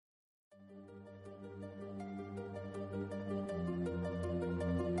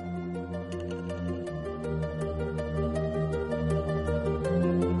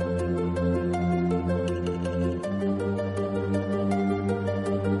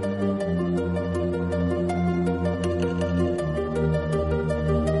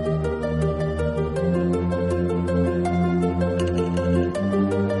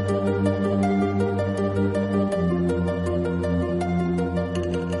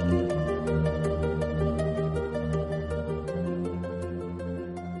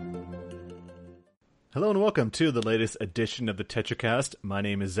Hello and welcome to the latest edition of the TetraCast. My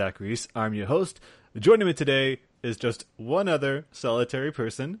name is Zach Reese. I'm your host. Joining me today is just one other solitary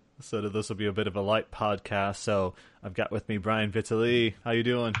person, so this will be a bit of a light podcast. So I've got with me Brian Vitali. How you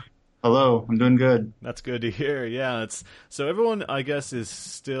doing? Hello, I'm doing good. That's good to hear. Yeah, so everyone, I guess, is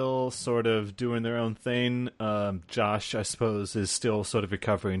still sort of doing their own thing. Josh, I suppose, is still sort of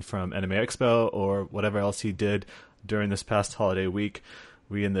recovering from Anime Expo or whatever else he did during this past holiday week.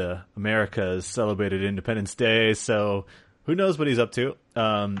 We in the Americas celebrated Independence Day, so who knows what he's up to?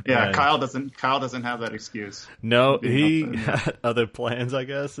 Kyle doesn't have that excuse. No, he had other plans, I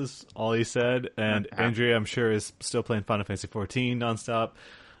guess, is all he said. And Andrea, I'm sure, is still playing Final Fantasy XIV nonstop.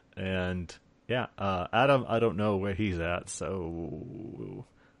 And yeah, Adam, I don't know where he's at, so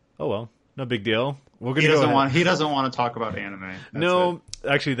oh well, no big deal. He doesn't want to talk about anime.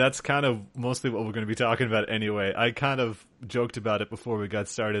 Actually, that's kind of mostly what we're going to be talking about anyway. I kind of joked about it before we got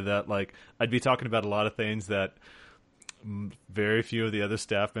started that like I'd be talking about a lot of things that very few of the other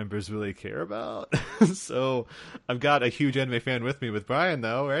staff members really care about. So I've got a huge anime fan with me, with Brian,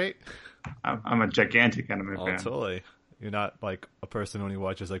 though, right? I'm a gigantic anime fan. Totally. You're not like a person who only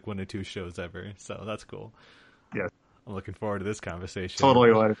watches like one or two shows ever, so that's cool. Yes. I'm looking forward to this conversation.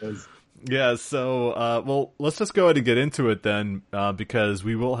 Totally what it is. Yeah, so, well, let's just go ahead and get into it then, because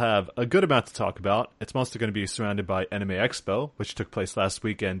we will have a good amount to talk about. It's mostly going to be surrounded by Anime Expo, which took place last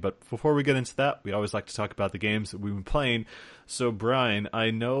weekend. But before we get into that, we always like to talk about the games that we've been playing. So, Brian,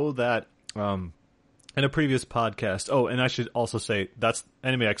 I know that in a previous podcast, and I should also say that's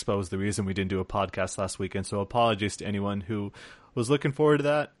Anime Expo is the reason we didn't do a podcast last weekend. So apologies to anyone who was looking forward to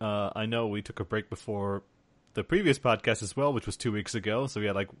that. I know we took a break before the previous podcast as well, which was 2 weeks ago. So we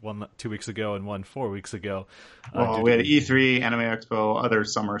had like one 2 weeks ago and one 4 weeks ago. Well, we had E3, Anime Expo, other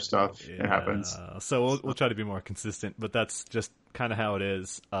summer stuff. Yeah, it happens. So we'll try to be more consistent, but that's just kind of how it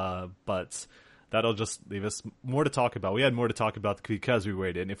is. But that'll just leave us more to talk about. We had more to talk about because we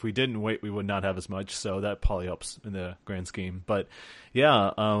waited. And if we didn't wait, we would not have as much. So that probably helps in the grand scheme. But yeah,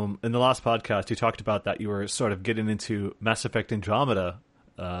 in the last podcast, you talked about that you were sort of getting into Mass Effect Andromeda,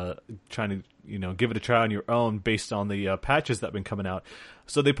 trying to, give it a try on your own based on the patches that have been coming out.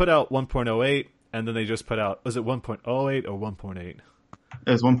 So they put out 1.08, and then they just put out, was it 1.08 or 1.8? It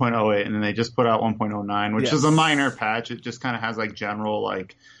was 1.08, and then they just put out 1.09, which is a minor patch. It just kind of has like general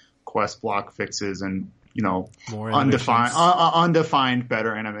like quest block fixes and more undefined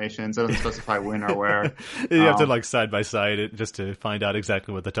better animations. It doesn't specify when or where. You have to like side by side it just to find out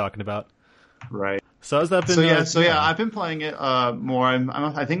exactly what they're talking about. Right. So has that been? I've been playing it more.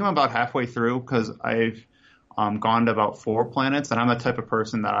 I think I'm about halfway through because I've gone to about 4 planets, and I'm the type of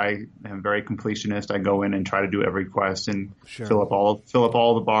person that I am very completionist. I go in and try to do every quest and fill up all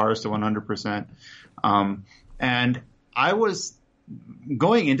the bars to 100%. And I was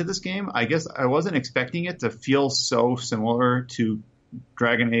going into this game, I guess I wasn't expecting it to feel so similar to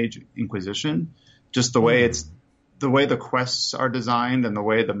Dragon Age Inquisition, just the way the way the quests are designed and the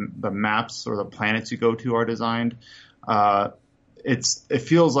way the maps or the planets you go to are designed. It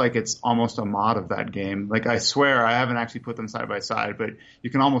feels like it's almost a mod of that game. Like, I swear I haven't actually put them side by side, but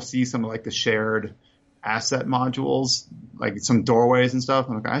you can almost see some of like the shared asset modules, like some doorways and stuff.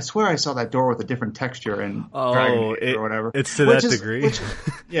 I'm like, I swear I saw that door with a different texture in Dragon Age or whatever. It's to that degree.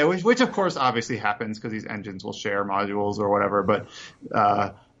 Which of course obviously happens because these engines will share modules or whatever, but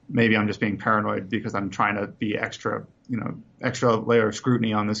maybe I'm just being paranoid because I'm trying to be extra layer of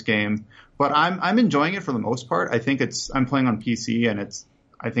scrutiny on this game. But I'm enjoying it for the most part. I think I'm playing on PC, and it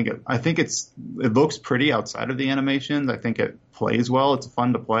looks pretty outside of the animations. I think it plays well. It's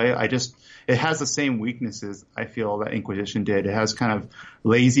fun to play. It has the same weaknesses I feel that Inquisition did. It has kind of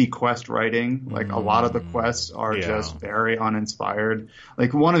lazy quest writing. Like, a lot of the quests are just very uninspired.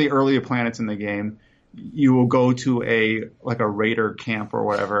 Like, one of the earlier planets in the game, you will go to a raider camp or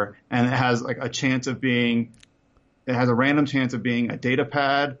whatever, and it has like it has a random chance of being a data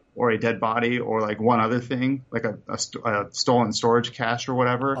pad or a dead body or like one other thing, like a stolen storage cache or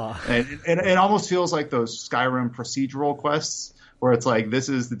whatever. And it almost feels like those Skyrim procedural quests where it's like, this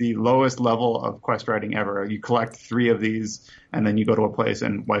is the lowest level of quest writing ever. You collect 3 of these and then you go to a place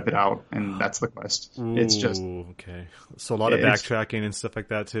and wipe it out, and that's the quest. It's just okay. So a lot of backtracking and stuff like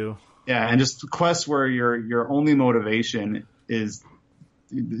that too. Yeah, and just quests where your only motivation is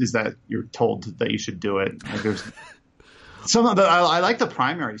that you're told that you should do it. Like, there's I like the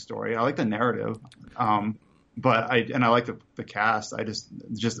primary story. I like the narrative, but I like the cast. I just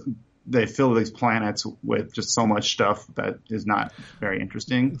they fill these planets with just so much stuff that is not very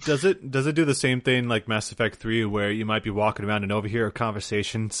interesting. Does it do the same thing like Mass Effect 3, where you might be walking around and overhear a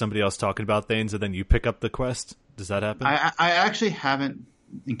conversation, somebody else talking about things, and then you pick up the quest? Does that happen? I actually haven't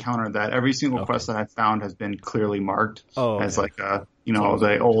encountered that. Every single quest that I've found has been clearly marked as like the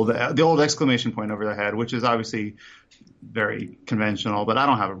old exclamation point over the head, which is obviously very conventional, but I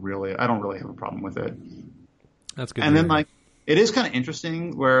don't really have a problem with it. That's good. And then like it is kind of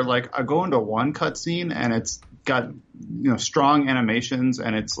interesting where like I go into one cutscene and it's got strong animations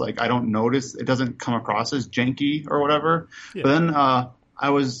and it's like I don't notice, it doesn't come across as janky or whatever. Yeah. But then I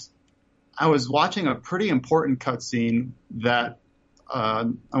was watching a pretty important cutscene that I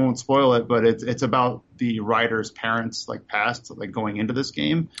won't spoil it, but it's about the writer's parents like past, like going into this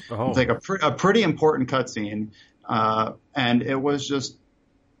game. Oh. It's like a pretty important cutscene, and it was just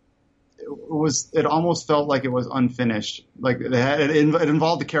it almost felt like it was unfinished. Like it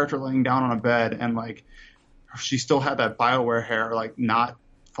involved the character laying down on a bed and like she still had that BioWare hair like not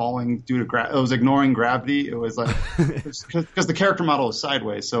falling due to it was ignoring gravity. It was like because the character model is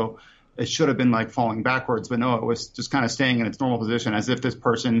sideways, so it should have been like falling backwards, but no, it was just kind of staying in its normal position as if this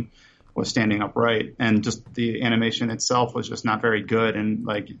person was standing upright, and just the animation itself was just not very good. And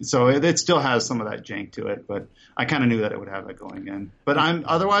like, so it still has some of that jank to it, but I kind of knew that it would have that going in. But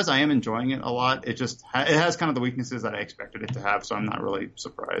otherwise I am enjoying it a lot. It just, it has kind of the weaknesses that I expected it to have. So I'm not really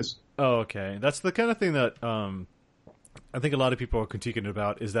surprised. Oh, okay. That's the kind of thing that, I think a lot of people are critiquing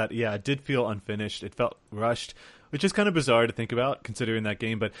about is that, yeah, it did feel unfinished. It felt rushed, which is kind of bizarre to think about considering that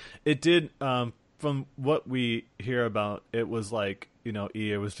game, but it did, from what we hear about, it was like,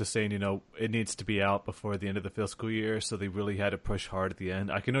 EA was just saying, it needs to be out before the end of the fiscal year, so they really had to push hard at the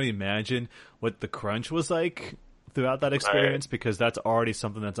end. I can only imagine what the crunch was like throughout that experience, because that's already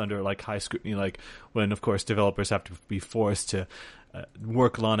something that's under like high scrutiny, like when, of course, developers have to be forced to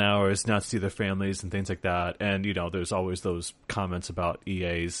work long hours, not see their families and things like that. And, there's always those comments about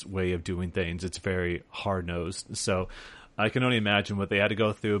EA's way of doing things. It's very hard-nosed. So I can only imagine what they had to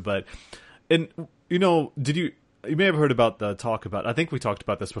go through. But, you may have heard about the talk about, I think we talked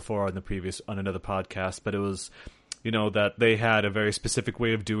about this before on another podcast, but it was, that they had a very specific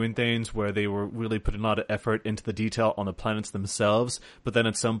way of doing things where they were really putting a lot of effort into the detail on the planets themselves. But then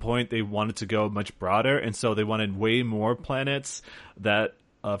at some point they wanted to go much broader. And so they wanted way more planets that,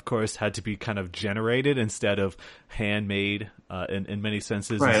 of course, had to be kind of generated instead of handmade, in many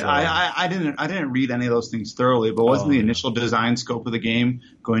senses. Right. So, I didn't read any of those things thoroughly, but wasn't the initial design scope of the game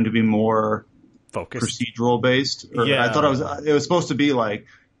going to be more focused, procedural based? Yeah. I thought it was supposed to be like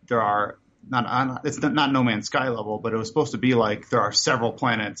there are it's not No Man's Sky level, but it was supposed to be like there are several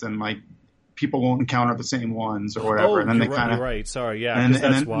planets and like people won't encounter the same ones or whatever. And then you're right. Sorry, yeah. And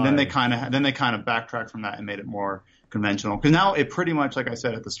then they kind of backtracked from that and made it more conventional. Because now it pretty much, like I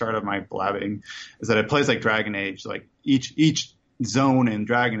said at the start of my blabbing, is that it plays like Dragon Age. Like each zone in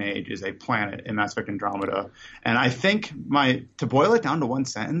Dragon Age is a planet in Mass Effect Andromeda. And I think to boil it down to one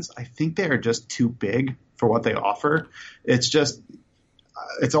sentence, I think they are just too big for what they offer.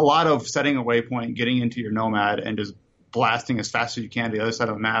 It's a lot of setting a waypoint, getting into your Nomad, and just blasting as fast as you can to the other side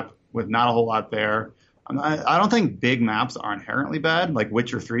of the map with not a whole lot there. I don't think big maps are inherently bad. Like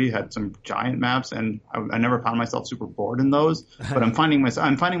Witcher 3 had some giant maps, and I never found myself super bored in those. But I'm finding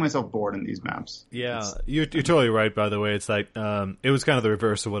myself bored in these maps. Yeah, you're totally right. By the way, it's like it was kind of the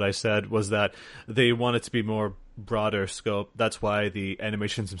reverse of what I said. Was that they want it to be more broader scope. That's why the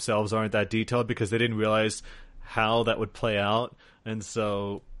animations themselves aren't that detailed, because they didn't realize how that would play out. And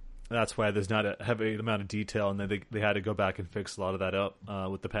so that's why there's not a heavy amount of detail, and then they had to go back and fix a lot of that up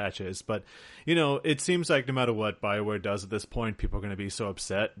with the patches. But, it seems like no matter what BioWare does at this point, people are going to be so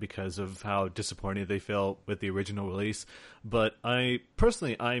upset because of how disappointed they feel with the original release. But I'm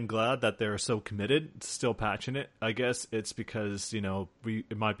glad that they're so committed to still patching it. I guess it's because,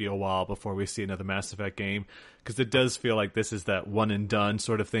 it might be a while before we see another Mass Effect game, because it does feel like this is that one and done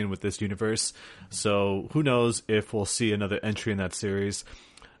sort of thing with this universe. So who knows if we'll see another entry in that series.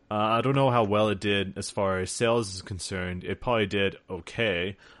 I don't know how well it did as far as sales is concerned. It probably did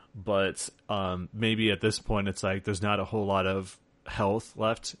okay, but maybe at this point it's like there's not a whole lot of health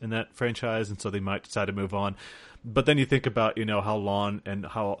left in that franchise, and so they might decide to move on. But then you think about, how long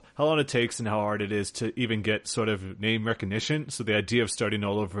it takes and how hard it is to even get sort of name recognition. So the idea of starting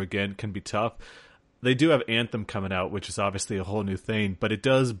all over again can be tough. They do have Anthem coming out, which is obviously a whole new thing, but it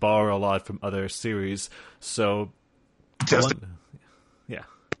does borrow a lot from other series. So, yeah.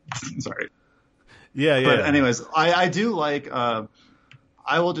 Sorry. Yeah. But anyways, I do like, I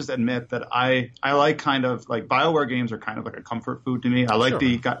will just admit that I like kind of like BioWare games are kind of like a comfort food to me. I like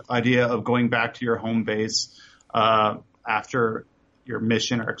the idea of going back to your home base, after your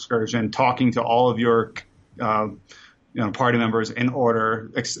mission or excursion, talking to all of your, party members in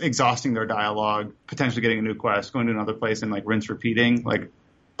order, exhausting their dialogue, potentially getting a new quest, going to another place and like rinse repeating. Like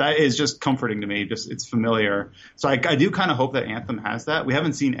that is just comforting to me. Just it's familiar. So I do kind of hope that Anthem has that. We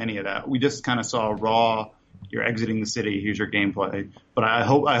haven't seen any of that. We just kind of saw raw. You're exiting the city. Here's your gameplay. But I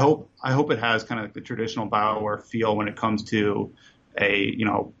hope it has kind of like the traditional BioWare feel when it comes to a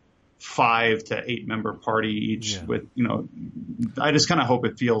 5 to 8 member party each with I just kind of hope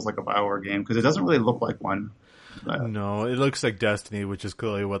it feels like a BioWare game because it doesn't really look like one. No, it looks like Destiny, which is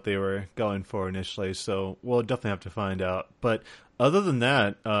clearly what they were going for initially. So we'll definitely have to find out. But other than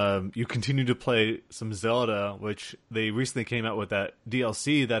that, you continue to play some Zelda, which they recently came out with that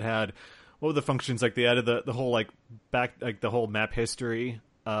DLC that had. What were the functions like? They added the whole the whole map history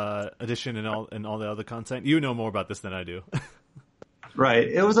edition and all the other content. You know more about this than I do. Right.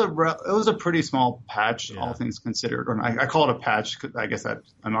 It was a pretty small patch, all things considered. Or I call it a patch. I guess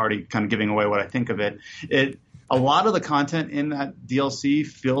I'm already kind of giving away what I think of it. A lot of the content in that DLC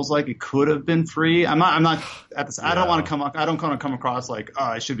feels like it could have been free. I'm not at this. I don't want to come across like,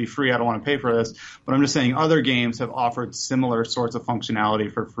 oh, it should be free. I don't want to pay for this. But I'm just saying other games have offered similar sorts of functionality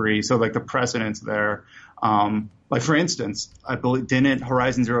for free. So like the precedence there. Like for instance, I believe didn't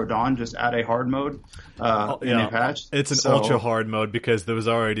Horizon Zero Dawn just add a hard mode in a patch? It's an ultra hard mode because there was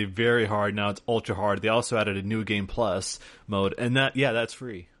already very hard. Now it's ultra hard. They also added a new game plus mode, and that's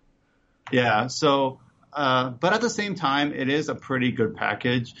free. Yeah. So. But at the same time, it is a pretty good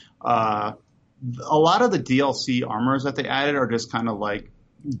package. A lot of the DLC armors that they added are just kind of like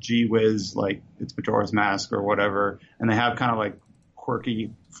gee whiz, like it's Majora's Mask or whatever, and they have kind of like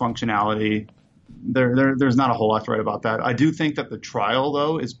quirky functionality. There's not a whole lot to write about that. I do think that the trial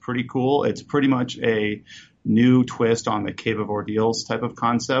though is pretty cool. It's pretty much a new twist on the Cave of Ordeals type of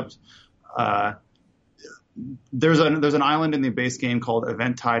concept. There's an island in the base game called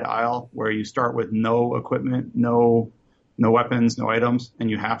Eventide Isle where you start with no equipment, no weapons, no items,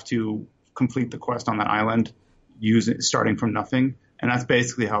 and you have to complete the quest on that island starting from nothing. And that's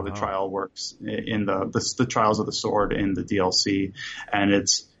basically how the trial works in the Trials of the Sword in the DLC. And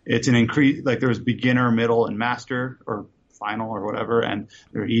it's an increase, like there's beginner, middle, and master or final or whatever, and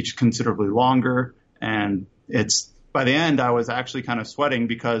they're each considerably longer. And by the end, I was actually kind of sweating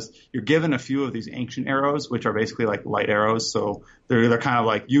because you're given a few of these ancient arrows, which are basically like light arrows. So they're kind of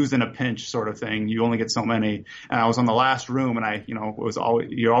like used in a pinch sort of thing. You only get so many. And I was on the last room and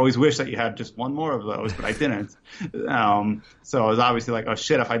you always wish that you had just one more of those, but I didn't. So I was obviously like, oh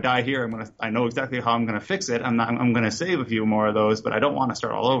shit, if I die here, I know exactly how I'm going to fix it. I'm going to save a few more of those, but I don't want to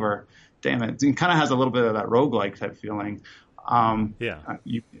start all over. Damn it. It kind of has a little bit of that roguelike type feeling.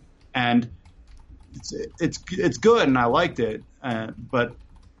 It's good and I liked it, but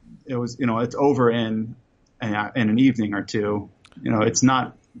it was it's over in an evening or two. It's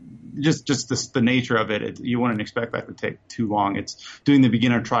not just the nature of it. You wouldn't expect that to take too long. It's doing the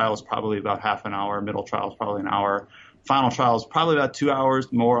beginner trial is probably about half an hour, middle trial is probably an hour, final trial is probably about 2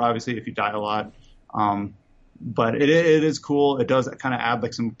 hours more. Obviously, if you die a lot, but it is cool. It does kind of add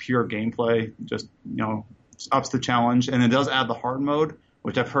like some pure gameplay, just ups the challenge, and it does add the hard mode,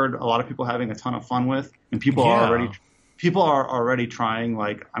 which I've heard a lot of people having a ton of fun with, and people are already trying.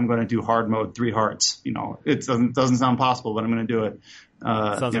 Like, I'm going to do hard mode 3 hearts. It doesn't sound possible, but I'm going to do it.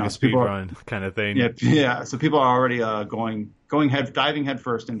 Sounds like a speed run kind of thing. Yeah. So people are already diving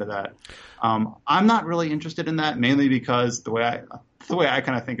headfirst into that. I'm not really interested in that, mainly because the way I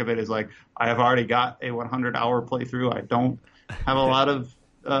kind of think of it is like I have already got a 100-hour playthrough. I don't have a lot of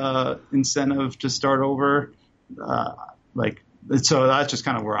incentive to start over. So that's just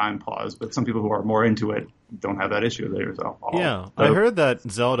kind of where I'm paused. But some people who are more into it don't have that issue there. So I heard that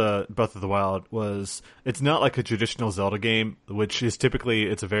Zelda Breath of the Wild it's not like a traditional Zelda game, which is typically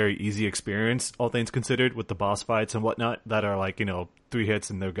it's a very easy experience, all things considered, with the boss fights and whatnot that are like 3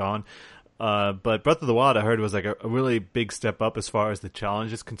 hits and they're gone. But Breath of the Wild, I heard, was like a really big step up as far as the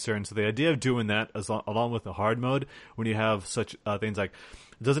challenge is concerned. So the idea of doing that along with the hard mode, when you have such things like,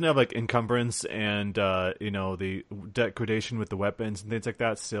 it doesn't have like encumbrance and the degradation with the weapons and things like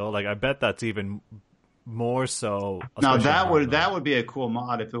that. Still, like I bet that's even more so. Now that would be a cool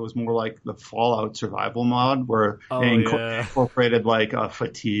mod if it was more like the Fallout survival mod where they incorporated like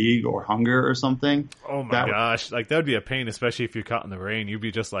fatigue or hunger or something. Oh my gosh, like that would be a pain, especially if you're caught in the rain. You'd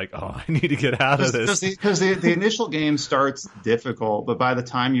be just like, oh, I need to get out of this. Because the initial game starts difficult, but by the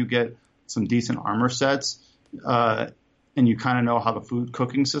time you get some decent armor sets, and you kind of know how the food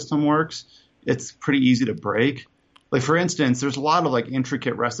cooking system works, it's pretty easy to break. Like, for instance, there's a lot of like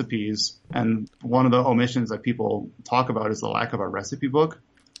intricate recipes, and one of the omissions that people talk about is the lack of a recipe book.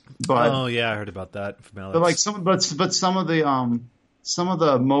 But I heard about that from Alex. But some of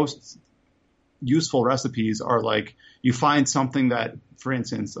the most useful recipes are like you find something that, for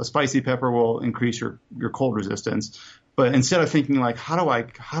instance, a spicy pepper will increase your cold resistance, But instead of thinking like, how do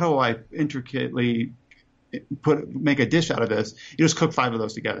I intricately make a dish out of this, you just cook 5 of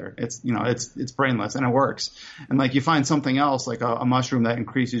those together. It's brainless and it works. And like you find something else like a mushroom that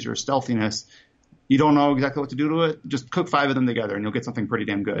increases your stealthiness. You don't know exactly what to do to it. Just cook 5 of them together and you'll get something pretty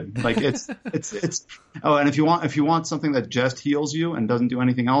damn good. Like it's oh, and if you want something that just heals you and doesn't do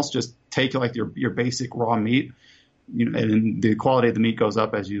anything else, just take like your basic raw meat, and the quality of the meat goes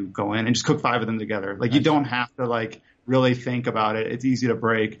up as you go in, and just cook 5 of them together. Like you don't have to like really think about it. It's easy to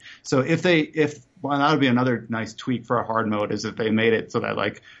break. So well, that would be another nice tweak for a hard mode, is if they made it so that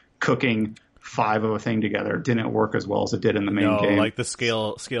like cooking 5 of a thing together didn't work as well as it did in the main game. Like the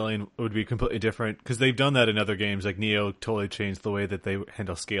scaling would be completely different, because they've done that in other games. Like Neo totally changed the way that they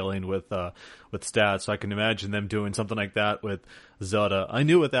handle scaling with stats. So I can imagine them doing something like that with Zelda. I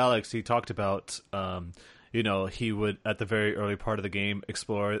knew with Alex, he talked about he would, at the very early part of the game,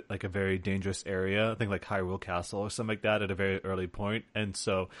 explore like a very dangerous area, I think like Hyrule Castle or something like that, at a very early point. And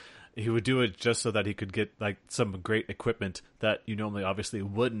so he would do it just so that he could get like some great equipment that you normally obviously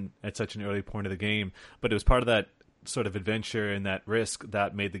wouldn't at such an early point of the game. But it was part of that sort of adventure and that risk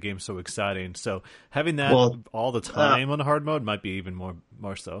that made the game so exciting. So having that all the time on hard mode might be even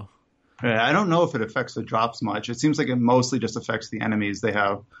more so. I don't know if it affects the drops much. It seems like it mostly just affects the enemies. They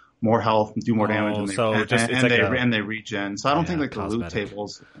have more health, do more damage, and they regen. So I don't think like cosmetic. The loot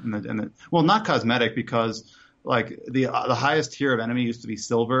tables well, not cosmetic, because like the highest tier of enemy used to be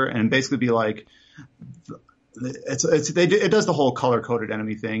silver, and basically be like it does the whole color coded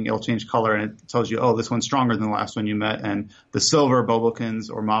enemy thing. It'll change color and it tells you, oh, this one's stronger than the last one you met, and the silver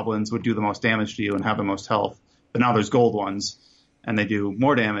Bobokins or Moblins would do the most damage to you and have the most health. But now there's gold ones, and they do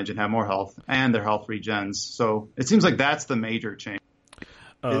more damage and have more health, and their health regens. So it seems like that's the major change.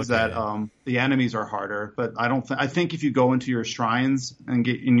 Is that the enemies are harder, but I think if you go into your shrines and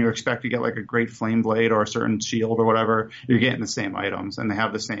you expect to get like a great flame blade or a certain shield or whatever, you're getting the same items and they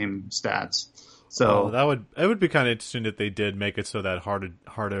have the same stats. So it would be kind of interesting if they did make it so that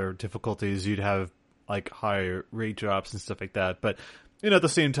harder difficulties, you'd have like higher rate drops and stuff like that. But at the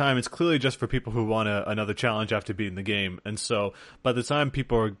same time, it's clearly just for people who want another challenge after beating the game. And so by the time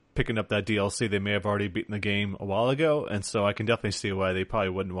people are picking up that DLC, they may have already beaten the game a while ago. And so I can definitely see why they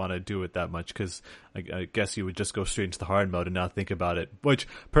probably wouldn't want to do it that much, because I guess you would just go straight into the hard mode and not think about it. Which,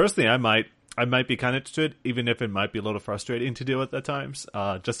 personally, I might be kind of interested, even if it might be a little frustrating to do it at times,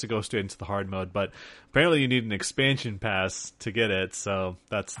 just to go straight into the hard mode. But apparently you need an expansion pass to get it. So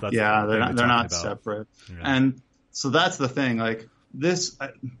that's yeah, they're not separate. Yeah. And so that's the thing, like, this, I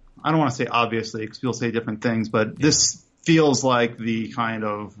don't want to say obviously, because people say different things, but this feels like the kind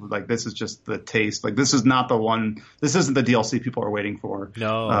of, like, this is just the taste. Like, this isn't the DLC people are waiting for.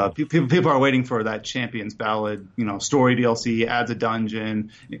 No. People are waiting for that Champions Ballad, story DLC, adds a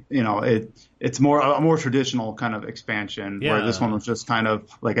dungeon. It's a more traditional kind of expansion, where this one was just kind of,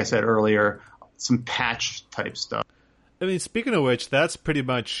 like I said earlier, some patch type stuff. I mean, speaking of which, that's pretty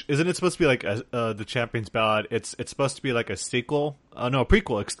much, isn't it supposed to be like the Champions Ballad? It's supposed to be like a sequel. No, a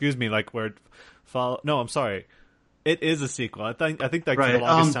prequel. Excuse me. Like where no, I'm sorry. It is a sequel. I think that for the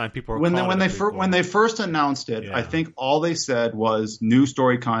longest time people were when they first announced it, I think all they said was new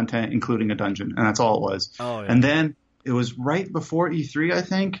story content, including a dungeon, and that's all it was. Oh, yeah. And then it was right before E3, I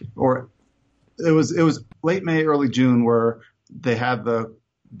think, or it was late May, early June, where they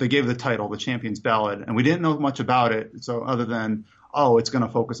gave the title, The Champions Ballad, and we didn't know much about it. So other than, it's going to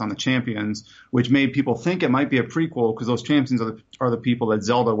focus on the champions, which made people think it might be a prequel, because those champions are the people that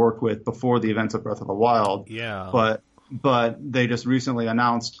Zelda worked with before the events of Breath of the Wild. Yeah. But they just recently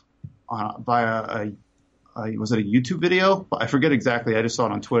announced via was it a YouTube video? I forget exactly. I just saw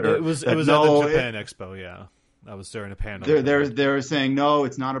it on Twitter. It was at the Japan Expo. Yeah, that was during a panel. They're saying no,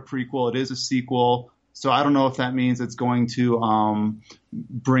 it's not a prequel. It is a sequel. So I don't know if that means it's going to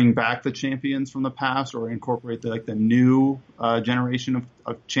bring back the champions from the past, or incorporate the new generation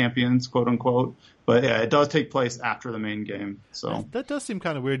of champions, quote unquote. But yeah, it does take place after the main game. So that does seem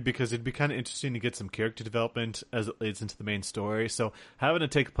kind of weird, because it'd be kind of interesting to get some character development as it leads into the main story. So having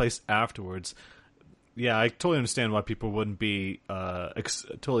it take place afterwards, yeah, I totally understand why people wouldn't be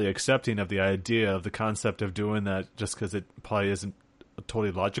totally accepting of the idea of the concept of doing that, just because it probably isn't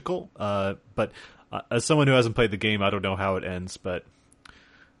totally logical. But as someone who hasn't played the game, I don't know how it ends, but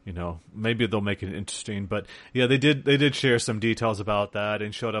maybe they'll make it interesting. But yeah, they did share some details about that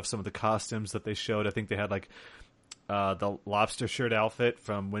and showed off some of the costumes that they showed. I think they had like the lobster shirt outfit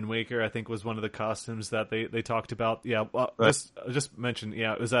from Wind Waker, I think, was one of the costumes that they talked about. Yeah, just mentioned.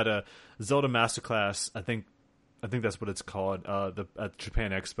 Yeah, it was at a Zelda Masterclass. I think that's what it's called. At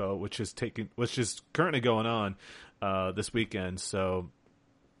Japan Expo, which is currently going on this weekend. So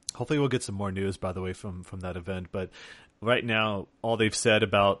hopefully we'll get some more news, by the way, from that event. But right now, all they've said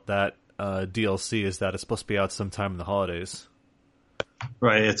about that DLC is that it's supposed to be out sometime in the holidays.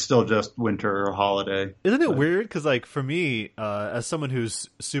 Right, it's still just winter or holiday. Isn't it weird? Because, like, for me, as someone who's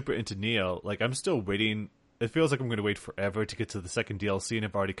super into Neo, like, I'm still waiting. It feels like I'm going to wait forever to get to the second DLC, and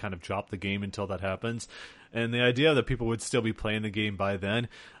I've already kind of dropped the game until that happens. And the idea that people would still be playing the game by then,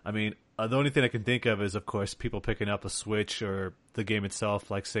 I mean, the only thing I can think of is, of course, people picking up a Switch or the game itself,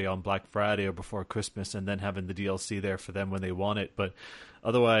 like, say, on Black Friday or before Christmas, and then having the DLC there for them when they want it. But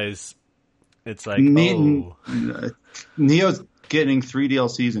otherwise, it's like, Neo's getting 3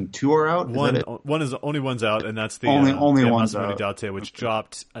 DLCs and 2 are out. Only one's out, and that's the only one's out. Which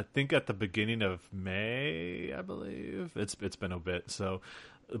dropped, I think, at the beginning of May. I believe it's been a bit. So,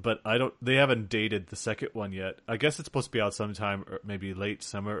 but they haven't dated the second one yet. I guess it's supposed to be out sometime, maybe late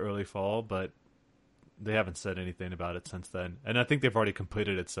summer, early fall, but they haven't said anything about it since then. And I think they've already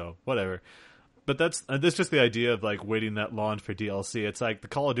completed it, so whatever. But that's just the idea of like waiting that long for DLC. It's like the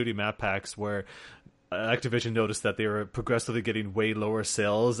Call of Duty map packs where Activision noticed that they were progressively getting way lower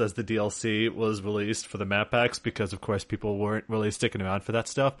sales as the DLC was released for the map packs because, of course, people weren't really sticking around for that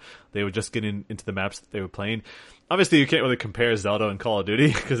stuff. They were just getting into the maps that they were playing. Obviously, you can't really compare Zelda and Call of Duty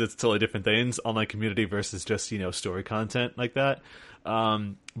because it's totally different things, online community versus just, story content like that.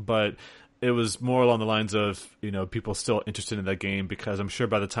 But it was more along the lines of, people still interested in that game because I'm sure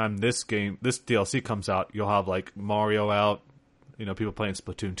by the time this DLC comes out, you'll have like Mario out, people playing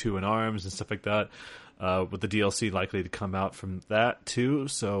Splatoon 2 and ARMS and stuff like that, with the DLC likely to come out from that too.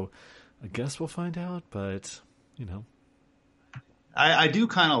 So I guess we'll find out, but, I do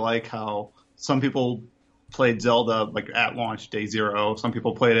kind of like how some people played Zelda like at launch day 0. Some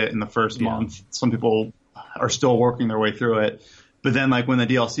people played it in the first month. Some people are still working their way through it. But then like when the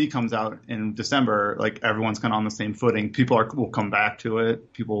DLC comes out in December, like everyone's kind of on the same footing. People will come back to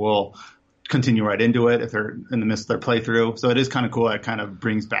it. People will continue right into it if they're in the midst of their playthrough. So it is kind of cool. It kind of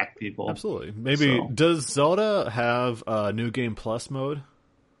brings back people. Absolutely. Maybe does Zelda have a New Game Plus mode?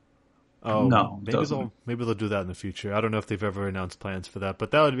 Oh no, maybe they'll do that in the future. I don't know if they've ever announced plans for that,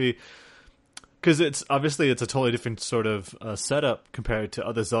 but that would be because it's a totally different sort of setup compared to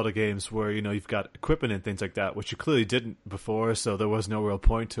other Zelda games where you've got equipment and things like that, which you clearly didn't before. So there was no real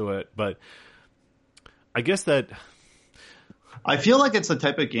point to it. But I guess that. I feel like it's the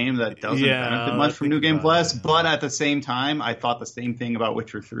type of game that doesn't benefit much from New Game Plus, but at the same time, I thought the same thing about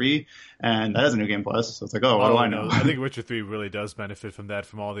Witcher 3, and that has a New Game Plus, so it's like, what do I know? I think Witcher 3 really does benefit from that,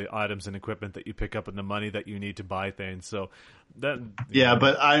 from all the items and equipment that you pick up and the money that you need to buy things, so that... Yeah,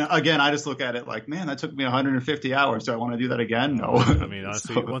 but I just look at it like, man, that took me 150 hours, do I want to do that again? No. I mean,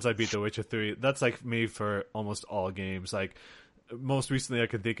 honestly, once I beat The Witcher 3, that's like me for almost all games, like... Most recently I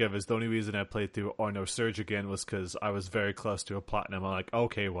can think of is the only reason I played through Arno Surge again was because I was very close to a platinum. I'm like,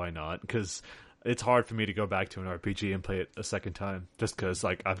 okay, why not? Because it's hard for me to go back to an RPG and play it a second time. Just because,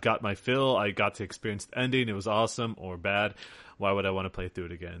 like, I've got my fill, I got to experience the ending, it was awesome or bad. Why would I want to play through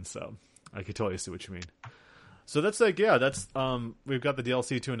it again? So I could totally see what you mean. So that's like, that's we've got the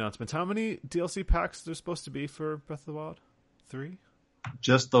DLC 2 announcements. How many DLC packs are supposed to be for Breath of the Wild? 3?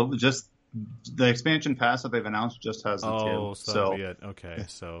 Just the expansion pass that they've announced just has the 2. Oh, so be it. Okay,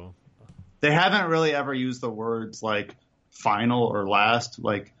 so they haven't really ever used the words like final or last.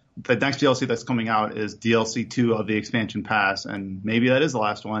 Like the next DLC that's coming out is DLC 2 of the expansion pass, and maybe that is the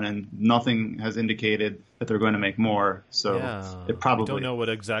last one. And nothing has indicated that they're going to make more. So it probably we don't know what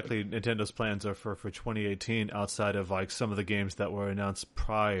exactly Nintendo's plans are for 2018 outside of like some of the games that were announced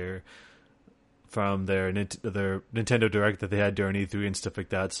prior from their Nintendo Direct that they had during E3 and stuff like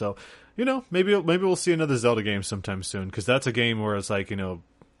that. So, maybe we'll see another Zelda game sometime soon, because that's a game where it's like, because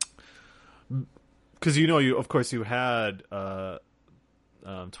of course you had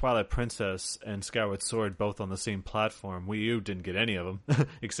Twilight Princess and Skyward Sword both on the same platform. Wii U didn't get any of them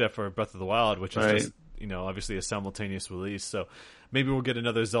except for Breath of the Wild, which is just obviously a simultaneous release. So maybe we'll get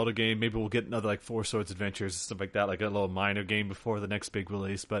another Zelda game. Maybe we'll get another like Four Swords Adventures and stuff like that, like a little minor game before the next big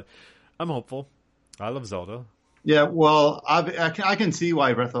release. But I'm hopeful. I love Zelda. Yeah, well, I can see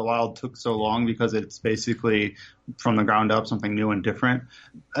why Breath of the Wild took so long, because it's basically from the ground up something new and different.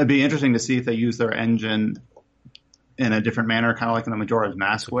 It'd be interesting to see if they use their engine in a different manner, kind of like in the Majora's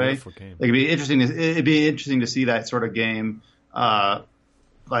Mask way. It'd be interesting to see that sort of game.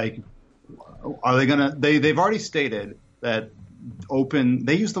 Like, are they gonna? They've already stated that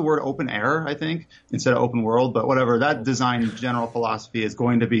they use the word open air, I think, instead of open world, but whatever. That design general philosophy is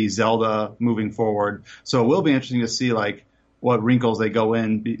going to be Zelda moving forward. So it will be interesting to see like what wrinkles they go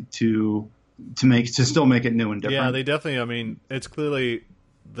in to still make it new and different. Yeah, they definitely. I mean, it's clearly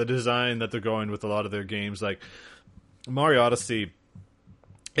the design that they're going with a lot of their games. Like Mario Odyssey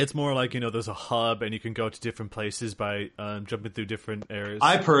It's more like, there's a hub and you can go to different places by jumping through different areas.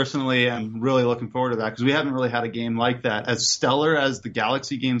 I personally am really looking forward to that because we haven't really had a game like that. As stellar as the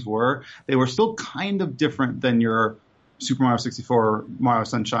Galaxy games were, they were still kind of different than your Super Mario 64, Mario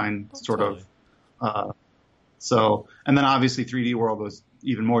Sunshine sort Totally. of. And then obviously 3D World was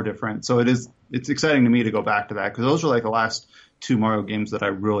even more different. So it's exciting to me to go back to that because those were like the last two Mario games that I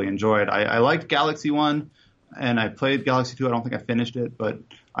really enjoyed. I liked Galaxy 1 and I played Galaxy 2. I don't think I finished it, but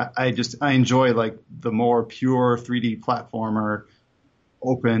I enjoy like the more pure 3D platformer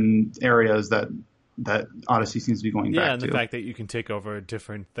open areas that Odyssey seems to be going back to. Yeah, and the fact that you can take over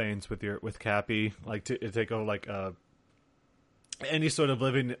different things with Cappy, like to take over like any sort of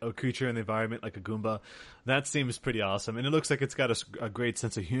living creature in the environment, like a Goomba. That seems pretty awesome, and it looks like it's got a great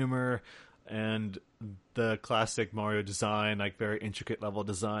sense of humor and the classic Mario design, like very intricate level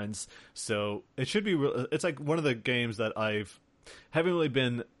designs. So it should be. It's like one of the games that I haven't really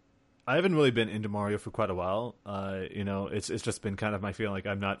been into Mario for quite a while. It's just been kind of my feeling like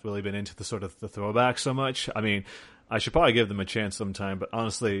I've not really been into the sort of the throwback so much. I mean, I should probably give them a chance sometime, but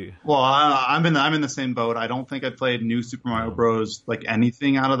honestly, well, I'm in the same boat. I don't think I played New Super Mario Bros. Like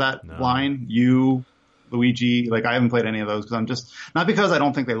anything out of that line. Luigi, like I haven't played any of those because I'm just not because I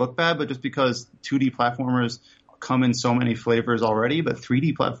don't think they look bad, but just because 2D platformers come in so many flavors already, but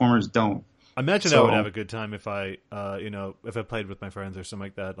 3D platformers don't. I imagine I would have a good time if I played with my friends or something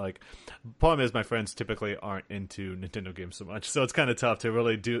like that. Like, problem is my friends typically aren't into Nintendo games so much, so it's kind of tough to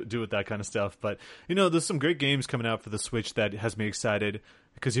really do with that kind of stuff. But there's some great games coming out for the Switch that has me excited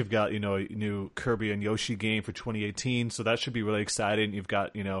because you've got a new Kirby and Yoshi game for 2018, so that should be really exciting. You've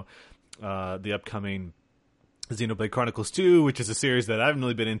got the upcoming Xenoblade Chronicles 2, which is a series that I haven't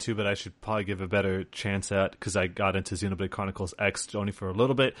really been into, but I should probably give a better chance at because I got into Xenoblade Chronicles X only for a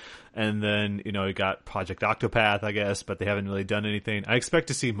little bit. And then, you got Project Octopath, I guess, but they haven't really done anything. I expect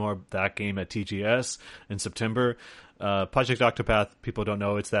to see more of that game at TGS in September. Project Octopath, people don't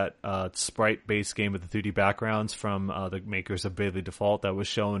know, it's that sprite-based game with the 3D backgrounds from the makers of Bravely Default that was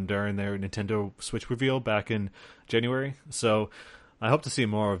shown during their Nintendo Switch reveal back in January. So I hope to see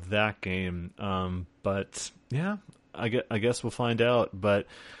more of that game. But yeah, I guess we'll find out. But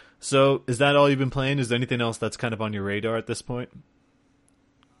so is that all you've been playing? Is there anything else that's kind of on your radar at this point?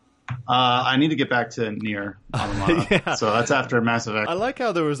 I need to get back to Nier Automata. Yeah. So that's after Mass Effect. I like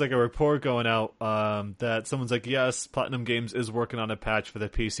how there was like a report going out that someone's like, yes, Platinum Games is working on a patch for the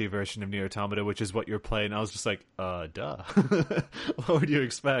PC version of Nier Automata, which is what you're playing. I was just like, duh. What would you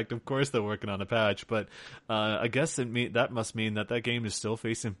expect? Of course they're working on a patch, but I guess that must mean that game is still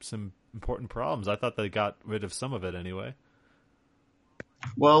facing some important problems. I thought they got rid of some of it anyway.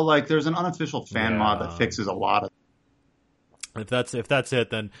 Well, like there's an unofficial fan mod that fixes a lot of. If that's it,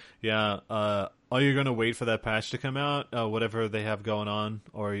 then yeah. Are you going to wait for that patch to come out, whatever they have going on,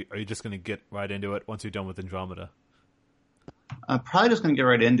 or are you just going to get right into it once you're done with Andromeda? I'm probably just going to get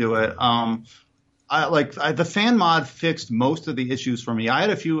right into it. The fan mod fixed most of the issues for me. I had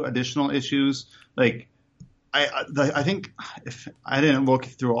a few additional issues. Like I think if I didn't look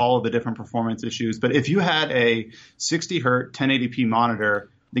through all of the different performance issues, but if you had a 60 hertz 1080p monitor,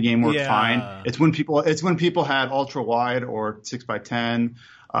 the game worked fine. It's when people had ultra wide or 6x10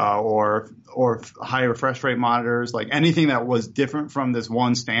 or high refresh rate monitors, like anything that was different from this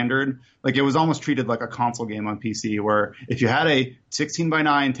one standard. Like it was almost treated like a console game on PC, where if you had a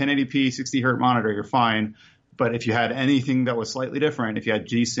 16:9 1080p 60 hertz monitor, you're fine. But if you had anything that was slightly different, if you had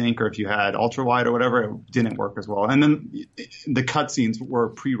G-Sync or if you had ultra wide or whatever, it didn't work as well. And then the cutscenes were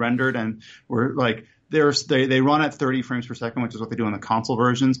pre-rendered and were like. They run at 30 frames per second, which is what they do in the console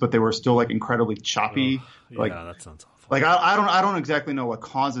versions, but they were still like incredibly choppy. Yeah, that sounds awful. Like I don't exactly know what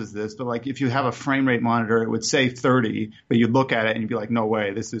causes this, but like if you have a frame rate monitor, it would say 30, but you'd look at it and you'd be like, no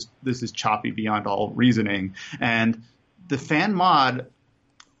way, this is choppy beyond all reasoning. And the fan mod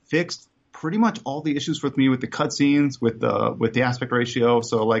fixed pretty much all the issues with me with the cutscenes, with the aspect ratio.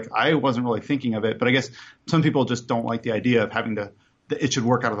 So like I wasn't really thinking of it, but I guess some people just don't like the idea of having to. It should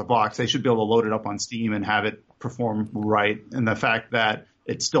work out of the box. They should be able to load it up on Steam and have it perform right. And the fact that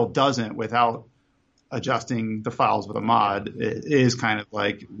it still doesn't without adjusting the files with a mod is kind of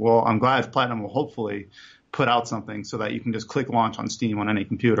like, well, I'm glad Platinum will hopefully put out something so that you can just click launch on Steam on any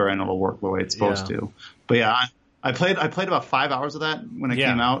computer and it'll work the way it's supposed to. But yeah, I played about 5 hours of that when it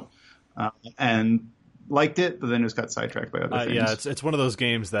came out and liked it, but then just got sidetracked by other things. Yeah, it's one of those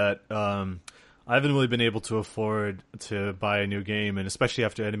games that I haven't really been able to afford to buy a new game, and especially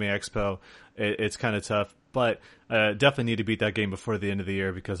after Anime Expo, it's kind of tough. But definitely need to beat that game before the end of the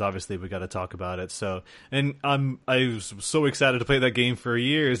year because obviously we got to talk about it. So, and I was so excited to play that game for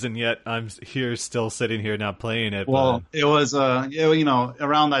years, and yet I'm here still sitting here not playing it. Well, it was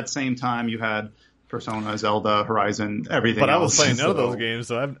around that same time you had Persona, Zelda, Horizon, everything. But I was else. playing none of those games,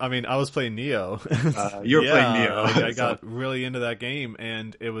 so I was playing Neo. You were playing Neo. I got really into that game,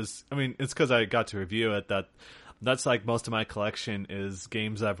 and it was. I mean, it's because I got to review it. That's like most of my collection is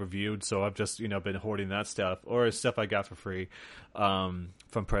games I've reviewed, so I've just been hoarding that stuff or stuff I got for free from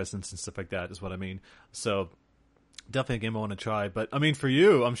presents and stuff like that is what I mean. So definitely a game I want to try. But I mean, for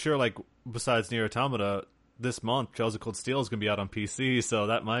you, I'm sure like besides Nier Automata, this month Trails of Cold Steel is going to be out on PC, so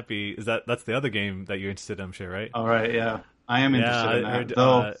that might be that's the other game that you're interested in, I'm sure, right? All right, yeah, I am interested in that.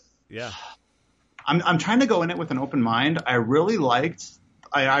 Though, yeah, I'm trying to go in it with an open mind. I really liked.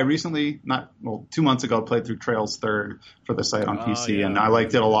 I recently, 2 months ago, played through Trails 3rd for the site on PC, and I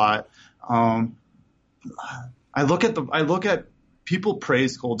liked it a lot. I look at people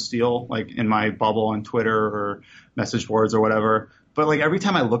praise Cold Steel like in my bubble on Twitter or message boards or whatever. But like every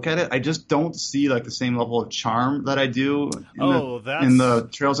time I look at it, I just don't see like the same level of charm that I do in the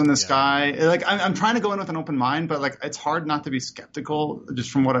Trails in the Sky. Like I'm trying to go in with an open mind, but like it's hard not to be skeptical just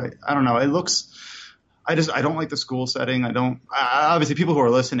from what I don't know. It looks. I don't like the school setting. Obviously people who are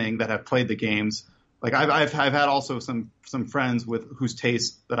listening that have played the games, like I've had also some friends whose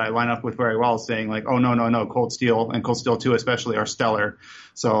tastes that I line up with very well saying like, oh no, Cold Steel and Cold Steel 2 especially are stellar.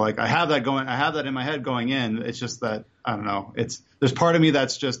 So like I have that in my head going in. It's just that, I don't know. There's part of me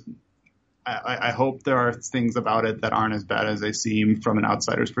that's just, I hope there are things about it that aren't as bad as they seem from an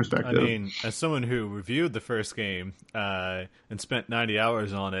outsider's perspective. I mean, as someone who reviewed the first game, and spent 90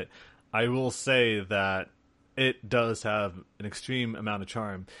 hours on it, I will say that it does have an extreme amount of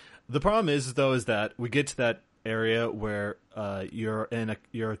charm. The problem is that we get to that area where you're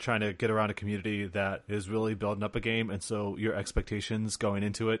trying to get around a community that is really building up a game, and so your expectations going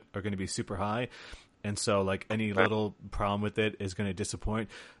into it are going to be super high, and so like any little problem with it is going to disappoint.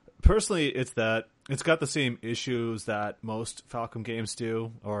 Personally, it's got the same issues that most Falcom games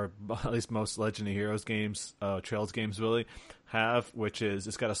do, or at least most Legend of Heroes games, Trails games really have, which is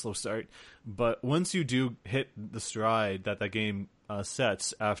it's got a slow start. But once you do hit the stride that game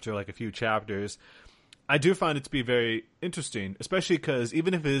sets after like a few chapters, I do find it to be very interesting, especially because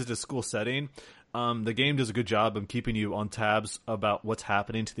even if it is a school setting, the game does a good job of keeping you on tabs about what's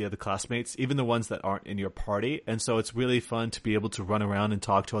happening to the other classmates, even the ones that aren't in your party. And so it's really fun to be able to run around and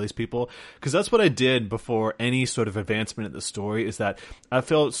talk to all these people, because that's what I did before any sort of advancement in the story, is that I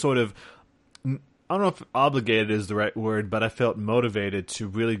felt sort of, I don't know if obligated is the right word, but I felt motivated to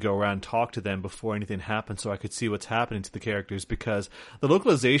really go around and talk to them before anything happened so I could see what's happening to the characters, because the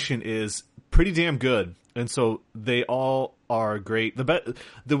localization is pretty damn good. And so they all are great.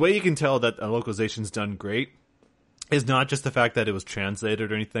 The way you can tell that a localization's done great is not just the fact that it was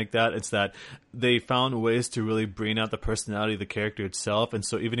translated or anything like that. It's that they found ways to really bring out the personality of the character itself. And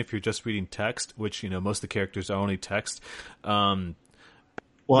so even if you're just reading text, which, most of the characters are only text, well,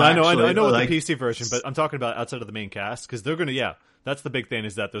 I know with the PC version, but I'm talking about outside of the main cast, because they're going to, that's the big thing,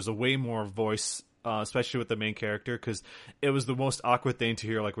 is that there's a way more voice, especially with the main character, because it was the most awkward thing to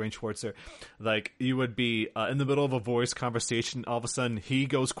hear, like Rain Schwartzer. Like, you would be in the middle of a voice conversation, all of a sudden he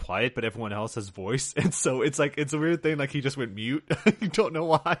goes quiet, but everyone else has voice, and so it's like, it's a weird thing, like he just went mute. You don't know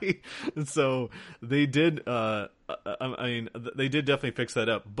why. And so they did, they did definitely fix that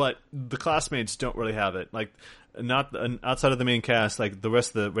up, but the classmates don't really have it. Like, not outside of the main cast, like the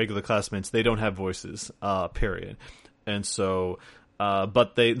rest of the regular classmates, they don't have voices, period. And so,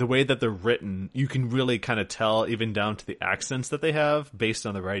 but the way that they're written, you can really kind of tell, even down to the accents that they have based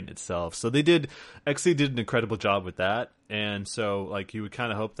on the writing itself. So XE did an incredible job with that. And so, like, you would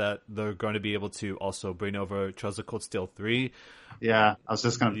kind of hope that they're going to be able to also bring over Trails of Cold Steel 3. Yeah, I was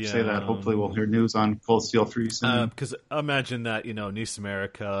just going to say that. Hopefully we'll hear news on Cold Steel 3 soon. Because imagine that, NIS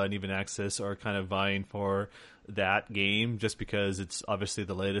America and even Axis are kind of vying for that game, just because it's obviously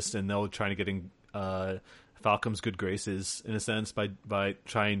the latest, and they're trying to get in Falcom's good graces, in a sense, by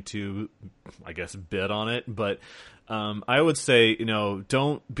trying to, I guess, bid on it. But I would say,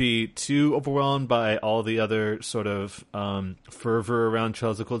 don't be too overwhelmed by all the other sort of fervor around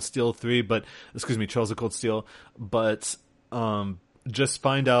Trails of Cold Steel 3, Trails of Cold Steel, but just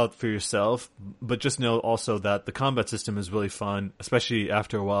find out for yourself. But just know also that the combat system is really fun, especially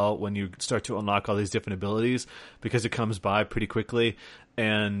after a while when you start to unlock all these different abilities, because it comes by pretty quickly.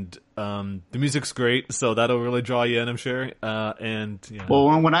 And the music's great, so that'll really draw you in, I'm sure.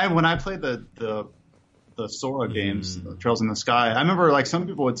 Well, when I played the the Sora games, Trails in the Sky. I remember like some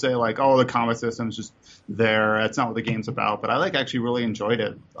people would say like, oh, the combat system's just there. That's not what the game's about. But I like actually really enjoyed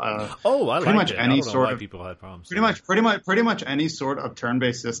it. I pretty much it. any I don't know sort why of people had problems. Pretty much any sort of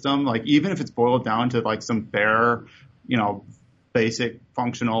turn-based system. Like even if it's boiled down to like some bare, basic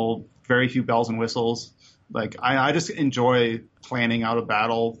functional, very few bells and whistles. Like I just enjoy planning out a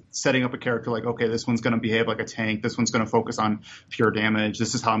battle, setting up a character like, okay, this one's going to behave like a tank. This one's going to focus on pure damage.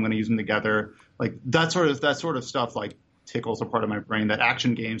 This is how I'm going to use them together. Like that sort of stuff like tickles a part of my brain that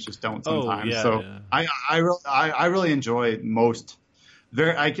action games just don't sometimes. I really enjoy most.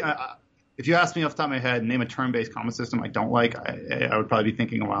 If you ask me off the top of my head, name a turn-based combat system I don't like, I would probably be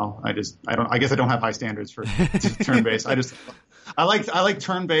thinking, well, I guess I don't have high standards for turn-based. I like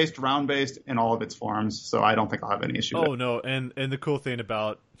turn-based, round-based in all of its forms, so I don't think I'll have any issue. Oh, no, and the cool thing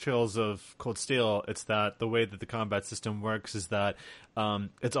about Trails of Cold Steel, it's that the way that the combat system works is that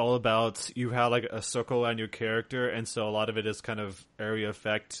it's all about, you have like a circle on your character, and so a lot of it is kind of area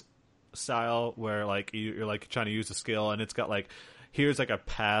effect style, where like you're like trying to use a skill, and it's got like, here's like a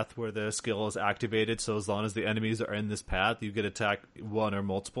path where the skill is activated, so as long as the enemies are in this path, you get attacked one or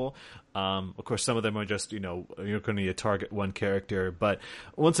multiple. Of course, some of them are just, you're going to target one character, but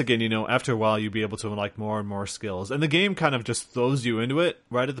once again, after a while, you'll be able to unlock more and more skills. And the game kind of just throws you into it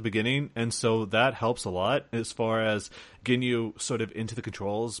right at the beginning, and so that helps a lot as far as getting you sort of into the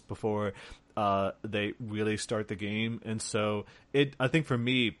controls before they really start the game. And so I think for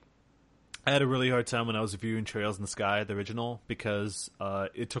me, I had a really hard time when I was reviewing Trails in the Sky, the original, because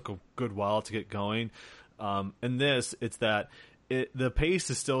it took a good while to get going. In this, it's that the pace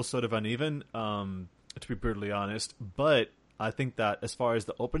is still sort of uneven, to be brutally honest, but I think that as far as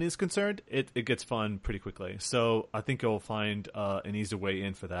the opening is concerned, it gets fun pretty quickly. So I think you'll find an easier way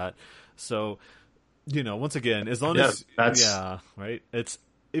in for that. So, once again, as long as... right? It's...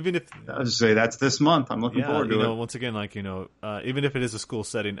 Even if I was say that's this month, I'm looking forward to it. Once again, like even if it is a school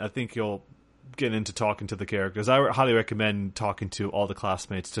setting, I think you'll get into talking to the characters. I highly recommend talking to all the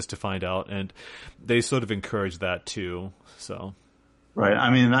classmates just to find out, and they sort of encourage that too. So, right. I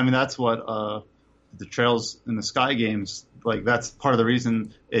mean that's what the Trails in the Sky games, like that's part of the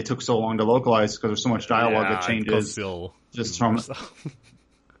reason it took so long to localize, because there's so much dialogue that changes just from.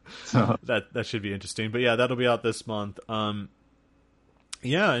 So that should be interesting. But yeah, that'll be out this month.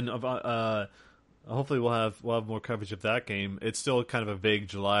 Yeah, and hopefully we'll have more coverage of that game. It's still kind of a vague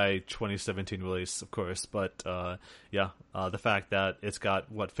July 2017 release, of course, but the fact that it's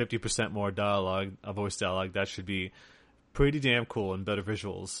got 50% more dialogue, voice dialogue, that should be pretty damn cool and better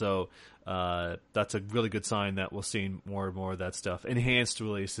visuals. So that's a really good sign that we'll see more and more of that stuff. Enhanced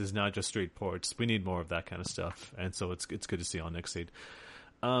releases, not just straight ports. We need more of that kind of stuff, and so it's good to see on Xseed.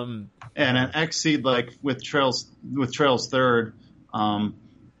 And an Xseed, like with Trails Third.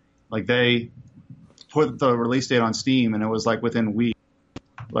 Like they put the release date on Steam, and it was like within weeks.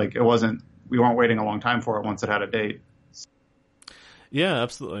 Like we weren't waiting a long time for it once it had a date. Yeah,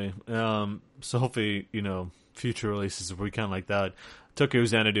 absolutely. So hopefully, future releases will be kind of like that. Tokyo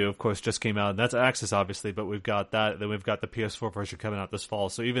Xanadu, of course, just came out, and that's Access, obviously, but we've got that. Then we've got the PS4 version coming out this fall,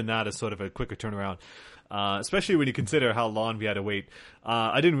 so even that is sort of a quicker turnaround, especially when you consider how long we had to wait.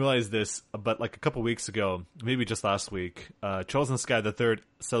 I didn't realize this, but like a couple weeks ago, maybe just last week, Trails in the Sky the Third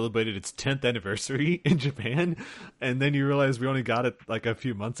celebrated its 10th anniversary in Japan, and then you realize we only got it like a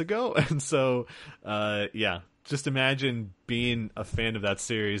few months ago, and so, just imagine being a fan of that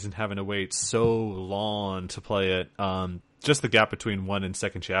series and having to wait so long to play it. Just the gap between one and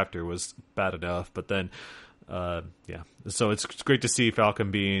second chapter was bad enough, but then, so it's great to see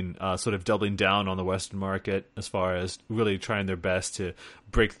Falcom being sort of doubling down on the Western market as far as really trying their best to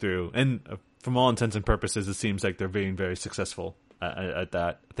break through. And from all intents and purposes, it seems like they're being very successful at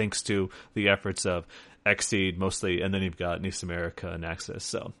that, thanks to the efforts of Xseed mostly, and then you've got Nice America and Access.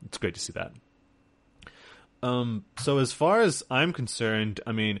 So it's great to see that. So as far as I'm concerned,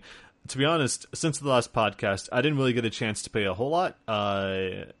 I mean, to be honest, since the last podcast, I didn't really get a chance to play a whole lot.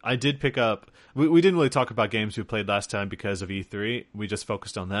 I did pick up... We didn't really talk about games we played last time because of E3. We just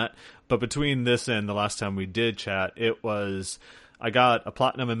focused on that. But between this and the last time we did chat, I got a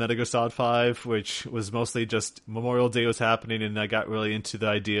Platinum in Metal Gear Solid 5, which was mostly just Memorial Day was happening, and I got really into the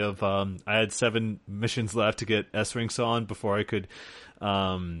idea of... I had 7 missions left to get S-Ranks on before I could...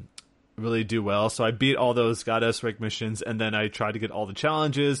 really do well. So I beat all those got S-Rank missions, and then I tried to get all the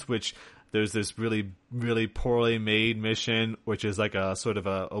challenges, which there's this really, really poorly made mission, which is like a sort of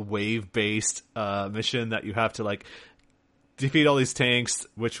a wave-based mission that you have to like defeat all these tanks,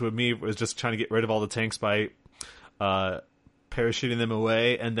 which with me was just trying to get rid of all the tanks by parachuting them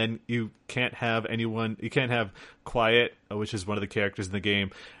away, and then you can't have Quiet, which is one of the characters in the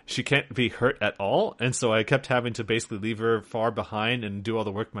game. She can't be hurt at all, and so I kept having to basically leave her far behind and do all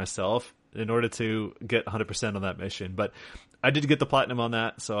the work myself in order to get 100% on that mission. But I did get the platinum on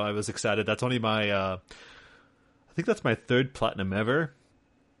that, so I was excited. That's only my, I think that's my 3rd platinum ever.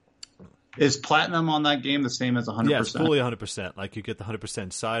 Is platinum on that game the same as 100%? Yeah, it's fully 100%. Like, you get the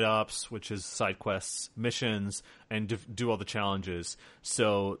 100% side ops, which is side quests, missions, and do all the challenges.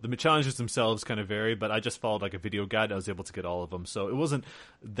 So the challenges themselves kind of vary, but I just followed like a video guide. I was able to get all of them. So it wasn't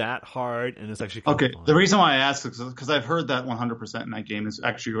that hard, and it's actually kind of fun. The reason why I asked is because I've heard that 100% in that game is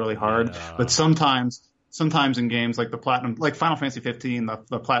actually really hard. Yeah. But sometimes in games like the platinum, like Final Fantasy 15,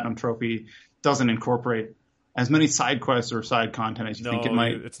 the platinum trophy doesn't incorporate as many side quests or side content as you think it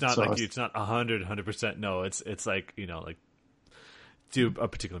might. It's not it's not 100%. No, it's like, like do a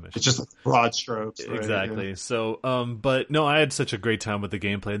particular mission. It's just like broad strokes. Right? Exactly. Yeah. So, but no, I had such a great time with the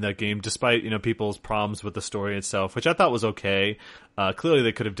gameplay in that game, despite, people's problems with the story itself, which I thought was okay. Clearly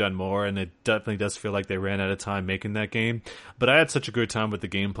they could have done more, and it definitely does feel like they ran out of time making that game. But I had such a good time with the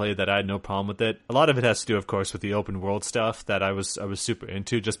gameplay that I had no problem with it. A lot of it has to do, of course, with the open world stuff that I was super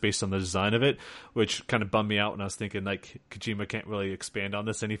into, just based on the design of it, which kind of bummed me out when I was thinking, like, Kojima can't really expand on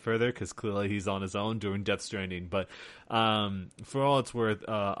this any further, because clearly he's on his own doing Death Stranding. But for all it's worth,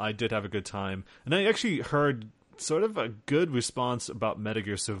 I did have a good time. And I actually heard sort of a good response about Metal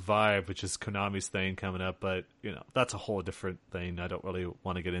Gear Survive, which is Konami's thing coming up, but that's a whole different thing I don't really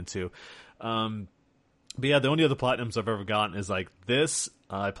want to get into. But yeah, the only other platinums I've ever gotten is like this.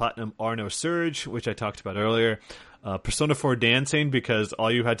 I platinum Arno Surge, which I talked about earlier. Persona 4 Dancing, because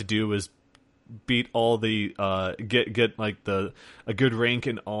all you had to do was beat all the get like a good rank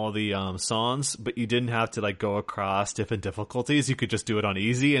in all the songs, but you didn't have to like go across different difficulties. You could just do it on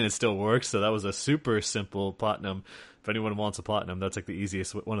easy and it still works. So that was a super simple platinum. If anyone wants a platinum, that's like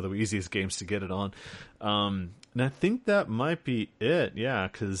one of the easiest games to get it on. And I think that might be it. Yeah,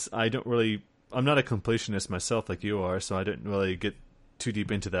 because I'm not a completionist myself like you are, so I didn't really get too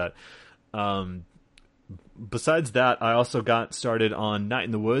deep into that. Besides that, I also got started on Night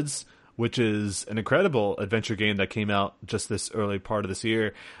in the Woods, which is an incredible adventure game that came out just this early part of this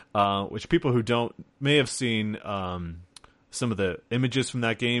year, which people who may have seen some of the images from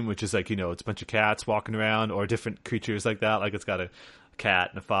that game, which is like, it's a bunch of cats walking around or different creatures like that. Like, it's got a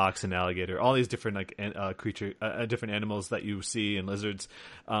cat and a fox and an alligator, all these different like different animals that you see, and lizards,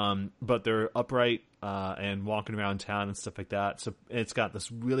 but they're upright and walking around town and stuff like that. So it's got this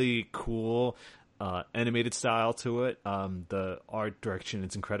really cool animated style to it. The art direction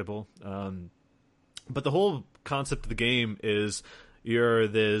is incredible. But the whole concept of the game is you're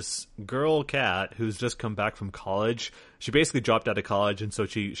this girl cat who's just come back from college. She basically dropped out of college, and so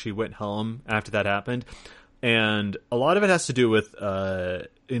she went home after that happened. And a lot of it has to do with,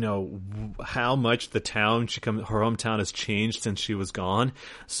 how much the town her hometown has changed since she was gone.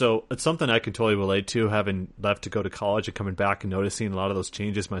 So it's something I can totally relate to, having left to go to college and coming back and noticing a lot of those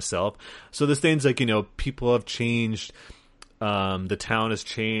changes myself. So there's things like, people have changed. The town has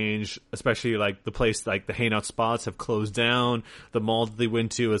changed, especially like the place, like the hangout spots have closed down. The mall that they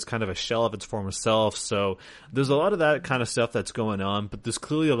went to is kind of a shell of its former self. So there's a lot of that kind of stuff that's going on, but there's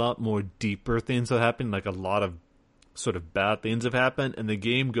clearly a lot more deeper things that happen. Like a lot of sort of bad things have happened, and the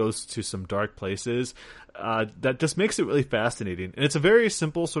game goes to some dark places. That just makes it really fascinating. And it's a very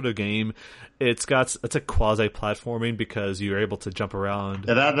simple sort of game. It's a quasi platforming because you're able to jump around.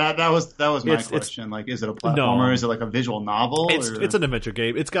 Yeah, that was my question. Like, is it a platformer? No, is it like a visual novel? It's an adventure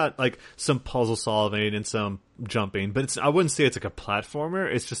game. It's got like some puzzle solving and some jumping, but I wouldn't say it's like a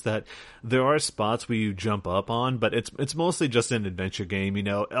platformer. It's just that there are spots where you jump up on, but it's mostly just an adventure game.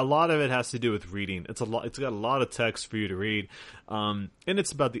 A lot of it has to do with reading. It's got a lot of text for you to read, and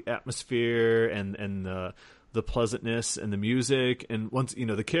it's about the atmosphere and the pleasantness and the music, and once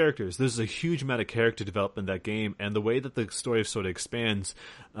the characters. There's a huge amount of character development in that game, and the way that the story sort of expands,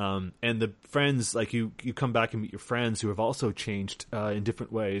 and the friends, like you come back and meet your friends who have also changed in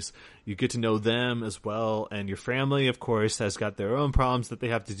different ways. You get to know them as well, and your family, of course, has got their own problems that they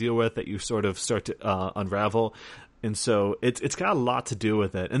have to deal with that you sort of start to unravel, and so it's got a lot to do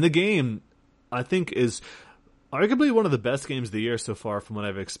with it. And the game, I think, is arguably one of the best games of the year so far from what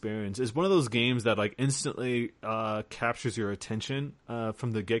I've experienced. It's one of those games that like instantly captures your attention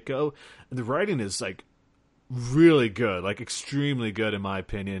from the get-go. And the writing is like really good, like extremely good in my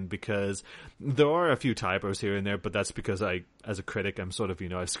opinion, because there are a few typos here and there, but that's because as a critic, I'm sort of,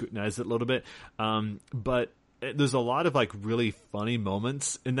 I scrutinize it a little bit. But there's a lot of like really funny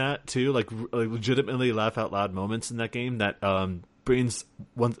moments in that too, like legitimately laugh out loud moments in that game that brings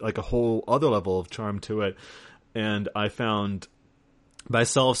one like a whole other level of charm to it. and I found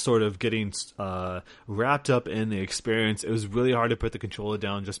myself sort of getting wrapped up in the experience. It was really hard to put the controller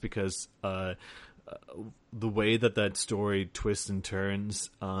down just because the way that story twists and turns,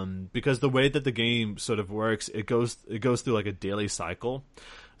 because the way that the game sort of works, it goes through like a daily cycle.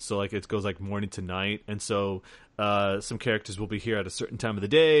 So like it goes like morning to night, and so some characters will be here at a certain time of the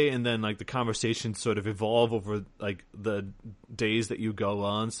day, and then like the conversations sort of evolve over like the days that you go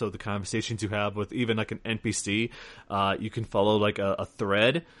on. So the conversations you have with even like an NPC, you can follow like a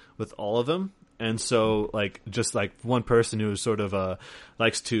thread with all of them. And so like just like one person who sort of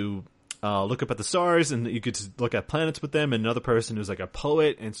likes to look up at the stars, and you get to look at planets with them, and another person who's like a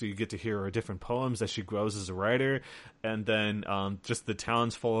poet, and so you get to hear her different poems as she grows as a writer. And then just the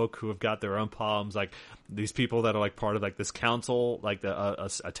townsfolk who have got their own poems, like these people that are like part of like this council, like a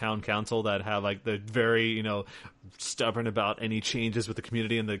town council that have like the very stubborn about any changes with the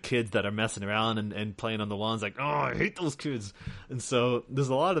community, and the kids that are messing around and playing on the lawns like, oh, I hate those kids. And so there's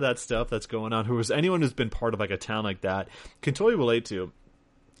a lot of that stuff that's going on. Anyone who's been part of like a town like that can totally relate to.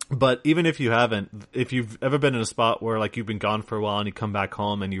 But even if you haven't, if you've ever been in a spot where like you've been gone for a while and you come back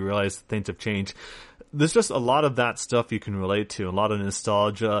home and you realize things have changed, there's just a lot of that stuff you can relate to. A lot of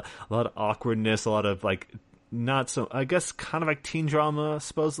nostalgia, a lot of awkwardness, a lot of like not so, I guess, kind of like teen drama, I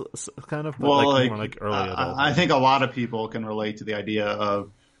suppose, kind of, but well, like more like early adult. I think a lot of people can relate to the idea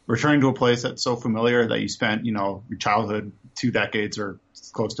of returning to a place that's so familiar that you spent, your childhood, 2 decades or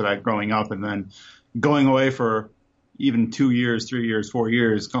close to that growing up, and then going away for even 2 years, 3 years, 4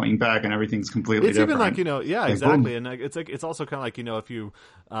 years, going back and everything's completely different. It's even like, yeah, exactly. Boom. And it's also kind of like, if you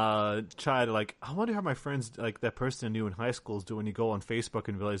try to like, I wonder how my friends, like that person I knew in high school is doing. You go on Facebook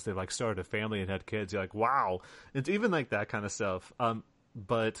and realize they've like started a family and had kids. You're like, wow. It's even like that kind of stuff.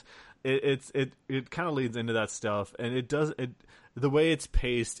 But it kind of leads into that stuff, and the way it's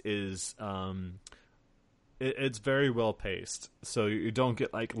paced is it's very well paced, so you don't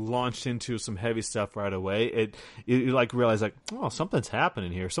get like launched into some heavy stuff right away. You like realize like, oh, something's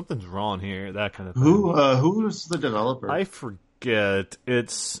happening here, something's wrong here, that kind of thing. Who's the developer? I forget.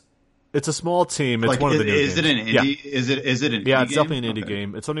 It's a small team. It's like, one of the new games. Is it an indie? Yeah. Is it an indie Yeah, it's game? definitely an indie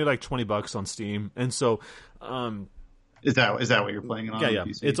game. It's only like $20 on Steam, and so is that what you're playing it on? Yeah.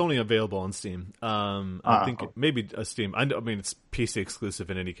 PC? It's only available on Steam. I think maybe a Steam. I mean, it's PC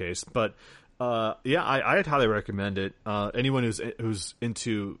exclusive in any case, but. I'd highly recommend it. Anyone who's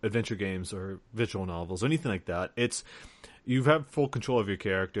into adventure games or visual novels or anything like that, you have full control of your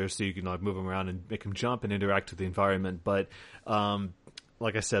character, so you can like move them around and make them jump and interact with the environment. But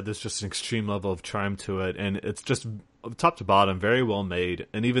like I said, there's just an extreme level of charm to it, and it's just top to bottom very well made.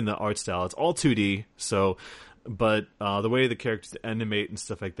 And even the art style, it's all 2D. So, but the way the characters animate and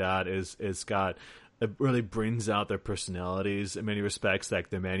stuff like that is got. It really brings out their personalities in many respects,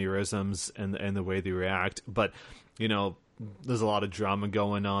 like their mannerisms and the way they react. But, there's a lot of drama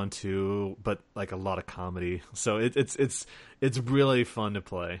going on too, but like a lot of comedy. So it's really fun to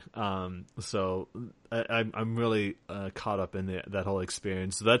play. So I'm really caught up in that whole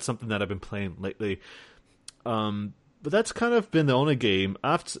experience. So that's something that I've been playing lately. But that's kind of been the only game.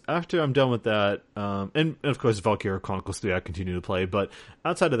 After I'm done with that, and of course Valkyria Chronicles 3 I continue to play. But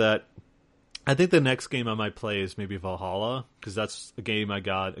outside of that, I think the next game I might play is maybe Valhalla, because that's a game I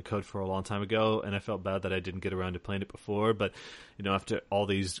got a code for a long time ago, and I felt bad that I didn't get around to playing it before. But, after all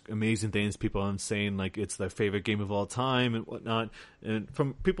these amazing things people are saying, like it's their favorite game of all time and whatnot, and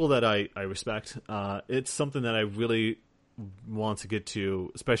from people that I respect, it's something that I really want to get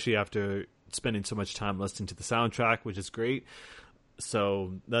to, especially after spending so much time listening to the soundtrack, which is great.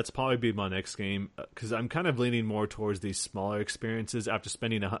 So that's probably be my next game, because I'm kind of leaning more towards these smaller experiences after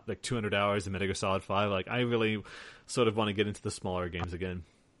spending like 200 hours in Metal Gear Solid 5. Like I really sort of want to get into the smaller games again.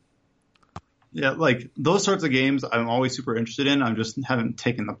 Yeah, like those sorts of games I'm always super interested in. I just haven't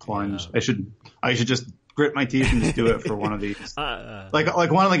taken the plunge. Yeah. I should just grit my teeth and just do it for one of these. Like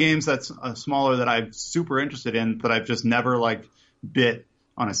one of the games that's smaller that I'm super interested in, but I've just never like bit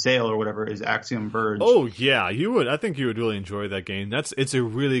on a sale or whatever, is Axiom Verge. Oh yeah, you would. I think you would really enjoy that game. It's a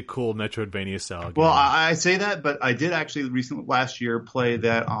really cool Metroidvania style game. Well, I say that, but I did actually last year play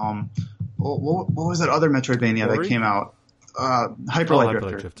that. What was that other Metroidvania that came out? Hyper Light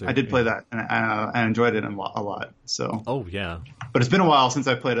Drifter. I did play that, and I enjoyed it a lot. So. Oh yeah. But it's been a while since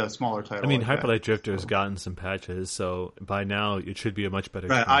I played a smaller title. I mean, like Hyper Light Drifter has gotten some patches, so by now it should be a much better.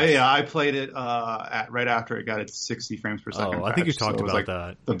 Right. I played it right after it got its 60 frames per second. Oh, I think you talked about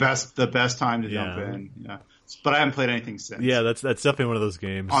that. The best time to jump in. Yeah. But I haven't played anything since. Yeah, that's definitely one of those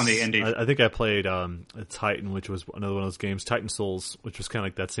games. On the indie. I think I played Titan, which was another one of those games, Titan Souls, which was kind of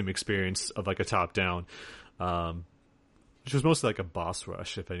like that same experience of like a top down. which was mostly like a boss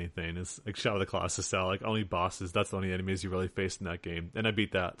rush, if anything. It's like Shadow of the Colossus style, like only bosses. That's the only enemies you really face in that game, and I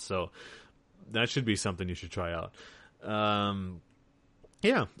beat that, so that should be something you should try out.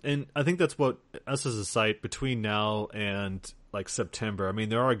 Yeah, and I think that's what us as a site between now and like September. I mean,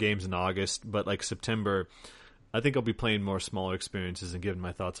 there are games in August, but like September, I think I'll be playing more smaller experiences and giving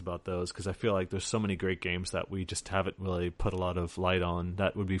my thoughts about those because I feel like there's so many great games that we just haven't really put a lot of light on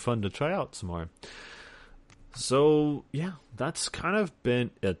that would be fun to try out some more. So, yeah, that's kind of been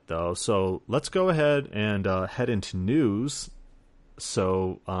it, though. So let's go ahead and head into news.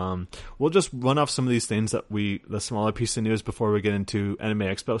 So we'll just run off some of these things the smaller piece of news before we get into Anime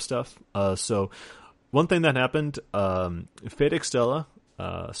Expo stuff. So one thing that happened, Fate Extella,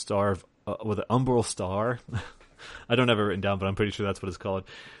 star of, with an umbral star. I don't have it written down, but I'm pretty sure that's what it's called.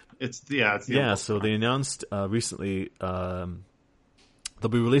 It's the So they announced recently they'll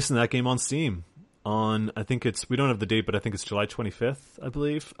be releasing that game on Steam. I think we don't have the date, but I think it's July 25th, I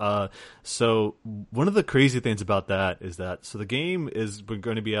believe. So one of the crazy things about that is that, so the game is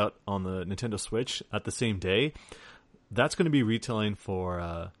going to be out on the Nintendo Switch at the same day. That's going to be retailing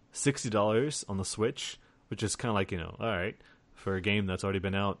for $60 on the Switch, which is kind of like, all right, for a game that's already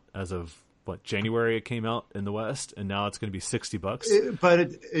been out as of January it came out in the West, and now it's going to be $60. But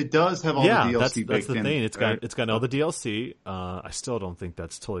it does have all the DLC. That's the thing. Right? It's got all the DLC. I still don't think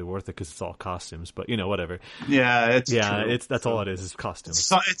that's totally worth it because it's all costumes. But whatever. Yeah, true. That's all it is costumes.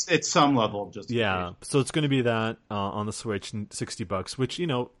 So it's some level of just So it's going to be that on the Switch, $60. Which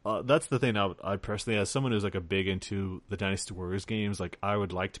that's the thing. I personally, as someone who's like a big into the Dynasty Warriors games, like I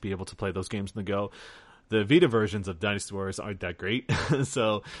would like to be able to play those games on the go. The Vita versions of Dynasty Warriors aren't that great,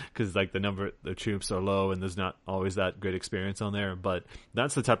 so because like the troops are low and there's not always that great experience on there. But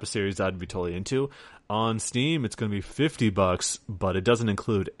that's the type of series I'd be totally into. On Steam, it's going to be $50, but it doesn't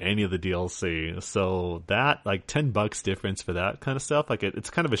include any of the DLC. So that like $10 difference for that kind of stuff, like it's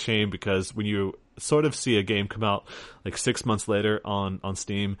kind of a shame because when you sort of see a game come out like 6 months later on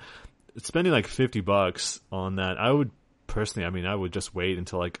Steam, spending like $50 on that, I would personally, I would just wait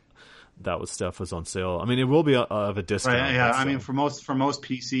until like that stuff was on sale. I mean, it will be of a discount. Right, yeah, I mean, for most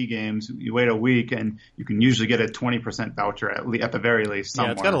PC games, you wait a week and you can usually get a 20% voucher at the very least. Somewhere.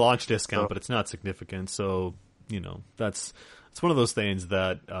 Yeah, it's got a launch discount, but it's not significant. So it's one of those things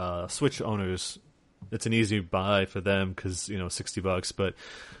that Switch owners, it's an easy buy for them because $60, but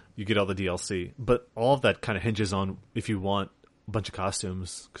you get all the DLC. But all of that kind of hinges on if you want a bunch of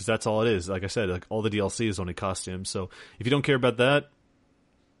costumes, because that's all it is. Like I said, like all the DLC is only costumes. So if you don't care about that,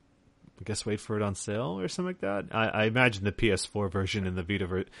 I guess wait for it on sale or something like that. I imagine the PS4 version and the Vita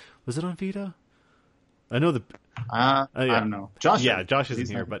was it on Vita? I know I don't know. Josh isn't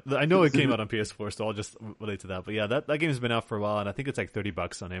here, but I know it came out on PS4, so I'll just relate to that. But yeah, that game's been out for a while, and I think it's like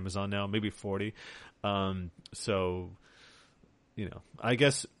 $30 on Amazon now, maybe $40. So I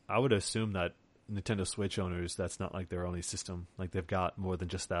guess I would assume that Nintendo Switch owners, that's not like their only system. Like they've got more than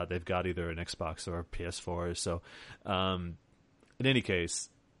just that. They've got either an Xbox or a PS4. So in any case,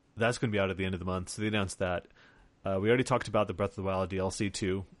 that's going to be out at the end of the month. So they announced that. We already talked about the Breath of the Wild DLC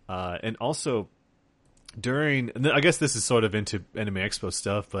too. And also I guess this is sort of into Anime Expo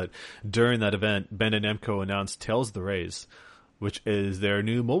stuff, but during that event, Bandai Namco announced Tales of the Rays, which is their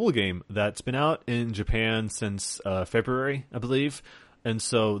new mobile game that's been out in Japan since February, I believe. And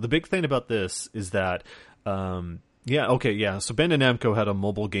so the big thing about this is that so Bandai Namco had a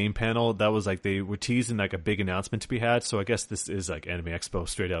mobile game panel that was like they were teasing like a big announcement to be had. So I guess this is like Anime Expo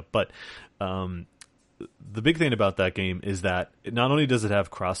straight up. But the big thing about that game is that not only does it have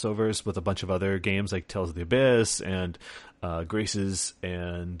crossovers with a bunch of other games like Tales of the Abyss and Graces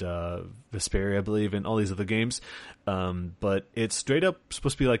and Vesperia, I believe, and all these other games, but it's straight up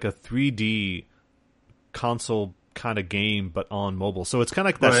supposed to be like a 3D console kind of game, but on mobile. So it's kind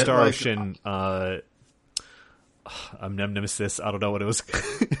of like that Star Ocean. Nemesis. I don't know what it was.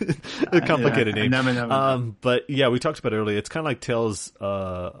 A complicated name. But yeah, we talked about it earlier. It's kind of like Tales,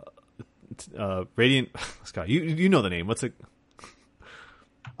 Radiant. Scott, you know the name. What's it?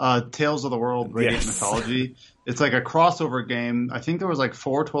 Tales of the World, Radiant Mythology. It's like a crossover game. I think there was like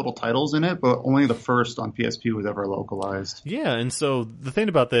 4 total titles in it, but only the first on PSP was ever localized. Yeah, and so the thing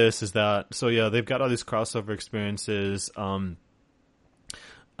about this is that, they've got all these crossover experiences. And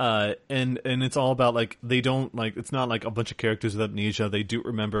it's all about like they don't like it's not like a bunch of characters with amnesia. They do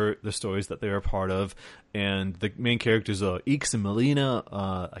remember the stories that they were a part of, and the main characters are Eeks and Melina.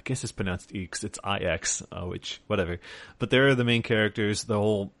 I guess it's pronounced Eeks. It's IX, which whatever. But they're the main characters, the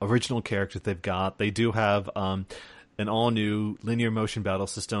whole original characters they've got. They do have an all new linear motion battle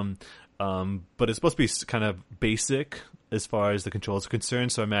system, but it's supposed to be kind of basic. as far as the controls are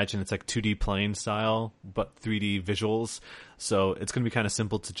concerned. So I imagine it's like 2D playing style, but 3D visuals. So it's going to be kind of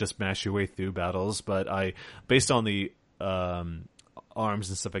simple to just mash your way through battles. But based on the arms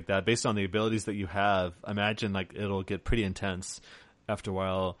and stuff like that, based on the abilities that you have, I imagine like it'll get pretty intense after a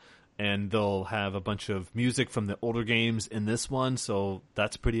while. And they'll have a bunch of music from the older games in this one, so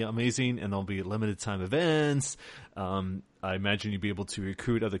that's pretty amazing. And there'll be limited time events. I imagine you'll be able to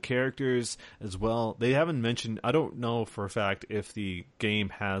recruit other characters as well. They haven't mentioned, I don't know for a fact if the game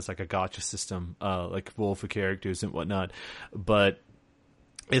has like a gacha system, like full for characters and whatnot, but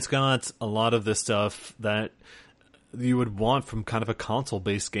it's got a lot of the stuff that you would want from kind of a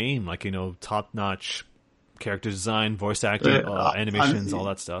console-based game, like, you know, top-notch character design, voice acting, animations, all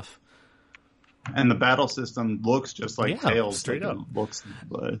that stuff. And the battle system looks just like Tales. Straight up. Looks,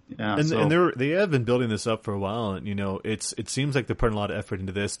 and they have been building this up for a while, and you know, it seems like they're putting a lot of effort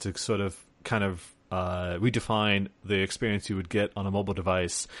into this to sort of kind of redefine the experience you would get on a mobile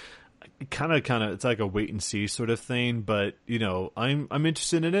device. Kind of, it's like a wait and see sort of thing, but you know, I'm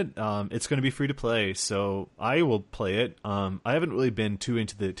interested in it. It's going to be free to play, so I will play it. I haven't really been too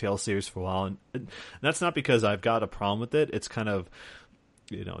into the Tales series for a while, and that's not because I've got a problem with it. It's kind of,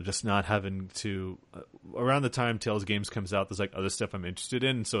 you know, just not having to around the time Tales games comes out, there's like other stuff I'm interested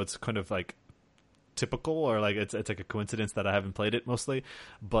in, so it's kind of like typical, or like it's like a coincidence that I haven't played it mostly.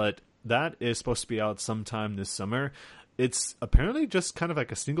 But that is supposed to be out sometime this summer. It's apparently just kind of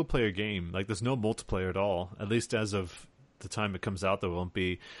like a single player game. Like there's no multiplayer at all, at least as of the time it comes out. There won't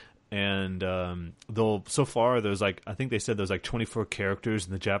be. And though so far there's like, I think they said there's like 24 characters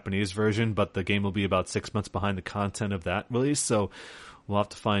in the Japanese version, but the game will be about 6 months behind the content of that release, so we'll have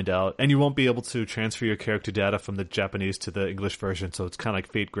to find out. And you won't be able to transfer your character data from the Japanese to the English version, so it's kind of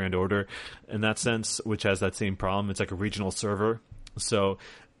like Fate Grand Order in that sense, which has that same problem. It's like a regional server. So,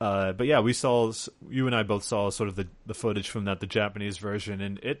 but yeah, you and I both saw sort of the footage from the Japanese version,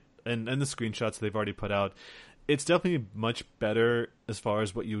 and and the screenshots they've already put out. It's definitely much better as far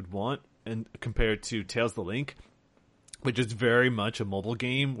as what you would want, and compared to Tales of the Link, which is very much a mobile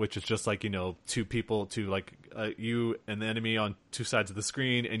game, which is just like, you know, two people, like you and the enemy on two sides of the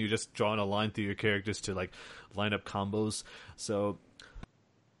screen, and you just drawing a line through your characters to like line up combos. So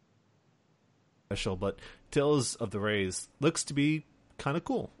special, but Tales of the Rays looks to be kind of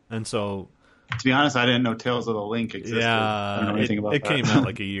cool, and so. To be honest, I didn't know Tales of the Link existed. Yeah, I don't know anything about it that. came out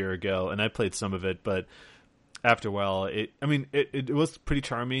like a year ago, and I played some of it, but after a while, it was pretty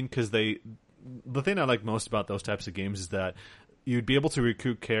charming because the thing I like most about those types of games is that you'd be able to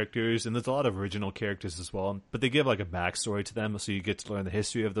recruit characters, and there's a lot of original characters as well, but they give like a backstory to them, so you get to learn the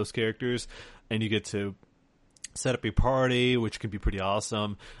history of those characters, and you get to set up your party, which can be pretty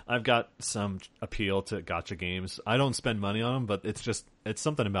awesome. I've got some appeal to gacha games. I don't spend money on them, but it's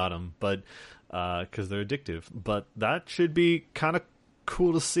something about them, but because they're addictive. But that should be kind of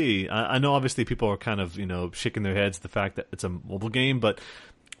cool to see. I know obviously people are kind of, you know, shaking their heads at the fact that it's a mobile game, but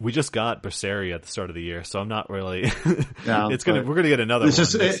we just got Berseria at the start of the year, so I'm not really. Yeah, we're gonna get another one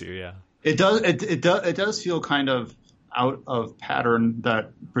this year. Yeah, it does feel kind of out of pattern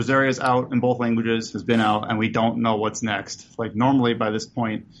that Berseria is out in both languages, has been out, and we don't know what's next. Like normally by this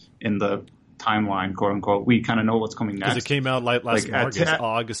point in the timeline, quote unquote, we kind of know what's coming next. Because it came out last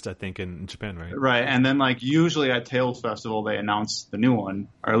August, I think, in Japan, right? Right, and then like usually at Tales Festival they announce the new one,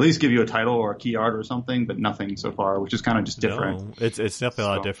 or at least give you a title or a key art or something, but nothing so far, which is kind of just different. No, it's definitely a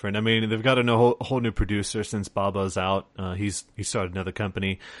lot different. I mean, they've got a whole new producer since Baba's out. He started another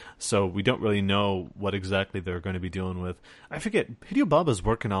company, so we don't really know what exactly they're going to be dealing with. I forget, Hideo Baba's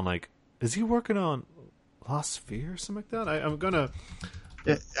working on is he working on Lost Sphere or something like that? I'm gonna.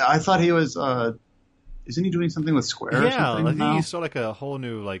 I thought he was. Isn't he doing something with Square? Yeah, or something now? He saw like a whole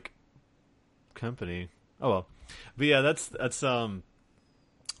new company. Oh well, but yeah, that's well,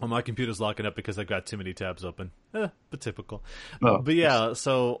 my computer's locking up because I've got too many tabs open. But typical. Oh. But yeah,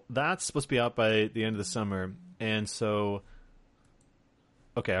 so that's supposed to be out by the end of the summer, and so.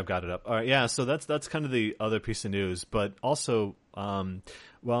 Okay, I've got it up. All right, yeah, so that's kind of the other piece of news. But also, while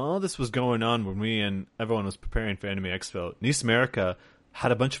all this was going on when we and everyone was preparing for Anime Expo, Nice America had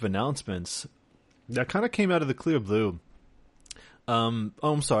a bunch of announcements that kind of came out of the clear blue.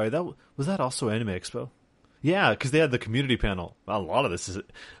 I'm sorry, was that also Anime Expo? Yeah, because they had the community panel. A lot of this is,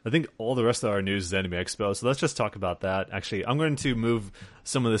 I think all the rest of our news is Anime Expo, so let's just talk about that. Actually, I'm going to move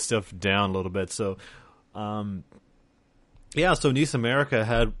some of this stuff down a little bit. So, yeah, so Nice America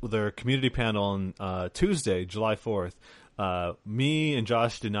had their community panel on Tuesday, July 4th. Me and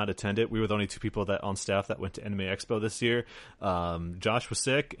Josh did not attend it. We were the only two people that on staff that went to Anime Expo this year. Josh was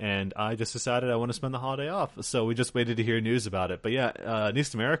sick, and I just decided I want to spend the holiday off. So we just waited to hear news about it. But yeah,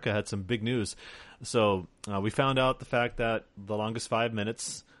 East America had some big news. So we found out the fact that the longest 5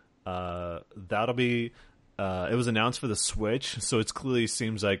 minutes, that'll be... it was announced for the Switch, so it clearly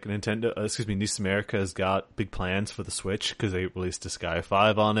seems like East America has got big plans for the Switch because they released Disgaea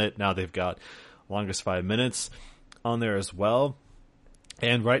 5 on it. Now they've got longest 5 minutes on there as well.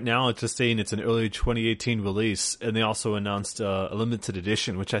 And right now it's just saying it's an early 2018 release, and they also announced a limited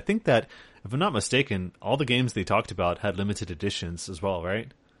edition, which I think that, if I'm not mistaken, all the games they talked about had limited editions as well,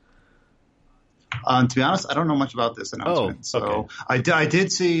 right? To be honest, I don't know much about this announcement. Oh, okay. So I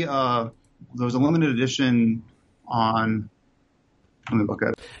did see there was a limited edition on. Let me look at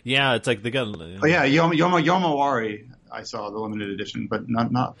it. Yeah, it's like they got. Oh yeah, Yomawari. I saw the limited edition, but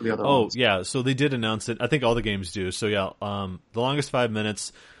not for the other ones. Oh yeah, so they did announce it. I think all the games do. So yeah, the longest 5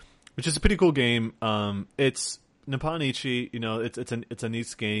 minutes, which is a pretty cool game. It's Nippon Ichi. You know, it's a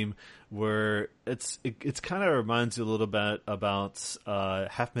neat game where it's kind of reminds you a little bit about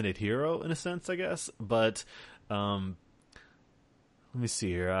Half Minute Hero in a sense, I guess. But let me see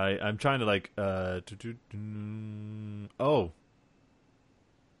here. I'm trying to like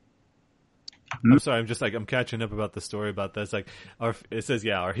I'm sorry. I'm catching up about the story about this. Like, it says,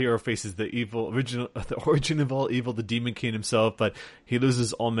 our hero faces the origin of all evil, the Demon King himself, but he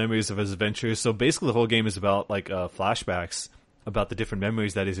loses all memories of his adventures. So basically, the whole game is about like flashbacks about the different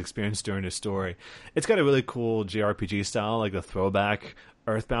memories that he's experienced during his story. It's got a really cool JRPG style, like the throwback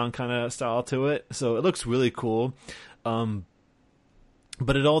Earthbound kind of style to it. So it looks really cool.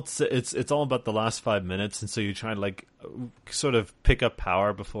 But it's all about the last 5 minutes, and so you try to like sort of pick up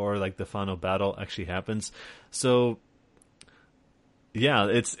power before like the final battle actually happens. So yeah,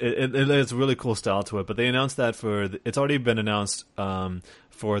 it's a really cool style to it. But they announced that it's already been announced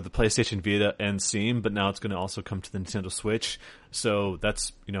for the PlayStation Vita and Steam, but now it's going to also come to the Nintendo Switch. So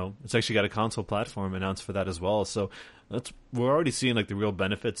that's it's actually got a console platform announced for that as well. So we're already seeing like the real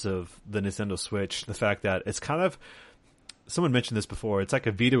benefits of the Nintendo Switch. The fact that it's kind of, someone mentioned this before, it's like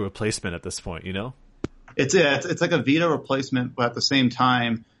a Vita replacement at this point, It's like a Vita replacement, but at the same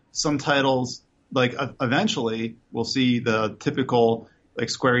time, some titles, like eventually, we'll see the typical like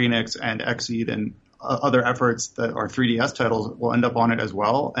Square Enix and Xseed and other efforts that are 3DS titles will end up on it as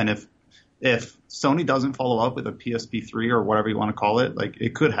well. And if Sony doesn't follow up with a PSP3 or whatever you want to call it, like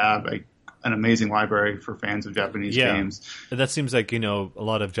it could have an amazing library for fans of Japanese games. That seems like, a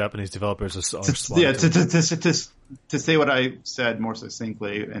lot of Japanese developers are to say what I said more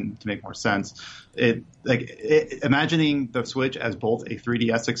succinctly and to make more sense, imagining the Switch as both a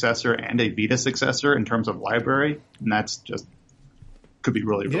 3DS successor and a Vita successor in terms of library, and that's just could be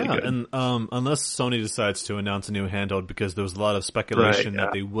really, really good. And unless Sony decides to announce a new handheld, because there was a lot of speculation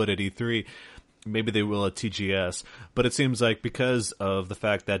that they would at E3, maybe they will at TGS. But it seems like because of the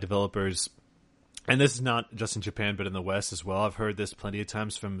fact that developers, and this is not just in Japan but in the West as well, I've heard this plenty of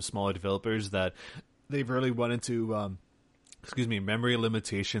times from smaller developers, that they've really run into memory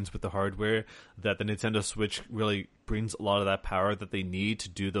limitations with the hardware, that the Nintendo Switch really brings a lot of that power that they need to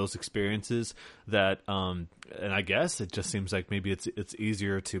do those experiences, that and I guess it just seems like maybe it's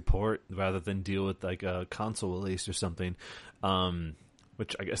easier to port rather than deal with like a console release or something,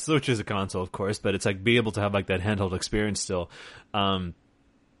 which I guess Switch is a console, of course, but it's like be able to have like that handheld experience still.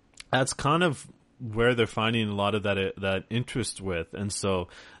 That's kind of where they're finding a lot of that interest with, and so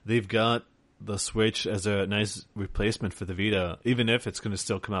they've got the Switch as a nice replacement for the Vita, even if it's going to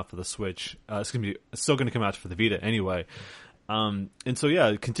still come out for the Switch. It's still going to come out for the Vita anyway. And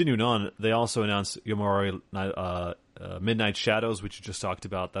so, continuing on, they also announced Yomawari Midnight Shadows, which you just talked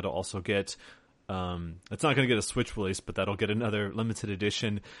about. That'll also get, it's not going to get a Switch release, but that'll get another limited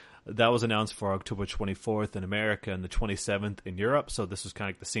edition. That was announced for October 24th in America and the 27th in Europe. So this was kind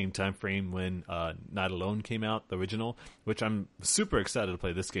of like the same time frame when Night Alone came out, the original, which I'm super excited to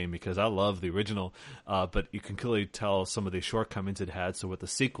play this game because I love the original. But you can clearly tell some of the shortcomings it had. So with the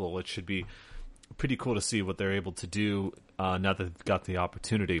sequel, it should be pretty cool to see what they're able to do now that they've got the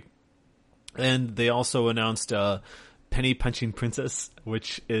opportunity. And they also announced Penny Punching Princess,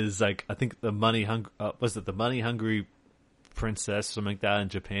 which is like, I think the Money Hungry Princess, something like that in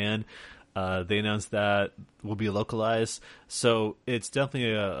Japan. They announced that will be localized, so it's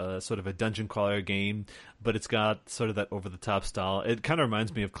definitely a sort of a dungeon crawler game, but it's got sort of that over the top style. It kind of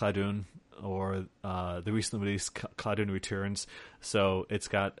reminds me of Cladoon or the recently released Cladoon Returns. So it's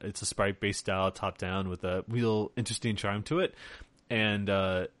a sprite based style, top down, with a real interesting charm to it. And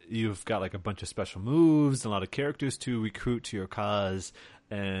you've got like a bunch of special moves and a lot of characters to recruit to your cause.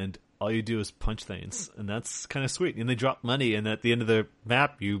 And all you do is punch things, and that's kind of sweet. And they drop money, and at the end of the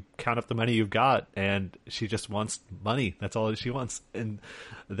map, you count up the money you've got, and she just wants money. That's all she wants, and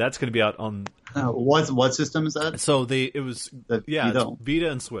that's going to be out on. What system is that? So it's Vita?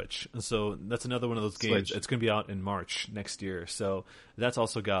 Vita and Switch. And so that's another one of those games. Switch. It's going to be out in March next year. So that's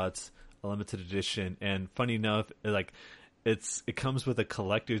also got a limited edition. And funny enough, like it comes with a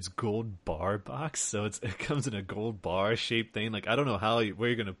collector's gold bar box. So it comes in a gold bar shaped thing. Like I don't know where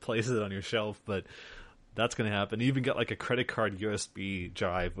you're going to place it on your shelf, but that's going to happen. You even got like a credit card USB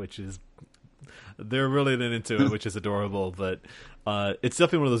drive, which is. They're really into it, which is adorable. But it's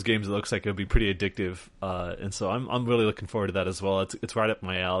definitely one of those games that looks like it'll be pretty addictive, and so I'm really looking forward to that as well. It's right up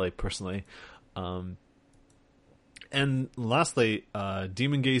my alley personally. And lastly,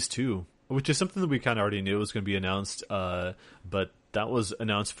 Demon Gaze 2, which is something that we kind of already knew was going to be announced, but that was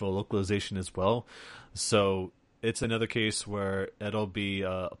announced for localization as well. So it's another case where it'll be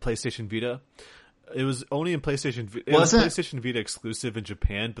PlayStation Vita. It was only in PlayStation. It was PlayStation Vita exclusive in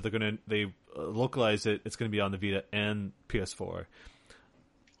Japan, but they localize it. It's going to be on the Vita and PS4.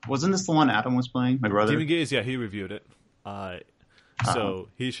 Wasn't this the one Adam was playing? My brother. Demon Gaze, yeah, he reviewed it. So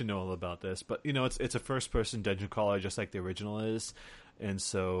he should know all about this. But it's a first-person dungeon crawler, just like the original is, and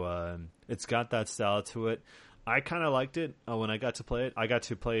so it's got that style to it. I kind of liked it when I got to play it. I got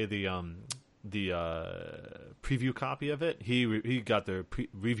to play the preview copy of it. He got the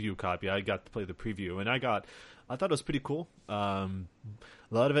review copy. I got to play the preview, and I thought it was pretty cool. A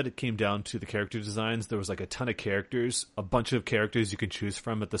lot of it came down to the character designs. There was like a ton of characters, a bunch of characters you can choose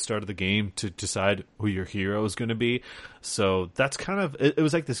from at the start of the game to decide who your hero is going to be. So that's kind of it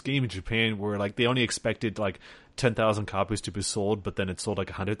was like this game in Japan where like they only expected like 10,000 copies to be sold, but then it sold like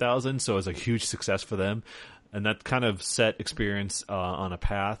 100,000. So it was a huge success for them. And that kind of set Experience on a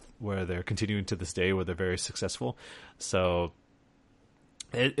path where they're continuing to this day, where they're very successful. So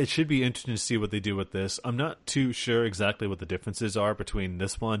it should be interesting to see what they do with this. I'm not too sure exactly what the differences are between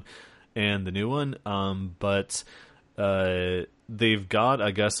this one and the new one, but they've got,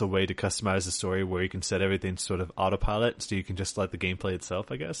 I guess, a way to customize the story where you can set everything sort of autopilot, so you can just let the game play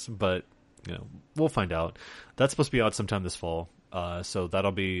itself, I guess. But we'll find out. That's supposed to be out sometime this fall, so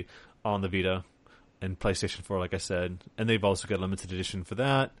that'll be on the Vita and PlayStation 4, like I said. And they've also got a limited edition for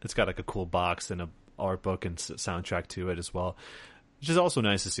that. It's got like a cool box and a art book and soundtrack to it as well, which is also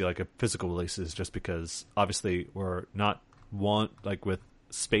nice to see like a physical releases, just because obviously we're not with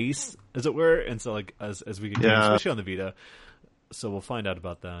space, as it were, and so like as we get especially on the Vita. So we'll find out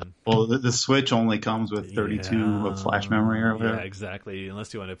about that. Well, the Switch only comes with 32 of flash memory or whatever. Yeah, exactly.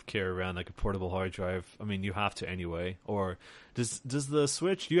 Unless you want to carry around like a portable hard drive. I mean, you have to anyway. Or does the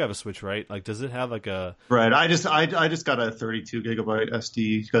Switch? You have a Switch, right? Like, does it have like a? Right. I just got a 32 gigabyte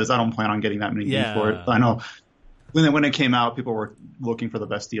SD because I don't plan on getting that many games for it. I know when it came out, people were looking for the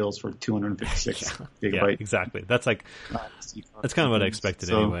best deals for 256 gigabyte. Yeah, exactly. That's like that's kind of what I expected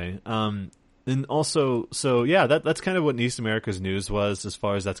anyway. And also, that's kind of what East America's news was as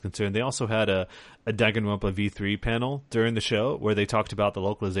far as that's concerned. They also had a Danganronpa V3 panel during the show where they talked about the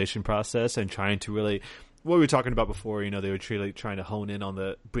localization process and trying to really, what we were talking about before, they were really trying to hone in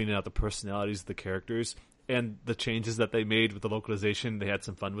on bringing out the personalities of the characters and the changes that they made with the localization. They had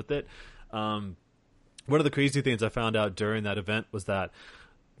some fun with it. One of the crazy things I found out during that event was that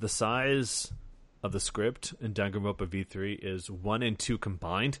the size of the script in Danganronpa V3 is 1 and 2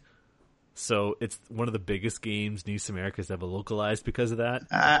 combined. So it's one of the biggest games East America's ever localized because of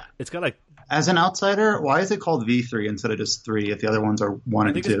that. It's got like, as an outsider, why is it called V3 instead of just 3 if the other ones are 1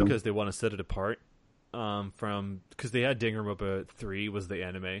 and 2? I think it's because they want to set it apart because they had Danganronpa 3 was the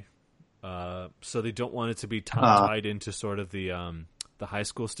anime, so they don't want it to be tied into sort of the high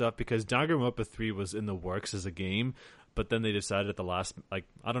school stuff, because Danganronpa 3 was in the works as a game. But then they decided at the last, I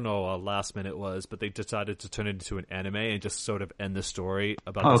don't know how last minute was, but they decided to turn it into an anime and just sort of end the story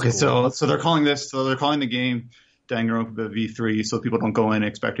about. Okay, so they're calling the game Danganronpa V3, so people don't go in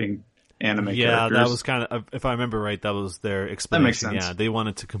expecting anime characters. Yeah, that was kind of, if I remember right, that was their explanation. That makes sense. Yeah, they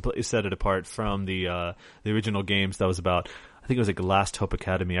wanted to completely set it apart from the original games. That was about, I think it was like Last Hope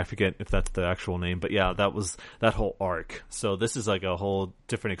Academy. I forget if that's the actual name, but yeah, that was that whole arc. So this is like a whole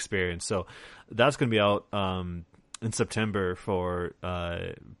different experience. So that's going to be out in September for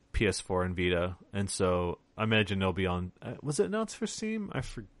PS4 and Vita, and so I imagine it'll be on. Was it announced for Steam? I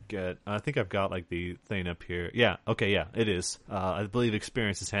forget. I think I've got like the thing up here. Yeah, okay, yeah, it is. I believe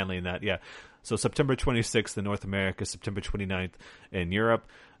Experience is handling that. Yeah, so September 26th in North America, September 29th in Europe.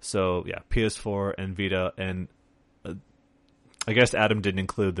 So yeah, PS4 and Vita, and I guess Adam didn't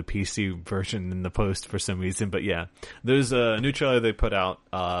include the PC version in the post for some reason, but yeah, there's a new trailer they put out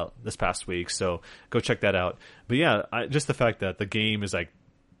this past week, so go check that out. But yeah, just the fact that the game is like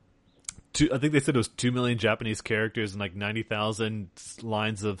I think they said it was 2 million Japanese characters and like 90,000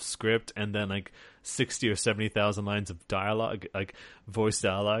 lines of script, and then like 60 or 70,000 lines of dialogue, like voice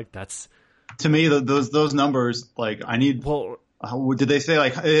dialogue. That's to me those numbers. Like I need. Well, did they say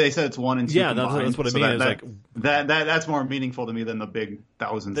like they said it's 1 and 2? Yeah, combined, that's what I mean. That's more meaningful to me than the big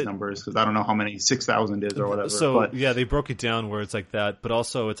thousands numbers, because I don't know how many 6,000 is or whatever. So yeah, they broke it down where it's like that, but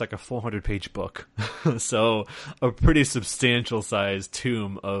also it's like a 400-page book, so a pretty substantial sized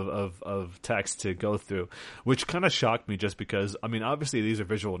tome of text to go through, which kind of shocked me, just because I mean, obviously these are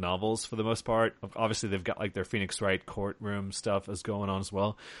visual novels for the most part. Obviously they've got like their Phoenix Wright courtroom stuff is going on as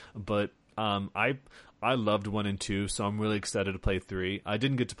well, but I loved 1 and 2, so I'm really excited to play 3. I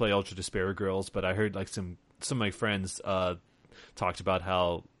didn't get to play Ultra Despair Girls, but I heard like some of my friends talked about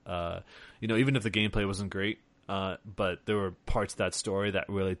how even if the gameplay wasn't great, but there were parts of that story that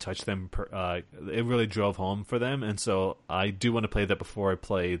really touched them. It really drove home for them, and so I do want to play that before I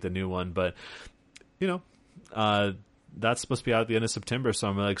play the new one. But that's supposed to be out at the end of September, so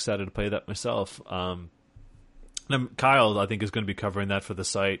I'm really excited to play that myself. Kyle, I think, is going to be covering that for the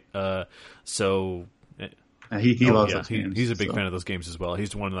site. So he loves those games. He's a big fan of those games as well.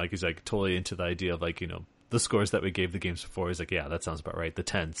 He's the one he's totally into the idea of the scores that we gave the games before. He's like, yeah, that sounds about right. The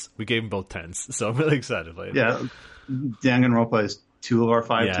 10s. We gave him both 10s, so I'm really excited to play it. Yeah, Danganronpa is 2 of our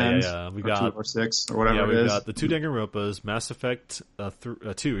 5 10s. Yeah. We got 2 of our 6 or whatever it is. We got the 2 Danganronpas, Mass Effect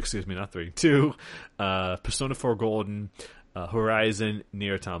 2, excuse me, not 3, 2, Persona 4 Golden, Horizon,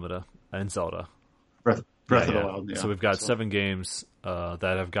 Nier Automata, and Zelda. Breath of the Wild. Yeah. So we've got 7 games that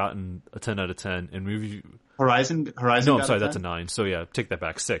have gotten a 10 out of 10, and we've Horizon. No, I'm sorry, that's a 9. So yeah, take that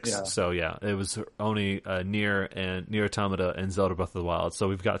back, 6. Yeah. So yeah, it was only Nier Automata and Zelda Breath of the Wild. So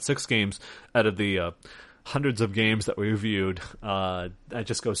we've got 6 games out of the hundreds of games that we reviewed. That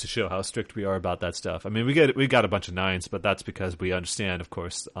just goes to show how strict we are about that stuff. I mean, we got a bunch of 9s, but that's because we understand, of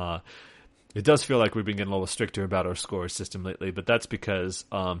course. It does feel like we've been getting a little stricter about our score system lately, but that's because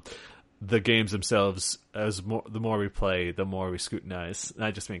the games themselves, the more we play, the more we scrutinize.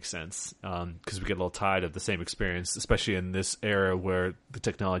 That just makes sense, because we get a little tired of the same experience, especially in this era where the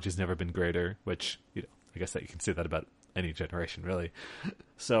technology has never been greater, which, I guess that you can say that about any generation, really.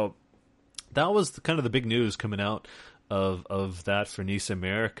 So that was kind of the big news coming out of that for NIS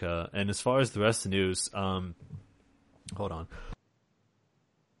America. And as far as the rest of the news, hold on.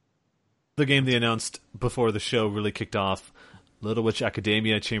 The game they announced before the show really kicked off, Little Witch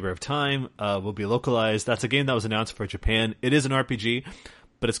Academia Chamber of Time, will be localized. That's a game that was announced for Japan. It is an RPG,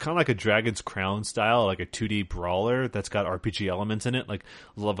 but it's kind of like a Dragon's Crown style, like a 2D brawler that's got RPG elements in it, like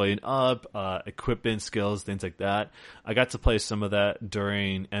leveling up, equipment, skills, things like that. I got to play some of that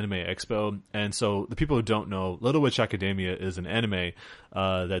during Anime Expo, and so the people who don't know, Little Witch Academia is an anime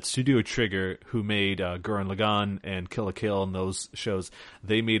that Studio Trigger, who made Gurren Lagann and Kill la Kill and those shows,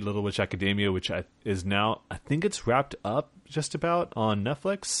 they made Little Witch Academia, which is now, I think it's wrapped up just about on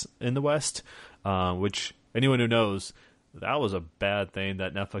Netflix in the West, which anyone who knows, that was a bad thing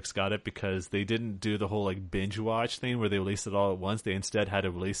that Netflix got it, because they didn't do the whole binge watch thing where they released it all at once. They instead had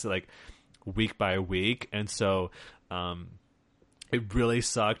to release it week by week, and so it really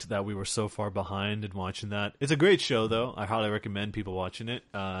sucked that we were so far behind in watching that. It's a great show, though. I highly recommend people watching it,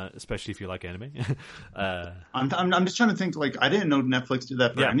 especially if you like anime. I'm just trying to think. I didn't know Netflix did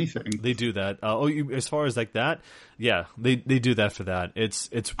that for anything. They do that. As far as that, yeah, they do that for that. It's.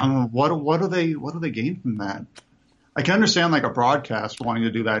 What do they gain from that? I can understand a broadcast wanting to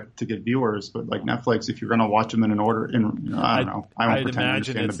do that to get viewers, but Netflix, if you're going to watch them in an order, I don't know. I don't pretend to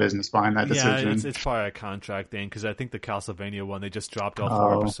understand the business behind that decision. Yeah, it's probably a contract thing, because I think the Castlevania one, they just dropped all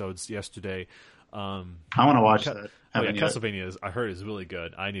 4 episodes yesterday. I want to watch that. Castlevania I heard is really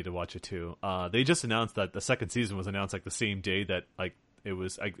good. I need to watch it too. They just announced that the second season was announced the same day that it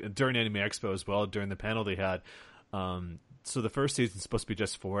was during Anime Expo as well. During the panel they had. So the first season's supposed to be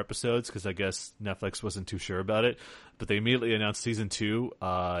just 4 episodes, because I guess Netflix wasn't too sure about it. But they immediately announced season 2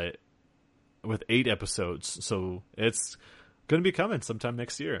 with 8 episodes. So it's going to be coming sometime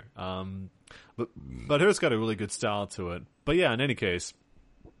next year. But it's got a really good style to it. But yeah, in any case,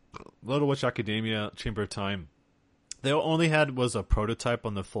 Little Witch Academia Chamber of Time, they only had was a prototype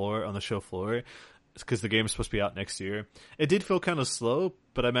on the show floor, because the game is supposed to be out next year. It did feel kind of slow,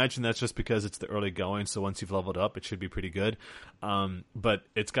 but I imagine that's just because it's the early going, so once you've leveled up, it should be pretty good. But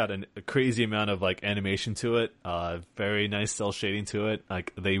it's got a crazy amount of animation to it, very nice cel shading to it.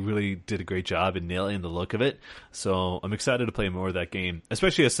 They really did a great job in nailing the look of it. So I'm excited to play more of that game,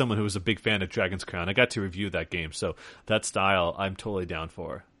 especially as someone who was a big fan of Dragon's Crown. I got to review that game, so that style I'm totally down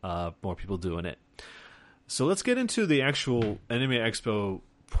for. More people doing it. So let's get into the actual Anime Expo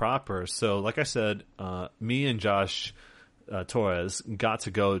proper. So like I said, me and Josh Torres got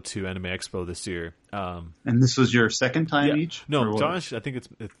to go to Anime Expo this year. And this was your second time each? No, Josh, I think it's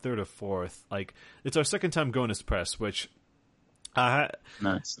third or fourth. Like, it's our second time going as press, which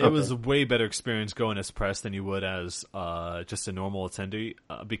nice. It was a way better experience going as press than you would as just a normal attendee,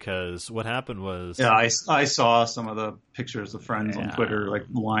 because what happened was... Yeah, I saw some of the pictures of friends on Twitter, like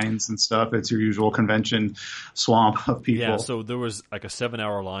lines and stuff. It's your usual convention swamp of people. Yeah, so there was like a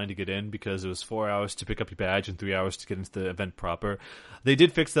 7-hour line to get in because it was 4 hours to pick up your badge and 3 hours to get into the event proper. They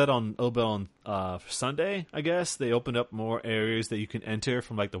did fix that a little bit on Sunday, I guess. They opened up more areas that you can enter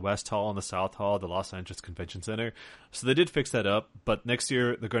from like the West Hall and the South Hall, the Los Angeles Convention Center. So they did fix that up, but next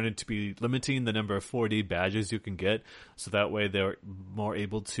year they're going to be limiting the number of 4D badges you can get, so that way they're more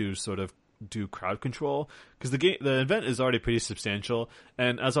able to sort of do crowd control, because the event is already pretty substantial.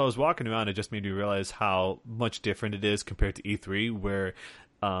 And as I was walking around, it just made me realize how much different it is compared to E3, where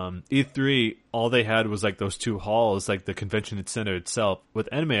E3, all they had was like those two halls, like the convention center itself. With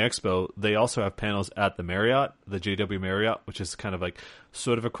Anime Expo, they also have panels at the Marriott, the JW Marriott, which is kind of like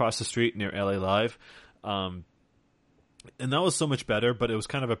sort of across the street near LA Live. And that was so much better, but it was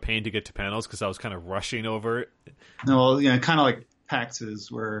kind of a pain to get to panels because I was kind of rushing over it. Well, kind of like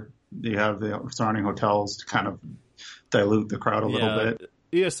PAX's, where you have the surrounding hotels to kind of dilute the crowd a little bit.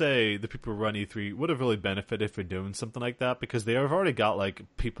 ESA, the people who run E3, would have really benefited for doing something like that, because they have already got like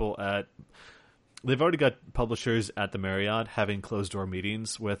they've already got publishers at the Marriott having closed door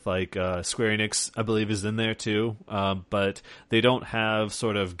meetings with like Square Enix, I believe, is in there too. But they don't have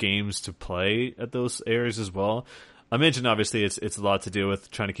sort of games to play at those areas as well. I mentioned obviously it's a lot to do with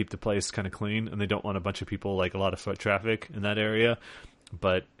trying to keep the place kind of clean, and they don't want a bunch of people, like a lot of foot traffic in that area.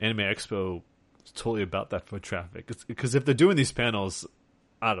 But Anime Expo is totally about that foot traffic. Because if they're doing these panels,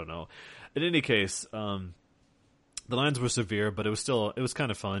 I don't know. In any case, the lines were severe, but it was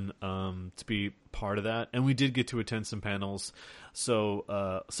kind of fun to be part of that. And we did get to attend some panels.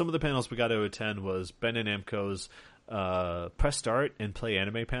 So some of the panels we got to attend was Ben and Namco's Press Start and Play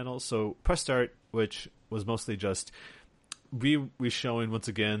Anime panels. So Press Start, which was mostly just we showing once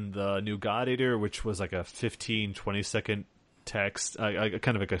again the new God Eater, which was like a 15-20 second text, kind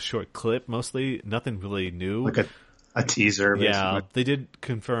of like a short clip, mostly nothing really new, like a teaser. Basically. Yeah, they did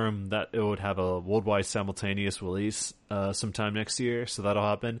confirm that it would have a worldwide simultaneous release sometime next year, so that'll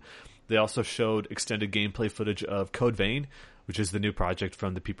happen. They also showed extended gameplay footage of Code Vein, which is the new project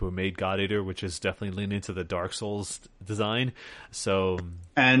from the people who made God Eater, which is definitely leaning into the Dark Souls design. So,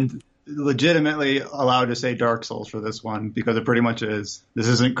 and legitimately allowed to say Dark Souls for this one, because it pretty much is. This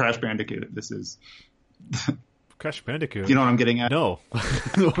isn't Crash Bandicoot. This is Crash Bandicoot. You know what I'm getting at? No.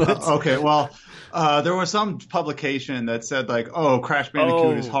 Okay, well, there was some publication that said like, "Oh, Crash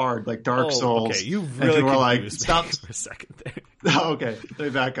Bandicoot is hard, like Dark Souls." Okay, you really were like, "Stop for a second there." Okay, let me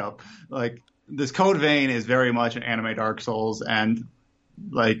back up. Like, this Code Vein is very much an anime Dark Souls, and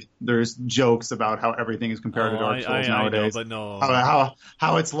like there's jokes about how everything is compared to Dark Souls nowadays. I know, but no.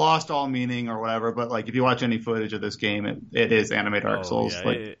 How it's lost all meaning or whatever. But like, if you watch any footage of this game, it is anime Dark Souls. Yeah,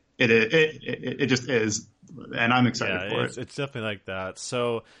 like it just is, and I'm excited for it. It's definitely like that.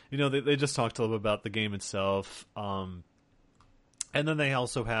 So they just talked a little bit about the game itself. And then they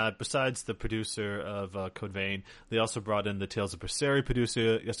also had, besides the producer of Code Vein, they also brought in the Tales of Berseria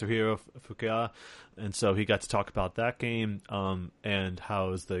producer, Yasuhiro Fukuya. And so he got to talk about that game, and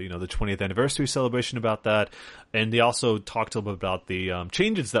how is the 20th anniversary celebration about that. And they also talked a little bit about the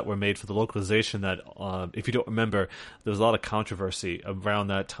changes that were made for the localization that, if you don't remember, there was a lot of controversy around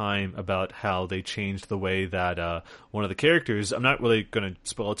that time about how they changed the way that one of the characters, I'm not really going to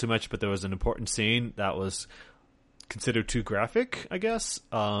spoil too much, but there was an important scene that was considered too graphic, I guess.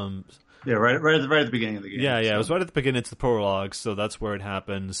 Yeah, right at the beginning of the game. Yeah, it was right at the beginning. It's the prologue, so that's where it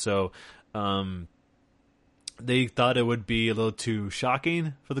happened. So they thought it would be a little too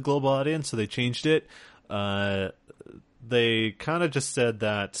shocking for the global audience, so they changed it. They kind of just said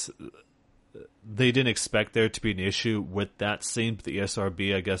that they didn't expect there to be an issue with that scene, but the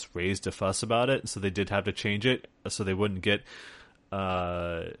ESRB, I guess, raised a fuss about it, so they did have to change it so they wouldn't get...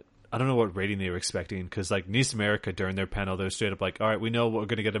 I don't know what rating they were expecting, because like Nice America during their panel, they were straight up like, all right, we know we're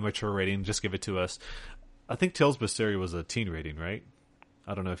going to get a mature rating, just give it to us. I think Tales of Berseria was a teen rating, right?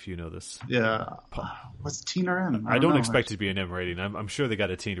 I don't know if you know this. Yeah. What's teen or M? I don't expect it to be an M rating. I'm sure they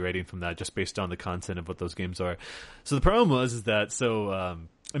got a teen rating from that just based on the content of what those games are. So the problem was that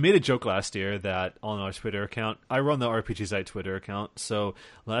I made a joke last year that on our Twitter account, I run the RPG Site Twitter account. So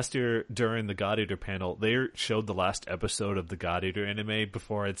last year during the God Eater panel, they showed the last episode of the God Eater anime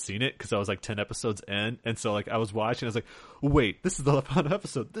before I'd seen it because I was like 10 episodes in. And so like I was watching, I was like, wait, this is the final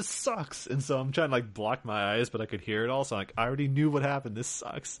episode. This sucks. And so I'm trying to like block my eyes, but I could hear it all. So I'm like, I already knew what happened. This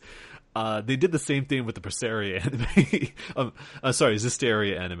sucks. They did the same thing with the Berseria anime.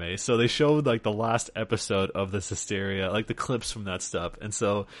 Zestiria anime. So they showed like the last episode of the Zestiria, like the clips from that stuff. And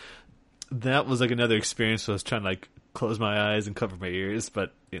so that was like another experience where I was trying to like close my eyes and cover my ears,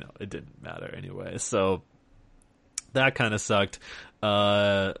 but you know, it didn't matter anyway. So that kind of sucked.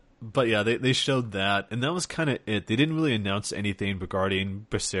 But yeah, they showed that, and that was kind of it. They didn't really announce anything regarding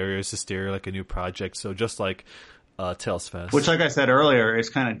Berseria or Zestiria, like a new project. So just like Tales Fest. Which, like I said earlier,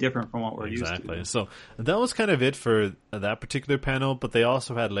 is kind of different from what we're used to. Exactly. So that was kind of it for that particular panel, but they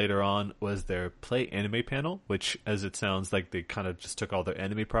also had later on was their Play Anime panel, which, as it sounds like, they kind of just took all their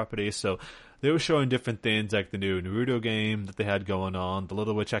anime properties. So they were showing different things like the new Naruto game that they had going on, the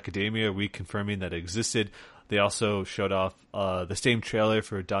Little Witch Academia reconfirming that it existed. They also showed off the same trailer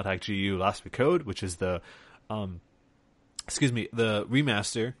for .hack GU Last Week Code, which is the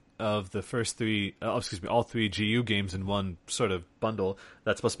remaster of the first all three GU games in one sort of bundle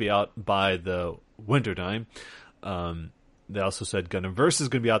that's supposed to be out by the winter time. They also said Gundam Verse is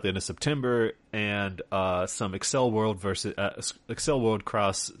going to be out the end of September, and some Excel World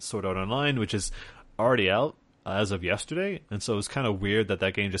Cross Sword Art Online, which is already out as of yesterday. And so it was kind of weird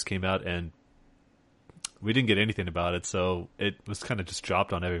that game just came out and we didn't get anything about it. So it was kind of just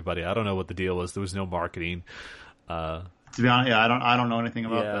dropped on everybody. I don't know what the deal was. There was no marketing. To be honest, yeah, I don't know anything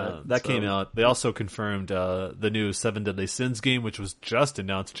about that. That came out. They also confirmed the new Seven Deadly Sins game, which was just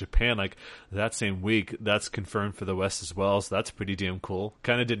announced in Japan like that same week. That's confirmed for the West as well, so that's pretty damn cool.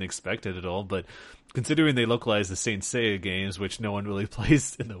 Kind of didn't expect it at all, but considering they localized the Saint Seiya games, which no one really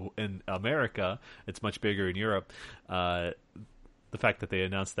plays in America, it's much bigger in Europe. The fact that they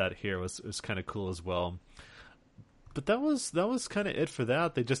announced that here was kind of cool as well. But that was kind of it for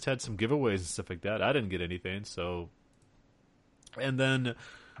that. They just had some giveaways and stuff like that. I didn't get anything, so. And then,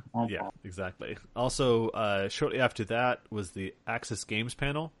 yeah, exactly. Also, shortly after that was the Axis Games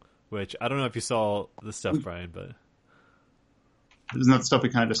panel, which I don't know if you saw the stuff, Brian, but isn't that stuff we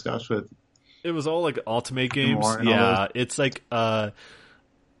kind of discussed with? It was all like Ultimate games. Yeah, it's like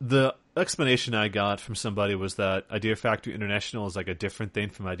the explanation I got from somebody was that Idea Factory International is like a different thing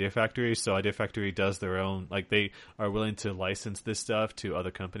from Idea Factory. So Idea Factory does their own, like they are willing to license this stuff to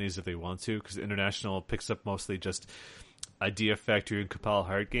other companies if they want to, because International picks up mostly just Idea Factory and Capal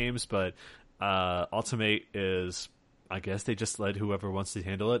Heart games, but Ultimate is, I guess they just let whoever wants to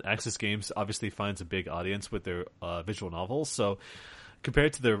handle it. Axis Games obviously finds a big audience with their visual novels, so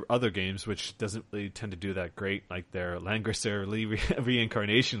compared to their other games, which doesn't really tend to do that great, like their Langrisser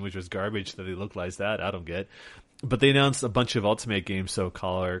Reincarnation, which was garbage that they localized that, I don't get. But they announced a bunch of Ultimate games, so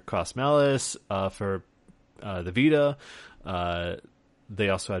Collar Cross Malice for the Vita. They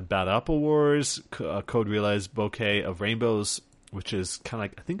also had Bad Apple Wars, Code Realize Bouquet of Rainbows, which is kind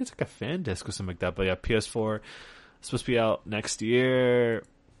of like, I think it's like a fan disc or something like that. But yeah, PS4 supposed to be out next year.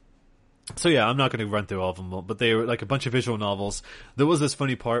 So yeah, I'm not going to run through all of them, but they were like a bunch of visual novels. There was this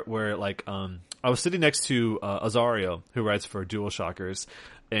funny part where like I was sitting next to Azario, who writes for DualShockers,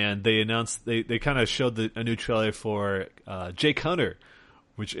 and they announced they kind of showed a new trailer for Jake Hunter,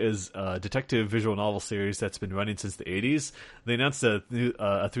 which is a detective visual novel series that's been running since the 80s. They announced a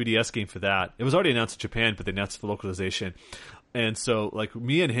 3DS game for that. It was already announced in Japan, but they announced the localization. And so, like,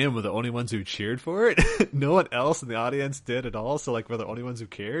 me and him were the only ones who cheered for it. No one else in the audience did at all. So, like, we're the only ones who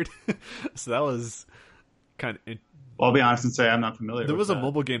cared. So that was kind of... Well, I'll be honest and say I'm not familiar with There was that. a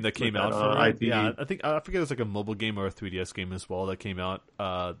mobile game that came out for it. IPV. Yeah, I forget it was like a mobile game or a 3DS game as well that came out.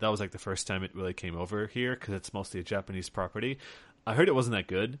 That was like the first time it really came over here because it's mostly a Japanese property. I heard it wasn't that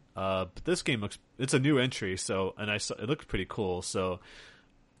good, but this game it's a new entry, so, and it looked pretty cool, so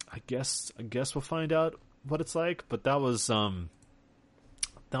I guess we'll find out what it's like, but that was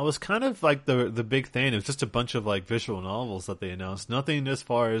kind of like the big thing. It was just a bunch of like visual novels that they announced. Nothing as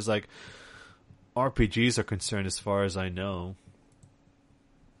far as like RPGs are concerned, as far as I know.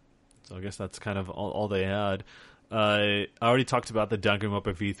 So I guess that's kind of all they had. I already talked about the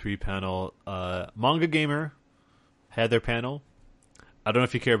Danganronpa V3 panel. Manga Gamer had their panel. I don't know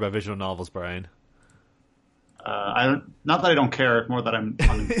if you care about visual novels, Brian. Not that I don't care, it's more that I'm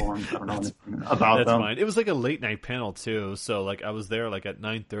uninformed. I don't know anything about them. That's fine. It was like a late night panel too, so like I was there like at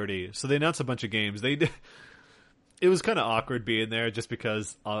 9:30. So they announced a bunch of games. It was kind of awkward being there just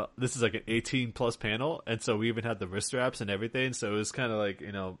because this is like an 18+ panel, and so we even had the wrist wraps and everything. So it was kind of like,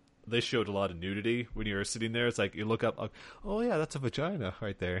 you know, they showed a lot of nudity when you were sitting there. It's like you look up, like, oh yeah, that's a vagina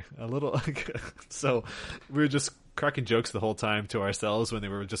right there. A little. So we were just cracking jokes the whole time to ourselves when they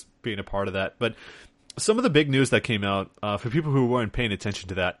were just being a part of that. But some of the big news that came out for people who weren't paying attention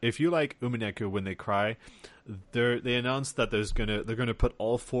to that, if you like Umineko When They Cry, they announced that they're gonna put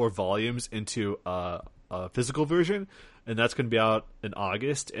all 4 volumes into a physical version, and that's gonna be out in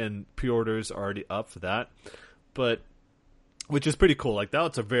August, and pre-orders are already up for that. But which is pretty cool. Like,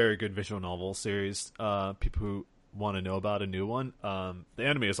 that's a very good visual novel series. People who want to know about a new one. The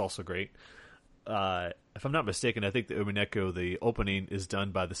anime is also great. If I'm not mistaken, I think the Umineko, the opening, is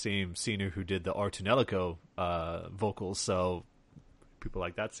done by the same singer who did the Artunelico vocals, so people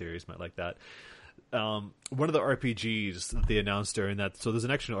like that series might like that. One of the RPGs that they announced during that, so there's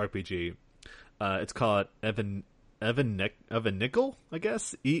an action RPG. It's called Evenicle, I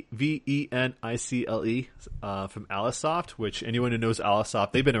guess, Evenicle, from Alisoft, which anyone who knows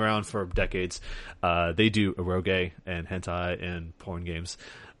Alisoft, they've been around for decades. They do eroge and hentai and porn games.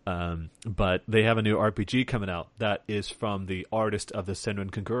 But they have a new RPG coming out that is from the artist of the Senran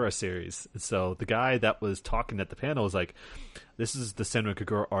Kagura series. So the guy that was talking at the panel was like, this is the Senran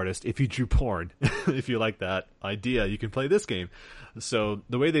Kagura artist. If you drew porn, if you like that idea, you can play this game. So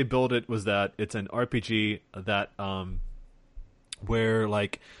the way they build it was that it's an RPG that, where,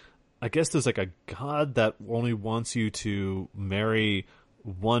 like, I guess there's like a god that only wants you to marry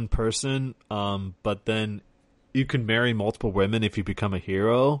one person, but then you can marry multiple women if you become a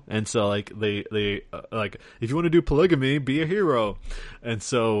hero. And so, like, they like, if you want to do polygamy, be a hero. And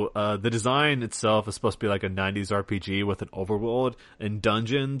so the design itself is supposed to be like a 90s RPG with an overworld and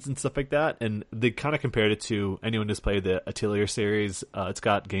dungeons and stuff like that. And they kind of compared it to anyone who's played the Atelier series. It's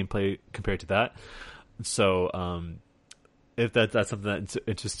got gameplay compared to that. So if that's something that's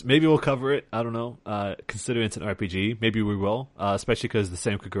interesting, maybe we'll cover it. I don't know. Considering it's an RPG, maybe we will, especially because the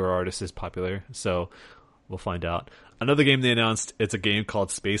Sam Kagura artist is popular. So we'll find out. Another game they announced, it's a game called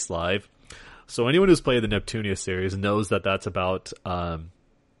Space Live. So anyone who's played the Neptunia series knows that that's about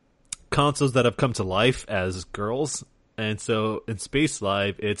consoles that have come to life as girls. And so in Space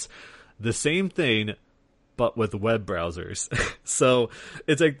Live, it's the same thing, but with web browsers. So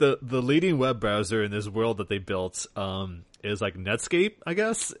it's like the leading web browser in this world that they built is like Netscape, I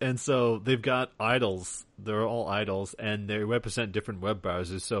guess. And so they've got idols. They're all idols, and they represent different web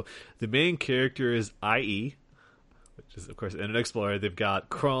browsers. So the main character is IE, which is, of course, Internet Explorer. They've got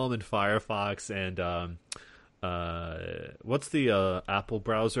Chrome and Firefox and what's the Apple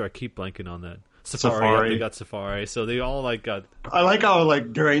browser? I keep blanking on that. Safari. They got Safari. So they all like got. I like how,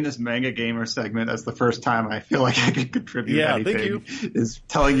 like, during this Manga Gamer segment, that's the first time I feel like I could contribute anything. Thank you. Is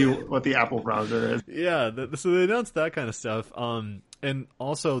telling you what the Apple browser is. Yeah, so they announced that kind of stuff. And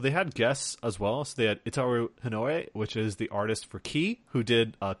also they had guests as well. So they had Itaru Hinoe, which is the artist for Key, who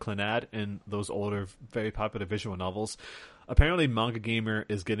did Clannad and those older, very popular visual novels. Apparently, Manga Gamer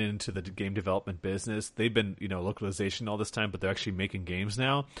is getting into the game development business. They've been, localization all this time, but they're actually making games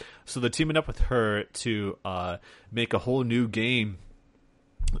now. So they're teaming up with her to make a whole new game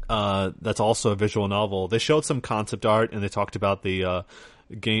that's also a visual novel. They showed some concept art, and they talked about the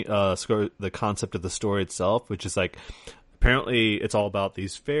game, the concept of the story itself, which is like, apparently it's all about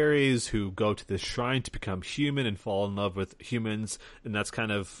these fairies who go to this shrine to become human and fall in love with humans, and that's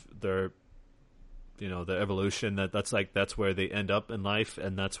kind of their, the evolution. That's where they end up in life,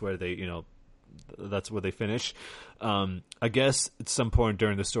 and that's where they, that's where they finish. I guess at some point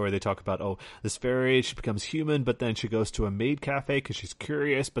during the story they talk about, this fairy, she becomes human, but then she goes to a maid cafe because she's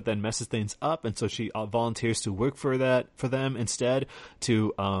curious, but then messes things up, and so she volunteers to work for them instead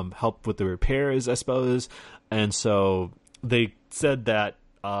to help with the repairs, I suppose. And so they said that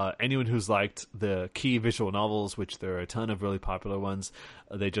anyone who's liked the Key visual novels, which there are a ton of really popular ones,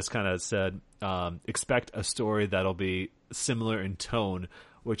 they just kind of said expect a story that'll be similar in tone,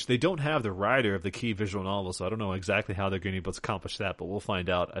 which they don't have the writer of the Key visual novel, so I don't know exactly how they're going to be able to accomplish that, but we'll find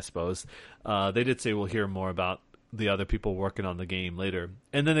out, I suppose. They did say we'll hear more about the other people working on the game later.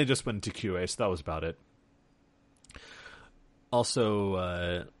 And then they just went into QA, so that was about it.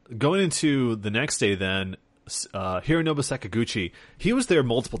 Also, going into the next day then, Hironobu Sakaguchi, he was there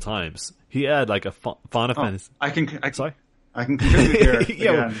multiple times. He had like a Final Fantasy. Sorry? I can contribute here.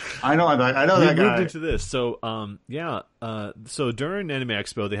 Yeah, again. I know that guy. We moved into this. So, so during Anime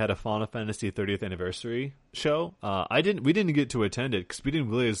Expo, they had a Final Fantasy 30th anniversary show. We didn't get to attend it because we didn't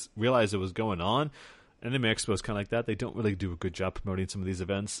realize it was going on. Anime Expo is kind of like that. They don't really do a good job promoting some of these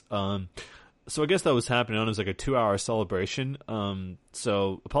events. So I guess that was happening on. It was like a 2-hour celebration.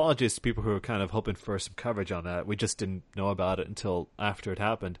 So apologies to people who were kind of hoping for some coverage on that. We just didn't know about it until after it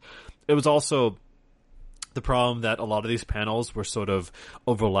happened. It was also the problem that a lot of these panels were sort of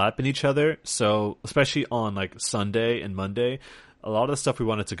overlapping each other. So especially on like Sunday and Monday, a lot of the stuff we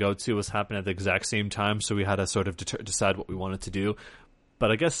wanted to go to was happening at the exact same time. So we had to sort of decide what we wanted to do. But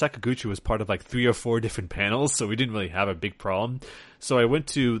I guess Sakaguchi was part of like 3 or 4 different panels, so we didn't really have a big problem. So I went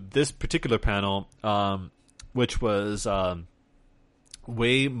to this particular panel, which was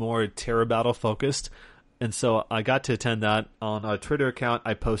way more Terra Battle focused. And so I got to attend that. On our Twitter account,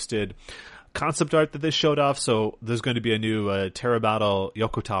 I posted concept art that they showed off. So there's going to be a new Terra Battle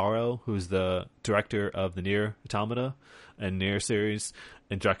Yoko Taro, who's the director of the Nier Automata and Nier series,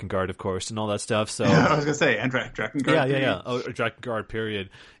 and Drakengard, of course, and all that stuff. So I was gonna say, and Drakengard. Yeah. Oh, Drakengard,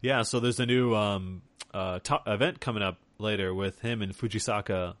 period. Yeah. So there's a new event coming up later with him and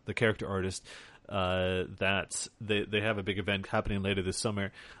Fujisaka, the character artist. That they have a big event happening later this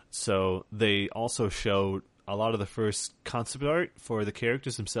summer. So they also showed a lot of the first concept art for the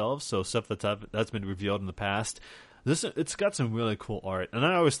characters themselves. So stuff that's been revealed in the past. It's got some really cool art, and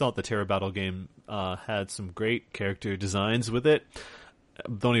I always thought the Terra Battle game had some great character designs with it.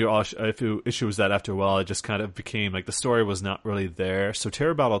 The only issue was that after a while, it just kind of became like the story was not really there. So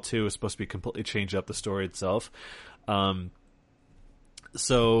Terra Battle 2 is supposed to be completely changed up the story itself.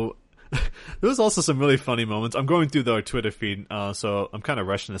 So there was also some really funny moments. I'm going through our Twitter feed, so I'm kind of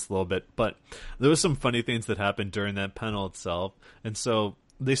rushing this a little bit, but there was some funny things that happened during that panel itself. And so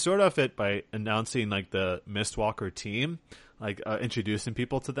they start off it by announcing like the Mistwalker team, like introducing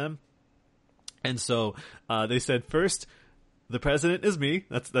people to them. And so they said first, the president is me.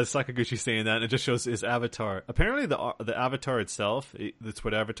 That's Sakaguchi saying that, and it just shows his avatar. Apparently, the avatar itself, that's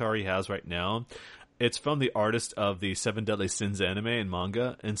what avatar he has right now. It's from the artist of the Seven Deadly Sins anime and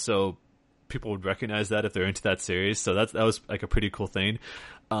manga, and so people would recognize that if they're into that series. So that was like a pretty cool thing.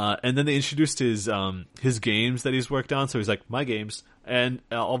 And then they introduced his games that he's worked on. So he's like, my games. And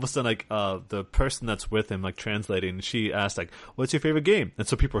all of a sudden, like, the person that's with him, like, translating, she asked, like, what's your favorite game? And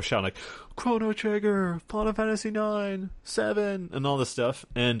so people were shouting, like, Chrono Trigger, Final Fantasy 9, 7, and all this stuff.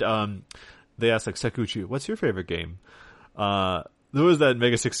 And they asked, like, Sakaguchi, what's your favorite game? There was that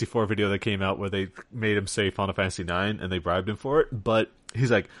Mega 64 video that came out where they made him say Final Fantasy 9, and they bribed him for it. But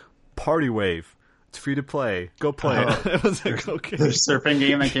he's like, Party Wave. It's free to play. Go play it. I was like, okay. The surfing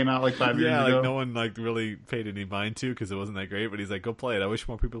game that came out like 5 years ago. Yeah, like no one like really paid any mind to because it wasn't that great. But he's like, go play it. I wish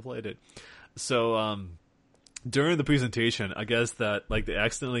more people played it. So during the presentation, I guess that like they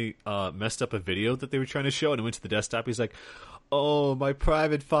accidentally messed up a video that they were trying to show, and it went to the desktop. He's like, oh, my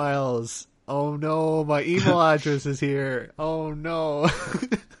private files. Oh no, my email address is here. Oh no.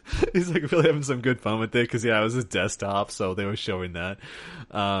 He's like really having some good fun with it because yeah, it was his desktop, so they were showing that.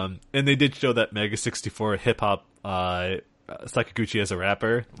 And they did show that Mega 64 hip hop Sakaguchi as a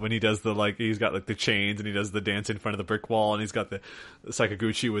rapper when he does the like he's got like the chains and he does the dance in front of the brick wall, and he's got the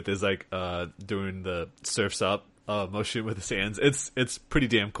Sakaguchi with his like doing the surfs up motion with his hands. It's pretty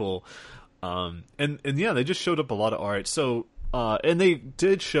damn cool. And yeah, they just showed up a lot of art. So and they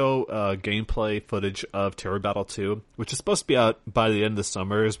did show gameplay footage of Terra Battle 2, which is supposed to be out by the end of the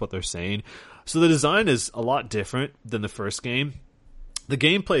summer, is what they're saying. So the design is a lot different than the first game. The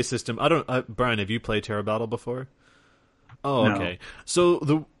gameplay system, Brian, have you played Terra Battle before? Oh, No. okay.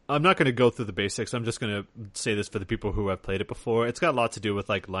 So I'm not going to go through the basics. I'm just going to say this for the people who have played it before. It's got a lot to do with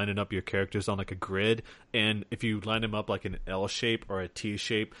like lining up your characters on like a grid, and if you line them up like an L shape or a T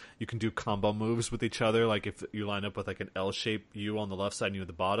shape, you can do combo moves with each other. Like if you line up with like an L shape, you on the left side and you at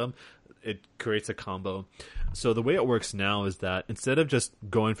the bottom, it creates a combo. So the way it works now is that instead of just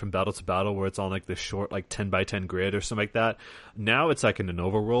going from battle to battle where it's on like the short like 10 by 10 grid or something like that, now it's like in an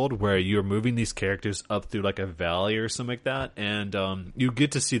overworld where you're moving these characters up through like a valley or something like that, and you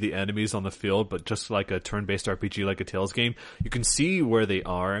get to see the enemies on the field, but just like a turn-based RPG like a Tales game, you can see where they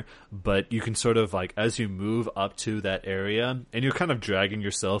are, but you can sort of like as you move up to that area, and you're kind of dragging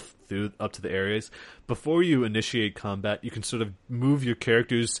yourself through up to the areas, before you initiate combat, you can sort of move your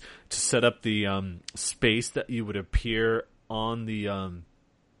characters to set up the space that you would appear on the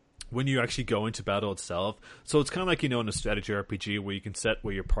when you actually go into battle itself. So it's kind of like, in a strategy RPG where you can set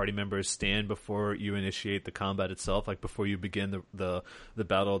where your party members stand before you initiate the combat itself, like before you begin the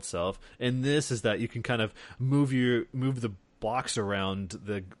battle itself. And this is that you can kind of move the blocks around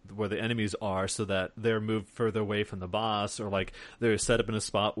where the enemies are so that they're moved further away from the boss, or like they're set up in a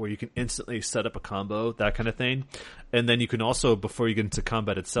spot where you can instantly set up a combo, that kind of thing. And then you can also, before you get into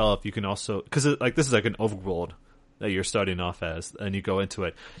combat itself, you can also, because like this is like an overworld that you're starting off as, and you go into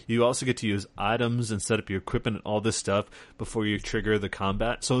it, you also get to use items and set up your equipment and all this stuff before you trigger the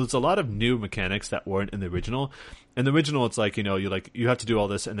combat. So there's a lot of new mechanics that weren't in the original. In the original, it's like, you have to do all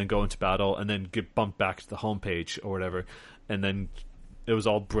this and then go into battle and then get bumped back to the home page or whatever, and then it was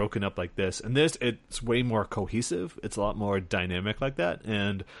all broken up like this. And this, it's way more cohesive. It's a lot more dynamic like that.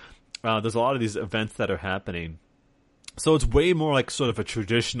 And there's a lot of these events that are happening. So it's way more like sort of a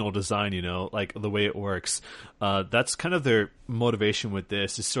traditional design, you know, like the way it works. That's kind of their motivation with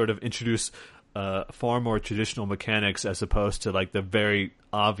this, is sort of introduce far more traditional mechanics as opposed to like the very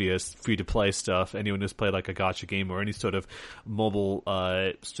obvious free-to-play stuff. Anyone who's played like a gacha game or any sort of mobile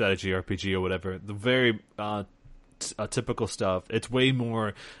strategy RPG or whatever, the very typical stuff, it's way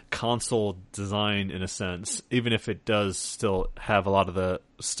more console design in a sense, even if it does still have a lot of the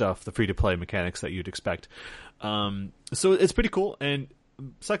stuff, the free-to-play mechanics that you'd expect. So it's pretty cool, and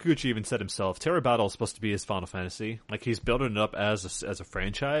Sakaguchi even said himself, Terra Battle is supposed to be his Final Fantasy. Like, he's building it up as a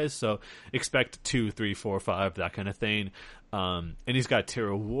franchise, so expect 2, 3, 4, 5, that kind of thing. And he's got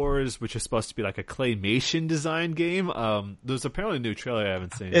Terra Wars, which is supposed to be like a claymation design game. There's apparently a new trailer I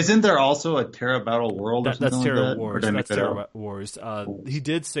haven't seen. Isn't there also a Terra Battle World or something that's Terra like that? Wars. That's Terra Wars. He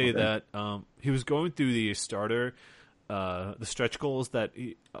did say that he was going through the starter, the stretch goals that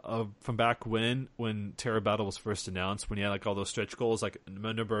from back when Terra Battle was first announced, when he had like all those stretch goals, like a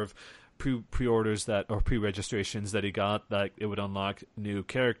number of pre-orders that, or pre-registrations that he got, that it would unlock new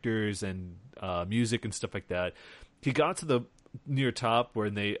characters and music and stuff like that. He got to the near top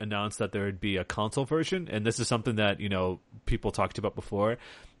where they announced that there would be a console version, and this is something that, you know, people talked about before,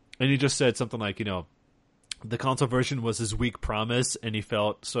 and he just said something like, you know, the console version was his weak promise, and he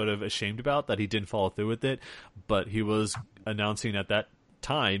felt sort of ashamed about that he didn't follow through with it. But he was announcing at that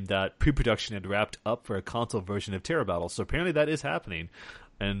time that pre-production had wrapped up for a console version of Terra Battle. So apparently that is happening,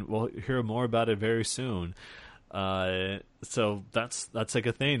 and we'll hear more about it very soon. So that's like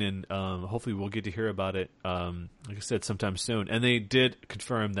a thing, and hopefully we'll get to hear about it, like I said, sometime soon. And they did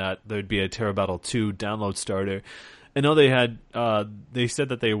confirm that there'd be a Terra Battle 2 download starter. I know they had, they said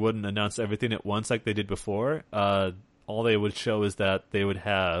that they wouldn't announce everything at once like they did before. All they would show is that they would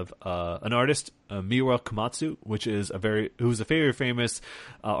have an artist, Miura Komatsu, who's a very famous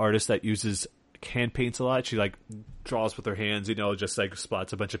artist that uses hand paints a lot. She like draws with her hands, you know, just like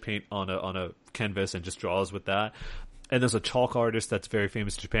spots a bunch of paint on a canvas and just draws with that. And there's a chalk artist that's very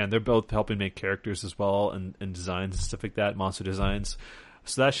famous in Japan. They're both helping make characters as well, and designs and stuff like that, monster designs.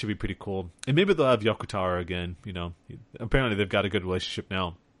 So that should be pretty cool. And maybe they'll have Yokotaro again, you know. Apparently they've got a good relationship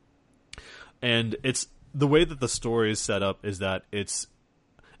now. And it's the way that the story is set up is that it's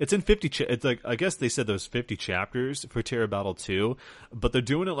in 50 it's like, I guess they said there's 50 chapters for Terra Battle 2, but they're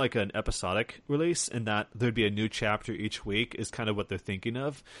doing it like an episodic release, in that there'd be a new chapter each week is kind of what they're thinking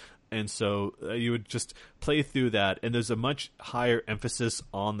of. And so you would just play through that, and there's a much higher emphasis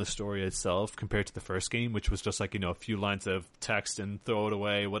on the story itself compared to the first game, which was just like, you know, a few lines of text and throw it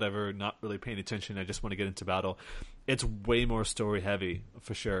away, whatever, not really paying attention, I just want to get into battle. It's way more story heavy,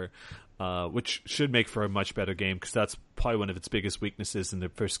 for sure, which should make for a much better game, because that's probably one of its biggest weaknesses in the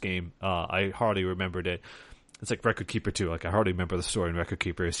first game. I hardly remembered it. It's like Record Keeper 2. Like, I hardly remember the story in Record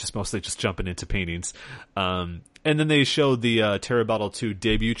Keeper. It's just mostly just jumping into paintings. And then they showed the Terra Battle 2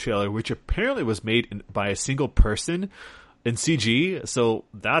 debut trailer, which apparently was made by a single person in CG. So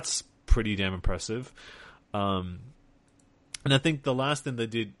that's pretty damn impressive. And I think the last thing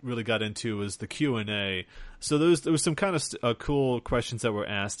they really got into was the Q&A. So there was some kind of cool questions that were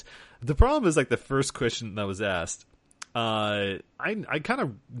asked. The problem is, like, the first question that was asked, I kind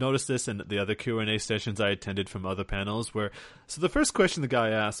of noticed this in the other Q&A sessions I attended from other panels, so the first question the guy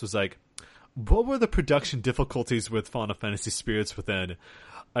asked was like, what were the production difficulties with Final Fantasy Spirits Within?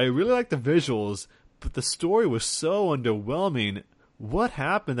 I really liked the visuals, but the story was so underwhelming. What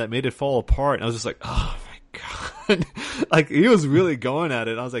happened that made it fall apart? And I was just like, oh my god. Like, he was really going at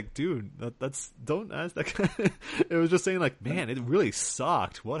it. I was like, dude, that's don't ask that. It was just saying like, man, it really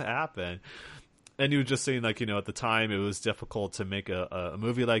sucked. What happened? And he was just saying, like, you know, at the time it was difficult to make a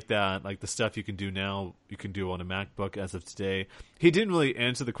movie like that. Like, the stuff you can do now, you can do on a MacBook as of today. He didn't really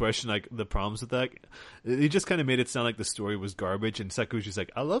answer the question, like, the problems with that. He just kind of made it sound like the story was garbage. And Sakaguchi's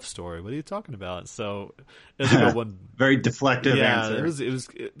like, I love story. What are you talking about? So it was like one very deflective answer.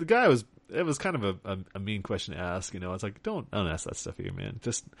 It was kind of a mean question to ask, you know. It's like, don't ask that stuff here, man.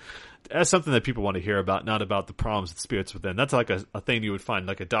 Just ask something that people want to hear about, not about the problems with Spirits Within. That's like a thing you would find,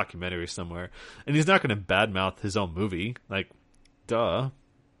 like a documentary somewhere. And he's not going to badmouth his own movie, like, duh.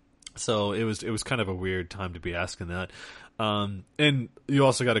 So it was kind of a weird time to be asking that. And you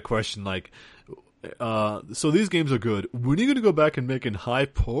also got a question like, so these games are good. When are you going to go back and making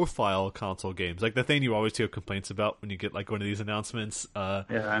high-profile console games? Like the thing you always hear complaints about when you get like one of these announcements. Yeah,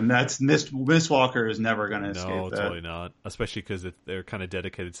 and that's Mistwalker is never going to escape that. No, totally not. Especially because they're kind of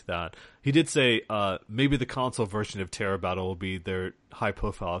dedicated to that. He did say maybe the console version of Terra Battle will be their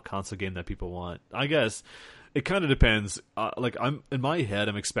high-profile console game that people want. I guess it kind of depends. Like I'm in my head,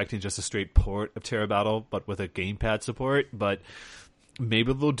 I'm expecting just a straight port of Terra Battle, but with a gamepad support. But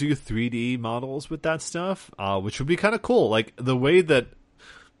maybe they'll do 3D models with that stuff, which would be kind of cool. Like the way that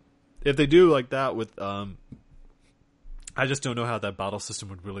if they do like that with, I just don't know how that battle system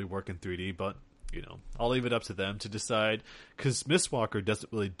would really work in 3D. But you know, I'll leave it up to them to decide. Because Mistwalker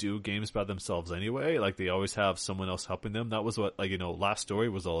doesn't really do games by themselves anyway. Like they always have someone else helping them. That was what Last Story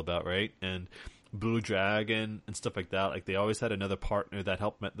was all about, right? And Blue Dragon and stuff like that. Like they always had another partner that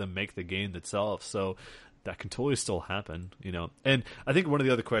helped them make the game itself. So that can totally still happen, you know. And I think one of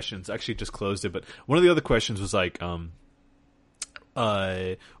the other questions, actually just closed it, but one of the other questions was like,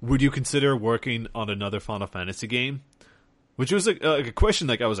 would you consider working on another Final Fantasy game? Which was a question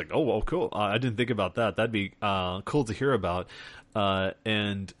like I was like, oh, well, cool. I didn't think about that. That'd be cool to hear about.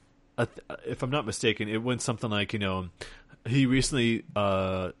 And if I'm not mistaken, it went something like, you know, he recently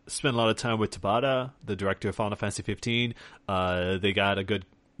spent a lot of time with Tabata, the director of Final Fantasy 15. They got a good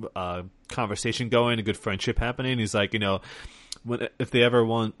conversation going, a good friendship happening. He's like, you know, if they ever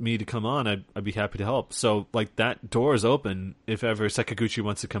want me to come on, I'd be happy to help. So like that door is open if ever Sakaguchi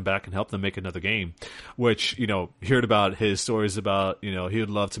wants to come back and help them make another game. Which, you know, heard about his stories about, you know, he would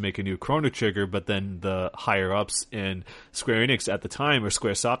love to make a new Chrono Trigger, but then the higher ups in Square Enix at the time, or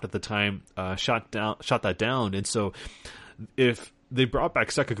Squaresoft at the time, shot that down. And so if they brought back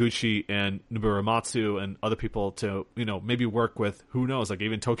Sakaguchi and Nobuo Uematsu and other people to, you know, maybe work with, who knows, like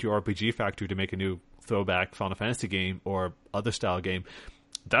even Tokyo RPG Factory to make a new throwback Final Fantasy game or other style game,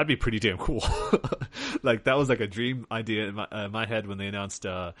 that'd be pretty damn cool. Like that was like a dream idea in my head when they announced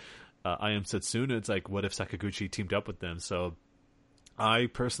I Am Setsuna. It's like, what if Sakaguchi teamed up with them? So I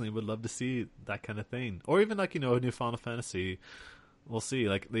personally would love to see that kind of thing. Or even like, you know, a new Final Fantasy. We'll see.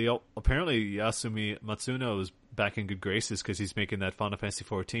 Like apparently Yasumi Matsuno is back in good graces because he's making that Final Fantasy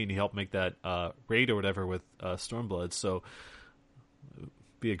 14. He helped make that raid or whatever with Stormblood. So it'd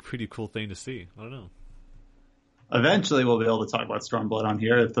be a pretty cool thing to see. I don't know. Eventually, we'll be able to talk about Stormblood on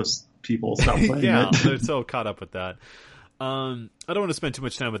here if those people stop playing yeah, it. they're so caught up with that. I don't want to spend too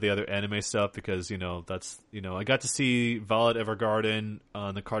much time with the other anime stuff because, you know, that's, you know, I got to see Violet Evergarden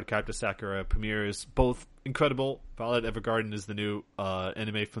on the Cardcaptor Sakura premieres, both incredible. Violet Evergarden is the new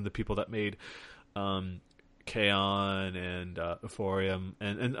anime from the people that made K-On! And Euphorium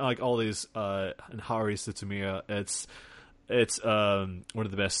and like all these and Haruhi Suzumiya. It's one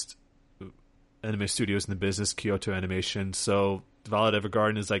of the best anime studios in the business, Kyoto Animation. So Violet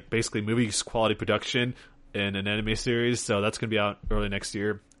Evergarden is like basically movie quality production in an anime series, so that's going to be out early next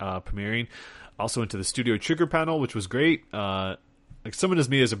year, premiering. Also into the Studio Trigger panel, which was great. Like someone as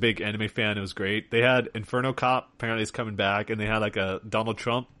me is a big anime fan, it was great. They had Inferno Cop, apparently is coming back, and they had like a Donald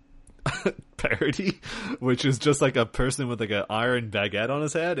Trump parody, which is just like a person with like an iron baguette on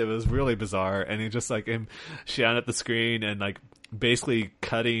his head. It was really bizarre, and he just like him shouting at the screen and like basically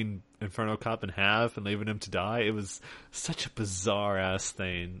cutting Inferno Cop in half and leaving him to die. It was such a bizarre ass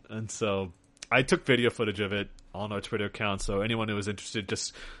thing, and so I took video footage of it on our Twitter account, so anyone who is interested,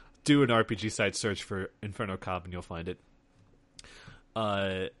 just do an RPG site search for Inferno Cop and you'll find it.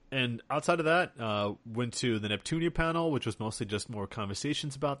 And outside of that, went to the Neptunia panel, which was mostly just more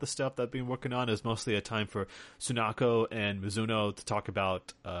conversations about the stuff that I've been working on. It was mostly a time for Sunako and Mizuno to talk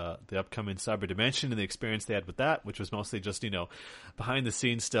about the upcoming Cyber Dimension and the experience they had with that, which was mostly just, you know, behind the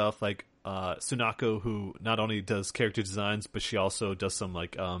scenes stuff. Like Sunako, who not only does character designs, but she also does some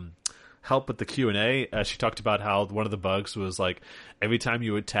like help with the Q&A. She talked about how one of the bugs was like every time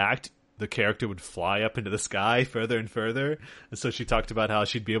you attacked, the character would fly up into the sky further and further. And so she talked about how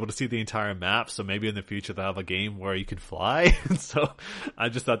she'd be able to see the entire map. So maybe in the future they'll have a game where you could fly. And so I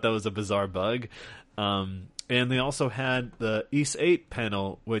just thought that was a bizarre bug. And they also had the East 8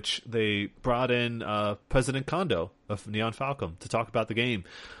 panel, which they brought in President Kondo of Neon Falcom to talk about the game.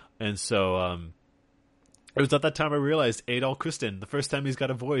 And so it was at that time I realized Adol Kristen, the first time he's got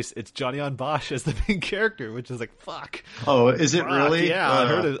a voice, it's Johnny on Bosch as the main character, which is like, fuck. Oh, is it really? Yeah, I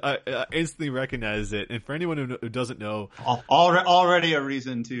heard it. I instantly recognized it. And for anyone who doesn't know... Already a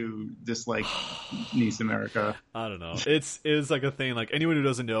reason to dislike Nice America. I don't know. It's like a thing, like anyone who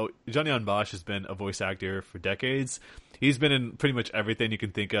doesn't know, Johnny on Bosch has been a voice actor for decades. he's been in pretty much everything you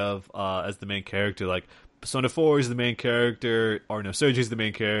can think of as the main character. Like Persona 4 is the main character, or no, Surgery is the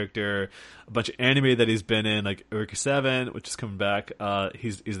main character. A bunch of anime that he's been in, like Eureka 7, which is coming back.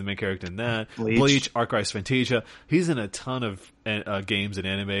 He's the main character in that. Bleach, Arc Rise Fantasia. He's in a ton of games and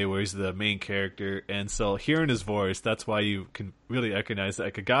anime where he's the main character. And so hearing his voice, that's why you can really recognize that,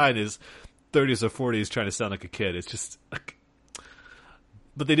 like a guy in his 30s or 40s trying to sound like a kid. It's just...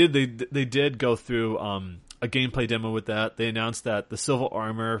 But they did go through a gameplay demo with that. They announced that the Silver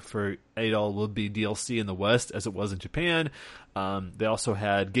Armor for Adol will be DLC in the West as it was in Japan. They also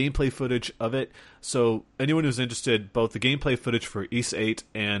had gameplay footage of it. So anyone who's interested, both the gameplay footage for Ys 8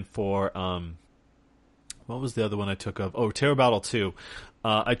 and for what was the other one I took of? Oh, Terror Battle 2.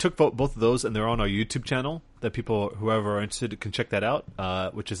 I took both of those, and they're on our YouTube channel that whoever are interested, can check that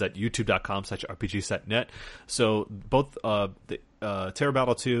out, which is at youtube.com/rpgsetnet. So both the Terror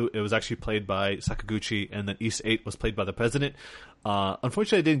Battle 2, it was actually played by Sakaguchi, and then Ys 8 was played by the President.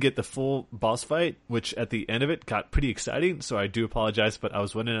 Unfortunately, I didn't get the full boss fight, which at the end of it got pretty exciting, so I do apologize, but I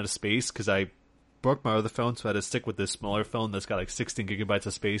was running out of space because I broke my other phone, so I had to stick with this smaller phone that's got like 16 gigabytes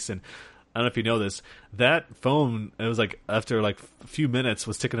of space. And I don't know if you know this, that phone, it was like after like a few minutes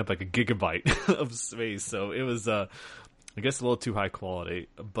was taking up like a gigabyte of space. So it was, I guess, a little too high quality.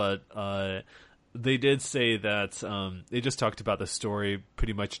 But they did say that they just talked about the story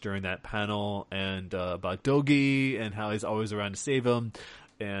pretty much during that panel, and about Dogi and how he's always around to save him,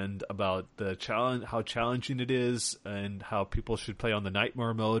 and about the challenge, how challenging it is, and how people should play on the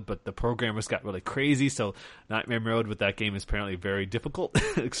Nightmare mode, but the programmers got really crazy, so Nightmare mode with that game is apparently very difficult,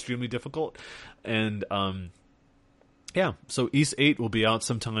 extremely difficult. And yeah, so Ys 8 will be out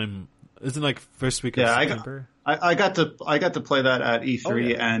sometime, isn't it like first week of September? I got to play that at E3, Oh,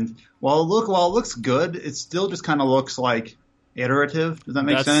 yeah. and while it looks good, it still just kind of looks like iterative. Does that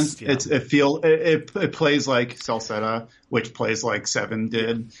make sense? Yeah. It plays like Celceta, which plays like 7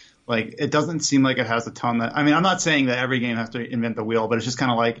 did. Like, it doesn't seem like it has a ton that, I mean, I'm not saying that every game has to invent the wheel, but it's just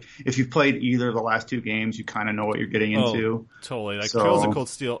kind of like, if you've played either of the last 2 games, you kind of know what you're getting into. Totally. Like, Trails of Cold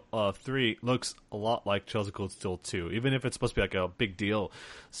Steel 3 looks a lot like Trails of Cold Steel 2, even if it's supposed to be like a big deal.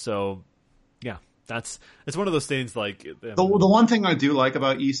 So, yeah. It's one of those things like... The one thing I do like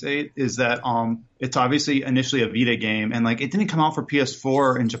about Ys 8 is that it's obviously initially a Vita game, and like it didn't come out for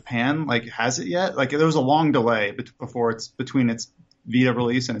PS4 in Japan. Like, has it yet? Like, there was a long delay between its Vita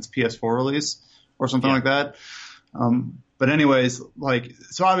release and its PS4 release or something like that. But anyways, like,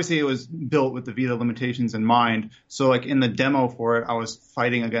 so obviously it was built with the Vita limitations in mind. So like in the demo for it, I was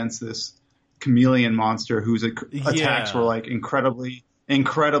fighting against this chameleon monster whose attacks were like incredibly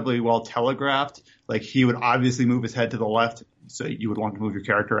well telegraphed. Like, he would obviously move his head to the left, so you would want to move your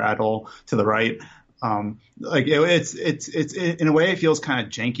character Adol to the right. Like, it's in a way it feels kind of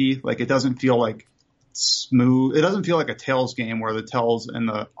janky. Like, it doesn't feel like smooth. It doesn't feel like a Tales game where the tells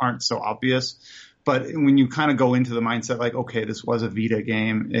aren't so obvious. But when you kind of go into the mindset, like, okay, this was a Vita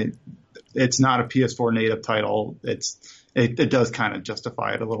game. It's not a PS4 native title. It does kind of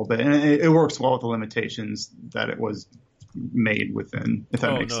justify it a little bit, and it works well with the limitations that it was made within, if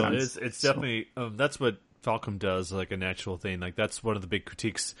that makes sense. It's definitely that's what Falcom does, like a natural thing. Like, that's one of the big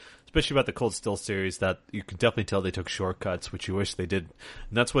critiques, especially about the Cold Steel series, that you can definitely tell they took shortcuts, which you wish they did.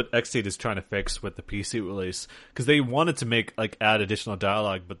 And that's what X8 is trying to fix with the PC release, because they wanted to add additional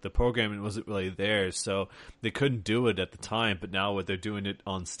dialogue, but the programming wasn't really there, so they couldn't do it at the time. But now when they're doing it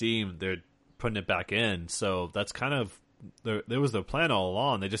on Steam, they're putting it back in. So that's kind of there was their plan all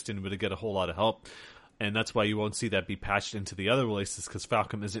along. They just didn't really get a whole lot of help. And that's why you won't see that be patched into the other releases, because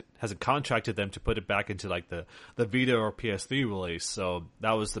Falcom hasn't contracted them to put it back into like the Vita or PS3 release. So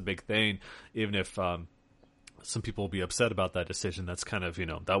that was the big thing. Even if some people will be upset about that decision, that's kind of,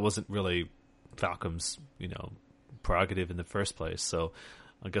 that wasn't really Falcom's, prerogative in the first place. So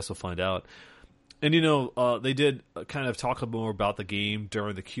I guess we'll find out. And, they did kind of talk more about the game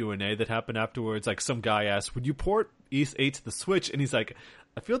during the Q&A that happened afterwards. Like, some guy asked, would you port Ys 8 to the Switch? And he's like,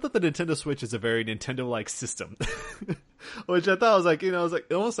 I feel that the Nintendo Switch is a very Nintendo-like system. Which I thought was like, it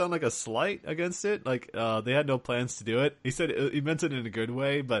almost sounded like a slight against it. Like, they had no plans to do it. He said he meant it in a good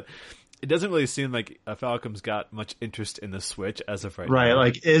way, but it doesn't really seem like Falcom's got much interest in the Switch as of right now. Right,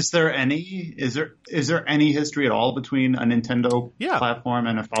 like, is there any history at all between a Nintendo platform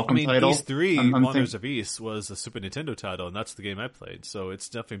and a Falcom title? Ys 3, Wonders of Ys, was a Super Nintendo title, and that's the game I played, so it's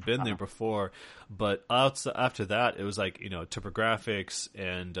definitely been there before. But after that, it was like, TurboGrafx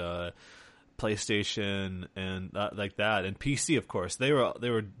and PlayStation and like that, and PC, of course. They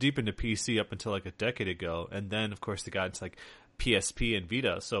were deep into PC up until like a decade ago, and then, of course, they got into like PSP and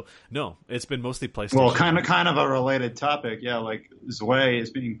Vita. So no, it's been mostly PlayStation. Well, kind of a related topic. Yeah, like Zwei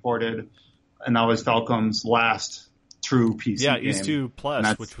is being ported, and that was Falcom's last true PC Yeah, game. Ys 2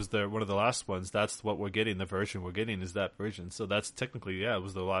 Plus, which was one of the last ones. That's what we're getting. The version we're getting is that version. So that's technically, it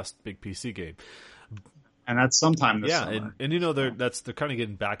was the last big PC game. And that's sometime this summer. And they're kind of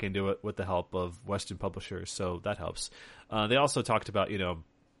getting back into it with the help of Western publishers, so that helps. They also talked about,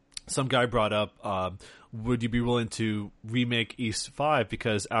 some guy brought up, would you be willing to remake Ys 5?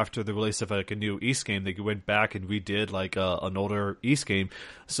 Because after the release of like a new Ys game, they went back and redid like an older Ys game.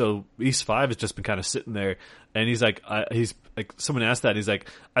 So Ys 5 has just been kind of sitting there. And he's like, someone asked that. And he's like,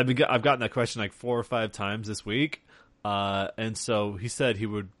 I've gotten that question like 4 or 5 times this week. And so he said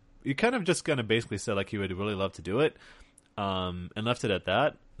he kind of basically said like he would really love to do it, and left it at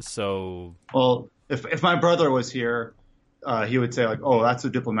that. So, well, if my brother was here, he would say like, oh, that's a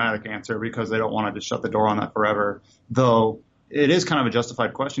diplomatic answer because they don't want to just shut the door on that forever. Though it is kind of a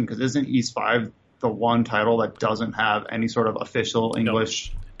justified question because isn't Ys 5 the one title that doesn't have any sort of official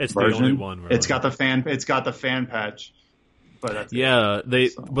English it's version? The only one. Really. It's got the fan patch. But that's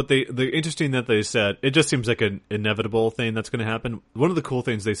the interesting that they said, it just seems like an inevitable thing that's going to happen. One of the cool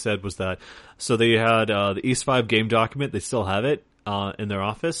things they said was that, so they had the Ys 5 game document, they still have it in their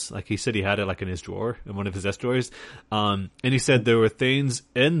office. Like he said he had it like in his drawer, in one of his desk drawers. And he said there were things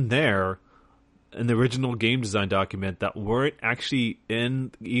in there, in the original game design document, that weren't actually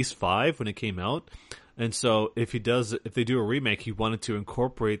in Ys 5 when it came out. And so if they do a remake, he wanted to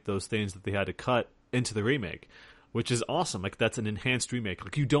incorporate those things that they had to cut into the remake, which is awesome. Like that's an enhanced remake.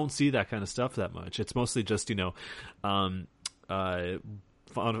 Like you don't see that kind of stuff that much. It's mostly just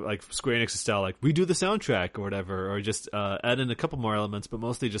like Square Enix style, like redo the soundtrack or whatever, or just add in a couple more elements, but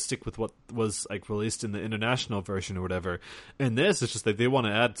mostly just stick with what was like released in the international version or whatever. And this is just that they want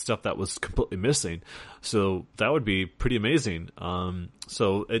to add stuff that was completely missing. So that would be pretty amazing.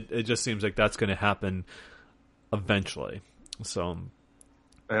 So it just seems like that's going to happen eventually. So,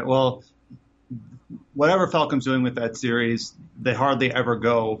 well, whatever Falcom's doing with that series, they hardly ever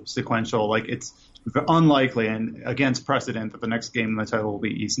go sequential. Like it's unlikely and against precedent that the next game in the title will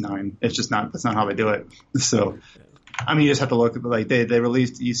be Ys 9. It's just that's not how they do it. So, I mean, you just have to look at like they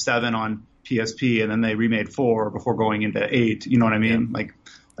released Ys 7 on PSP and then they remade 4 before going into 8. You know what I mean? Yeah. Like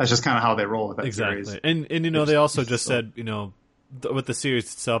that's just kind of how they roll with that series. And they also just said, with the series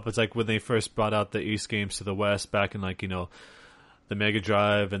itself, it's like when they first brought out the Ys games to the West back in like, the Mega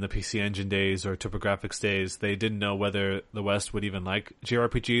Drive and the PC Engine days or TurboGrafx days, they didn't know whether the West would even like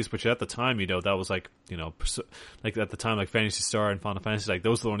JRPGs, which at the time, that was like, like at the time, like Phantasy Star and Final Fantasy, like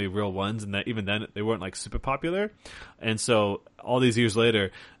those were the only real ones, and that even then they weren't like super popular. And so all these years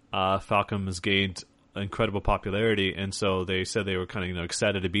later, Falcom has gained incredible popularity, and so they said they were kind of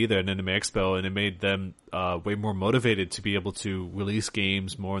excited to be there at Anime Expo, and it made them way more motivated to be able to release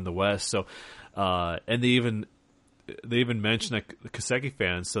games more in the West. So, and they even mentioned like the Kaseki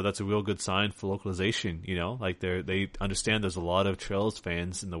fans, so that's a real good sign for localization. Like they understand there's a lot of Trails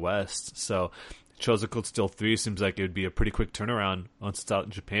fans in the West. So Trails of Cold Steel 3 seems like it would be a pretty quick turnaround once it's out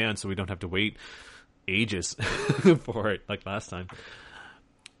in Japan, so we don't have to wait ages for it like last time.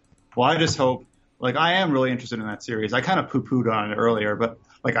 Well, I just hope, like, I am really interested in that series. I kind of poo-pooed on it earlier, but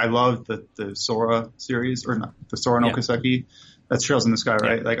like I love the Sora series, or not the Sora no Kaseki. That's Trails in the Sky,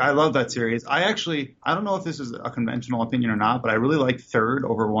 right? Yeah. Like, I love that series. I don't know if this is a conventional opinion or not, but I really like 3rd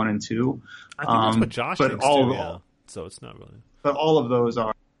over 1 and 2. I think that's what Josh thinks too, so it's not really. But all of those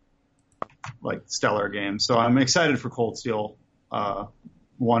are, like, stellar games. So I'm excited for Cold Steel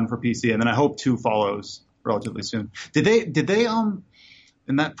 1 for PC, and then I hope 2 follows relatively soon. Did they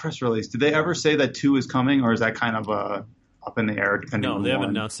in that press release, did they ever say that 2 is coming, or is that kind of up in the air? No, they haven't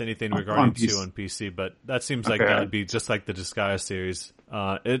announced anything regarding 2 on PC, but that seems like that would be just like the Disgaea series.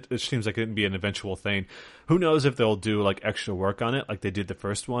 It seems like it would be an eventual thing. Who knows if they'll do like extra work on it like they did the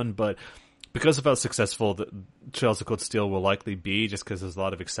first one, but because of how successful the Trails of Cold Steel will likely be, just because there's a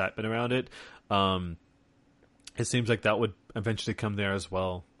lot of excitement around it, it seems like that would eventually come there as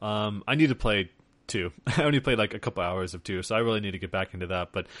well. I need to play 2. I only played like a couple hours of 2, so I really need to get back into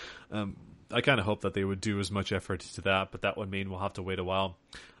that, but I kind of hope that they would do as much effort to that, but that would mean we'll have to wait a while.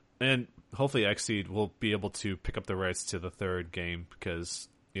 And hopefully Xseed will be able to pick up the rights to the 3rd game, because,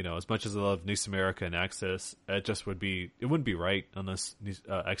 as much as I love Nice America and Access, it wouldn't be right unless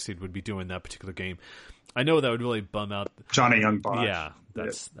Xseed would be doing that particular game. I know that would really bum out Johnny Young Bosch. Yeah,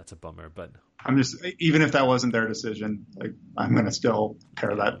 that's a bummer, but I'm just, even if that wasn't their decision, like, I'm going to still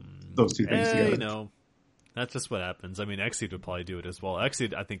pair those two things together. That's just what happens. I mean, Xseed would probably do it as well.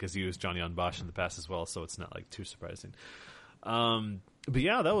 Xseed, I think, has used Johnny on Bosch in the past as well, so it's not like too surprising. But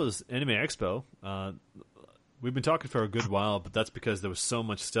yeah, that was Anime Expo. We've been talking for a good while, but that's because there was so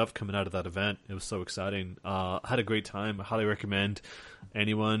much stuff coming out of that event. It was so exciting. I had a great time. I highly recommend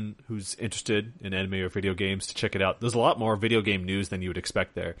anyone who's interested in anime or video games to check it out. There's a lot more video game news than you would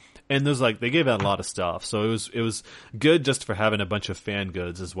expect there. And they gave out a lot of stuff. So it was good just for having a bunch of fan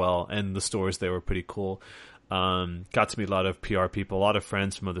goods as well. And the stores there were pretty cool. Got to meet a lot of PR people, a lot of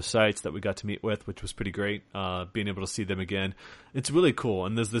friends from other sites that we got to meet with, which was pretty great. Being able to see them again. It's really cool.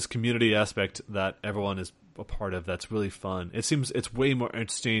 And there's this community aspect that everyone is a part of that's really fun. It seems it's way more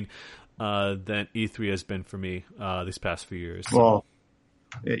interesting than E3 has been for me these past few years. Well,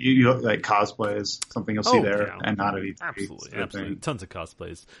 you like cosplay is something you'll see there, and not at E3. Absolutely. Tons of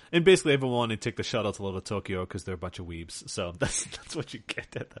cosplays. And basically everyone wanted to take the shuttle to Little Tokyo because they're a bunch of weebs. So that's what you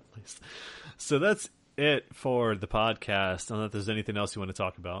get at that place. So that's it for the podcast. I don't know if there's anything else you want to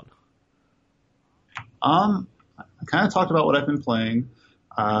talk about. I kind of talked about what I've been playing.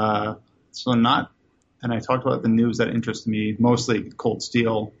 And I talked about the news that interests me, mostly Cold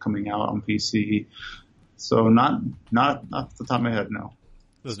Steel coming out on PC. So not off the top of my head, no.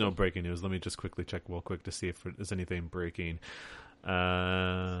 There's no breaking news. Let me just quickly check real quick to see if there's anything breaking.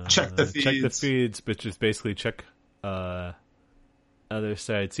 Check the feeds. Check the feeds, which is basically check other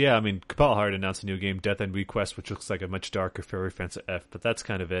sites. Yeah, I mean, Cabal Heart announced a new game, Death End Request, which looks like a much darker Fairy Fence F, but that's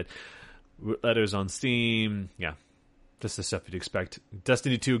kind of it. Letters on Steam. Yeah, just the stuff you'd expect.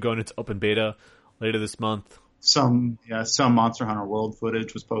 Destiny 2 going into open beta later this month. Some Monster Hunter World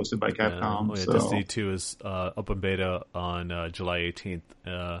footage was posted by Capcom. So. Destiny 2 is open beta on July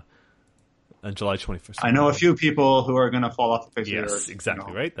 18th and July 21st. I know a few people who are going to fall off the face of the earth. Yes,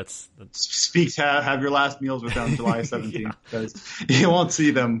 exactly, right? That's have your last meals with them July 17th because you won't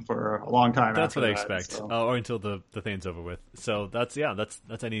see them for a long time. That's what I that, expect, so. or until the thing's over with. So that's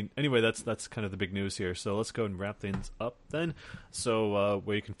anyway. That's kind of the big news here. So let's go and wrap things up then. So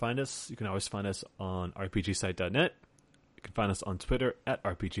where you can find us, you can always find us on rpgsite.net. You can find us on Twitter at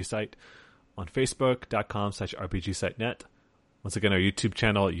rpgsite, on Facebook.com/rpgsite.net. Once again, our YouTube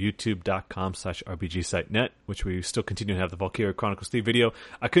channel, youtube.com/rpgsite.net, which we still continue to have the Valkyria Chronicles 3 video.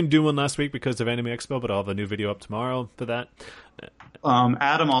 I couldn't do one last week because of Anime Expo, but I'll have a new video up tomorrow for that.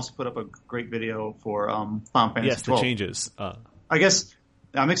 Adam also put up a great video for Final Fantasy Yes, the 12. changes. I guess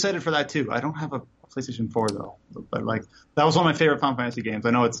I'm excited for that too. I don't have a PlayStation 4 though, but like that was one of my favorite Final Fantasy games. I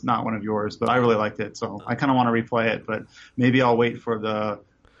know it's not one of yours, but I really liked it, so I kind of want to replay it. But maybe I'll wait for the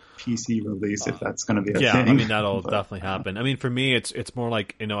PC release if that's going to be a thing. Yeah, I mean that'll definitely happen. I mean, for me, it's more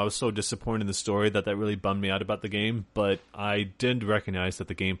like, I was so disappointed in the story that really bummed me out about the game. But I did recognize that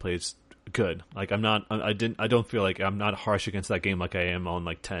the gameplay is good. Like I don't feel like I'm not harsh against that game like I am on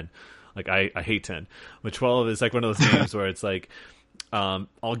like 10. Like I hate 10. But 12 is like one of those games where it's like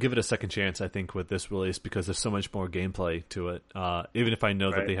I'll give it a second chance. I think with this release because there's so much more gameplay to it. Even if I know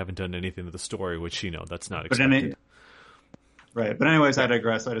that they haven't done anything to the story, which that's not expected. Right, but anyways, I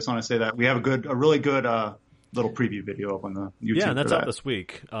digress. I just want to say that we have a really good little preview video up on the YouTube. Yeah, and that's out this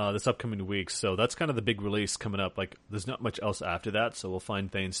week, this upcoming week. So that's kind of the big release coming up. Like, there's not much else after that, so we'll find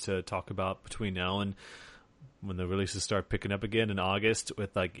things to talk about between now and when the releases start picking up again in August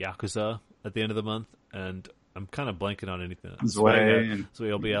with like Yakuza at the end of the month. And I'm kind of blanking on anything. Zwei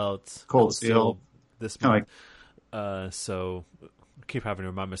will be out. Cold Steel this month. So keep having to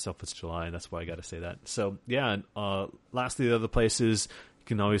remind myself it's July, and that's why I got to say that. So yeah, and lastly, the other places you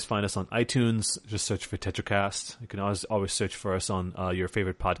can always find us on iTunes. Just search for TetraCast. You can always search for us on your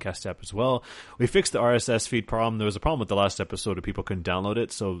favorite podcast app as well. We fixed the RSS feed problem. There was a problem with the last episode of people couldn't download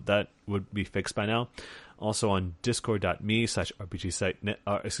it, so that would be fixed by now. Also on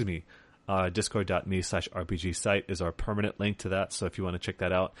discord.me/rpgsite. Discord.me/rpgsite is our permanent link to that. So if you want to check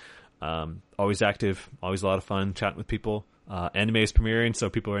that out, always active, always a lot of fun chatting with people. Anime is premiering, so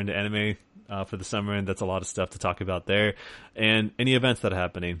people are into anime for the summer, and that's a lot of stuff to talk about there. And any events that are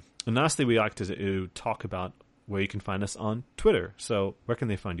happening. And lastly, we like to talk about where you can find us on Twitter. So where can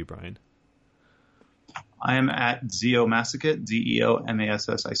they find you, Brian? I am at Zeomassicot,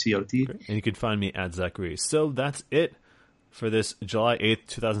 ZeoMassicot. And you can find me at Zachary. So that's it for this July 8th,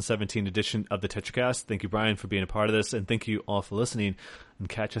 2017 edition of the TetraCast. Thank you, Brian, for being a part of this, and thank you all for listening. And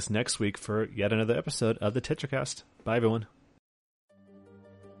catch us next week for yet another episode of the TetraCast. Bye, everyone.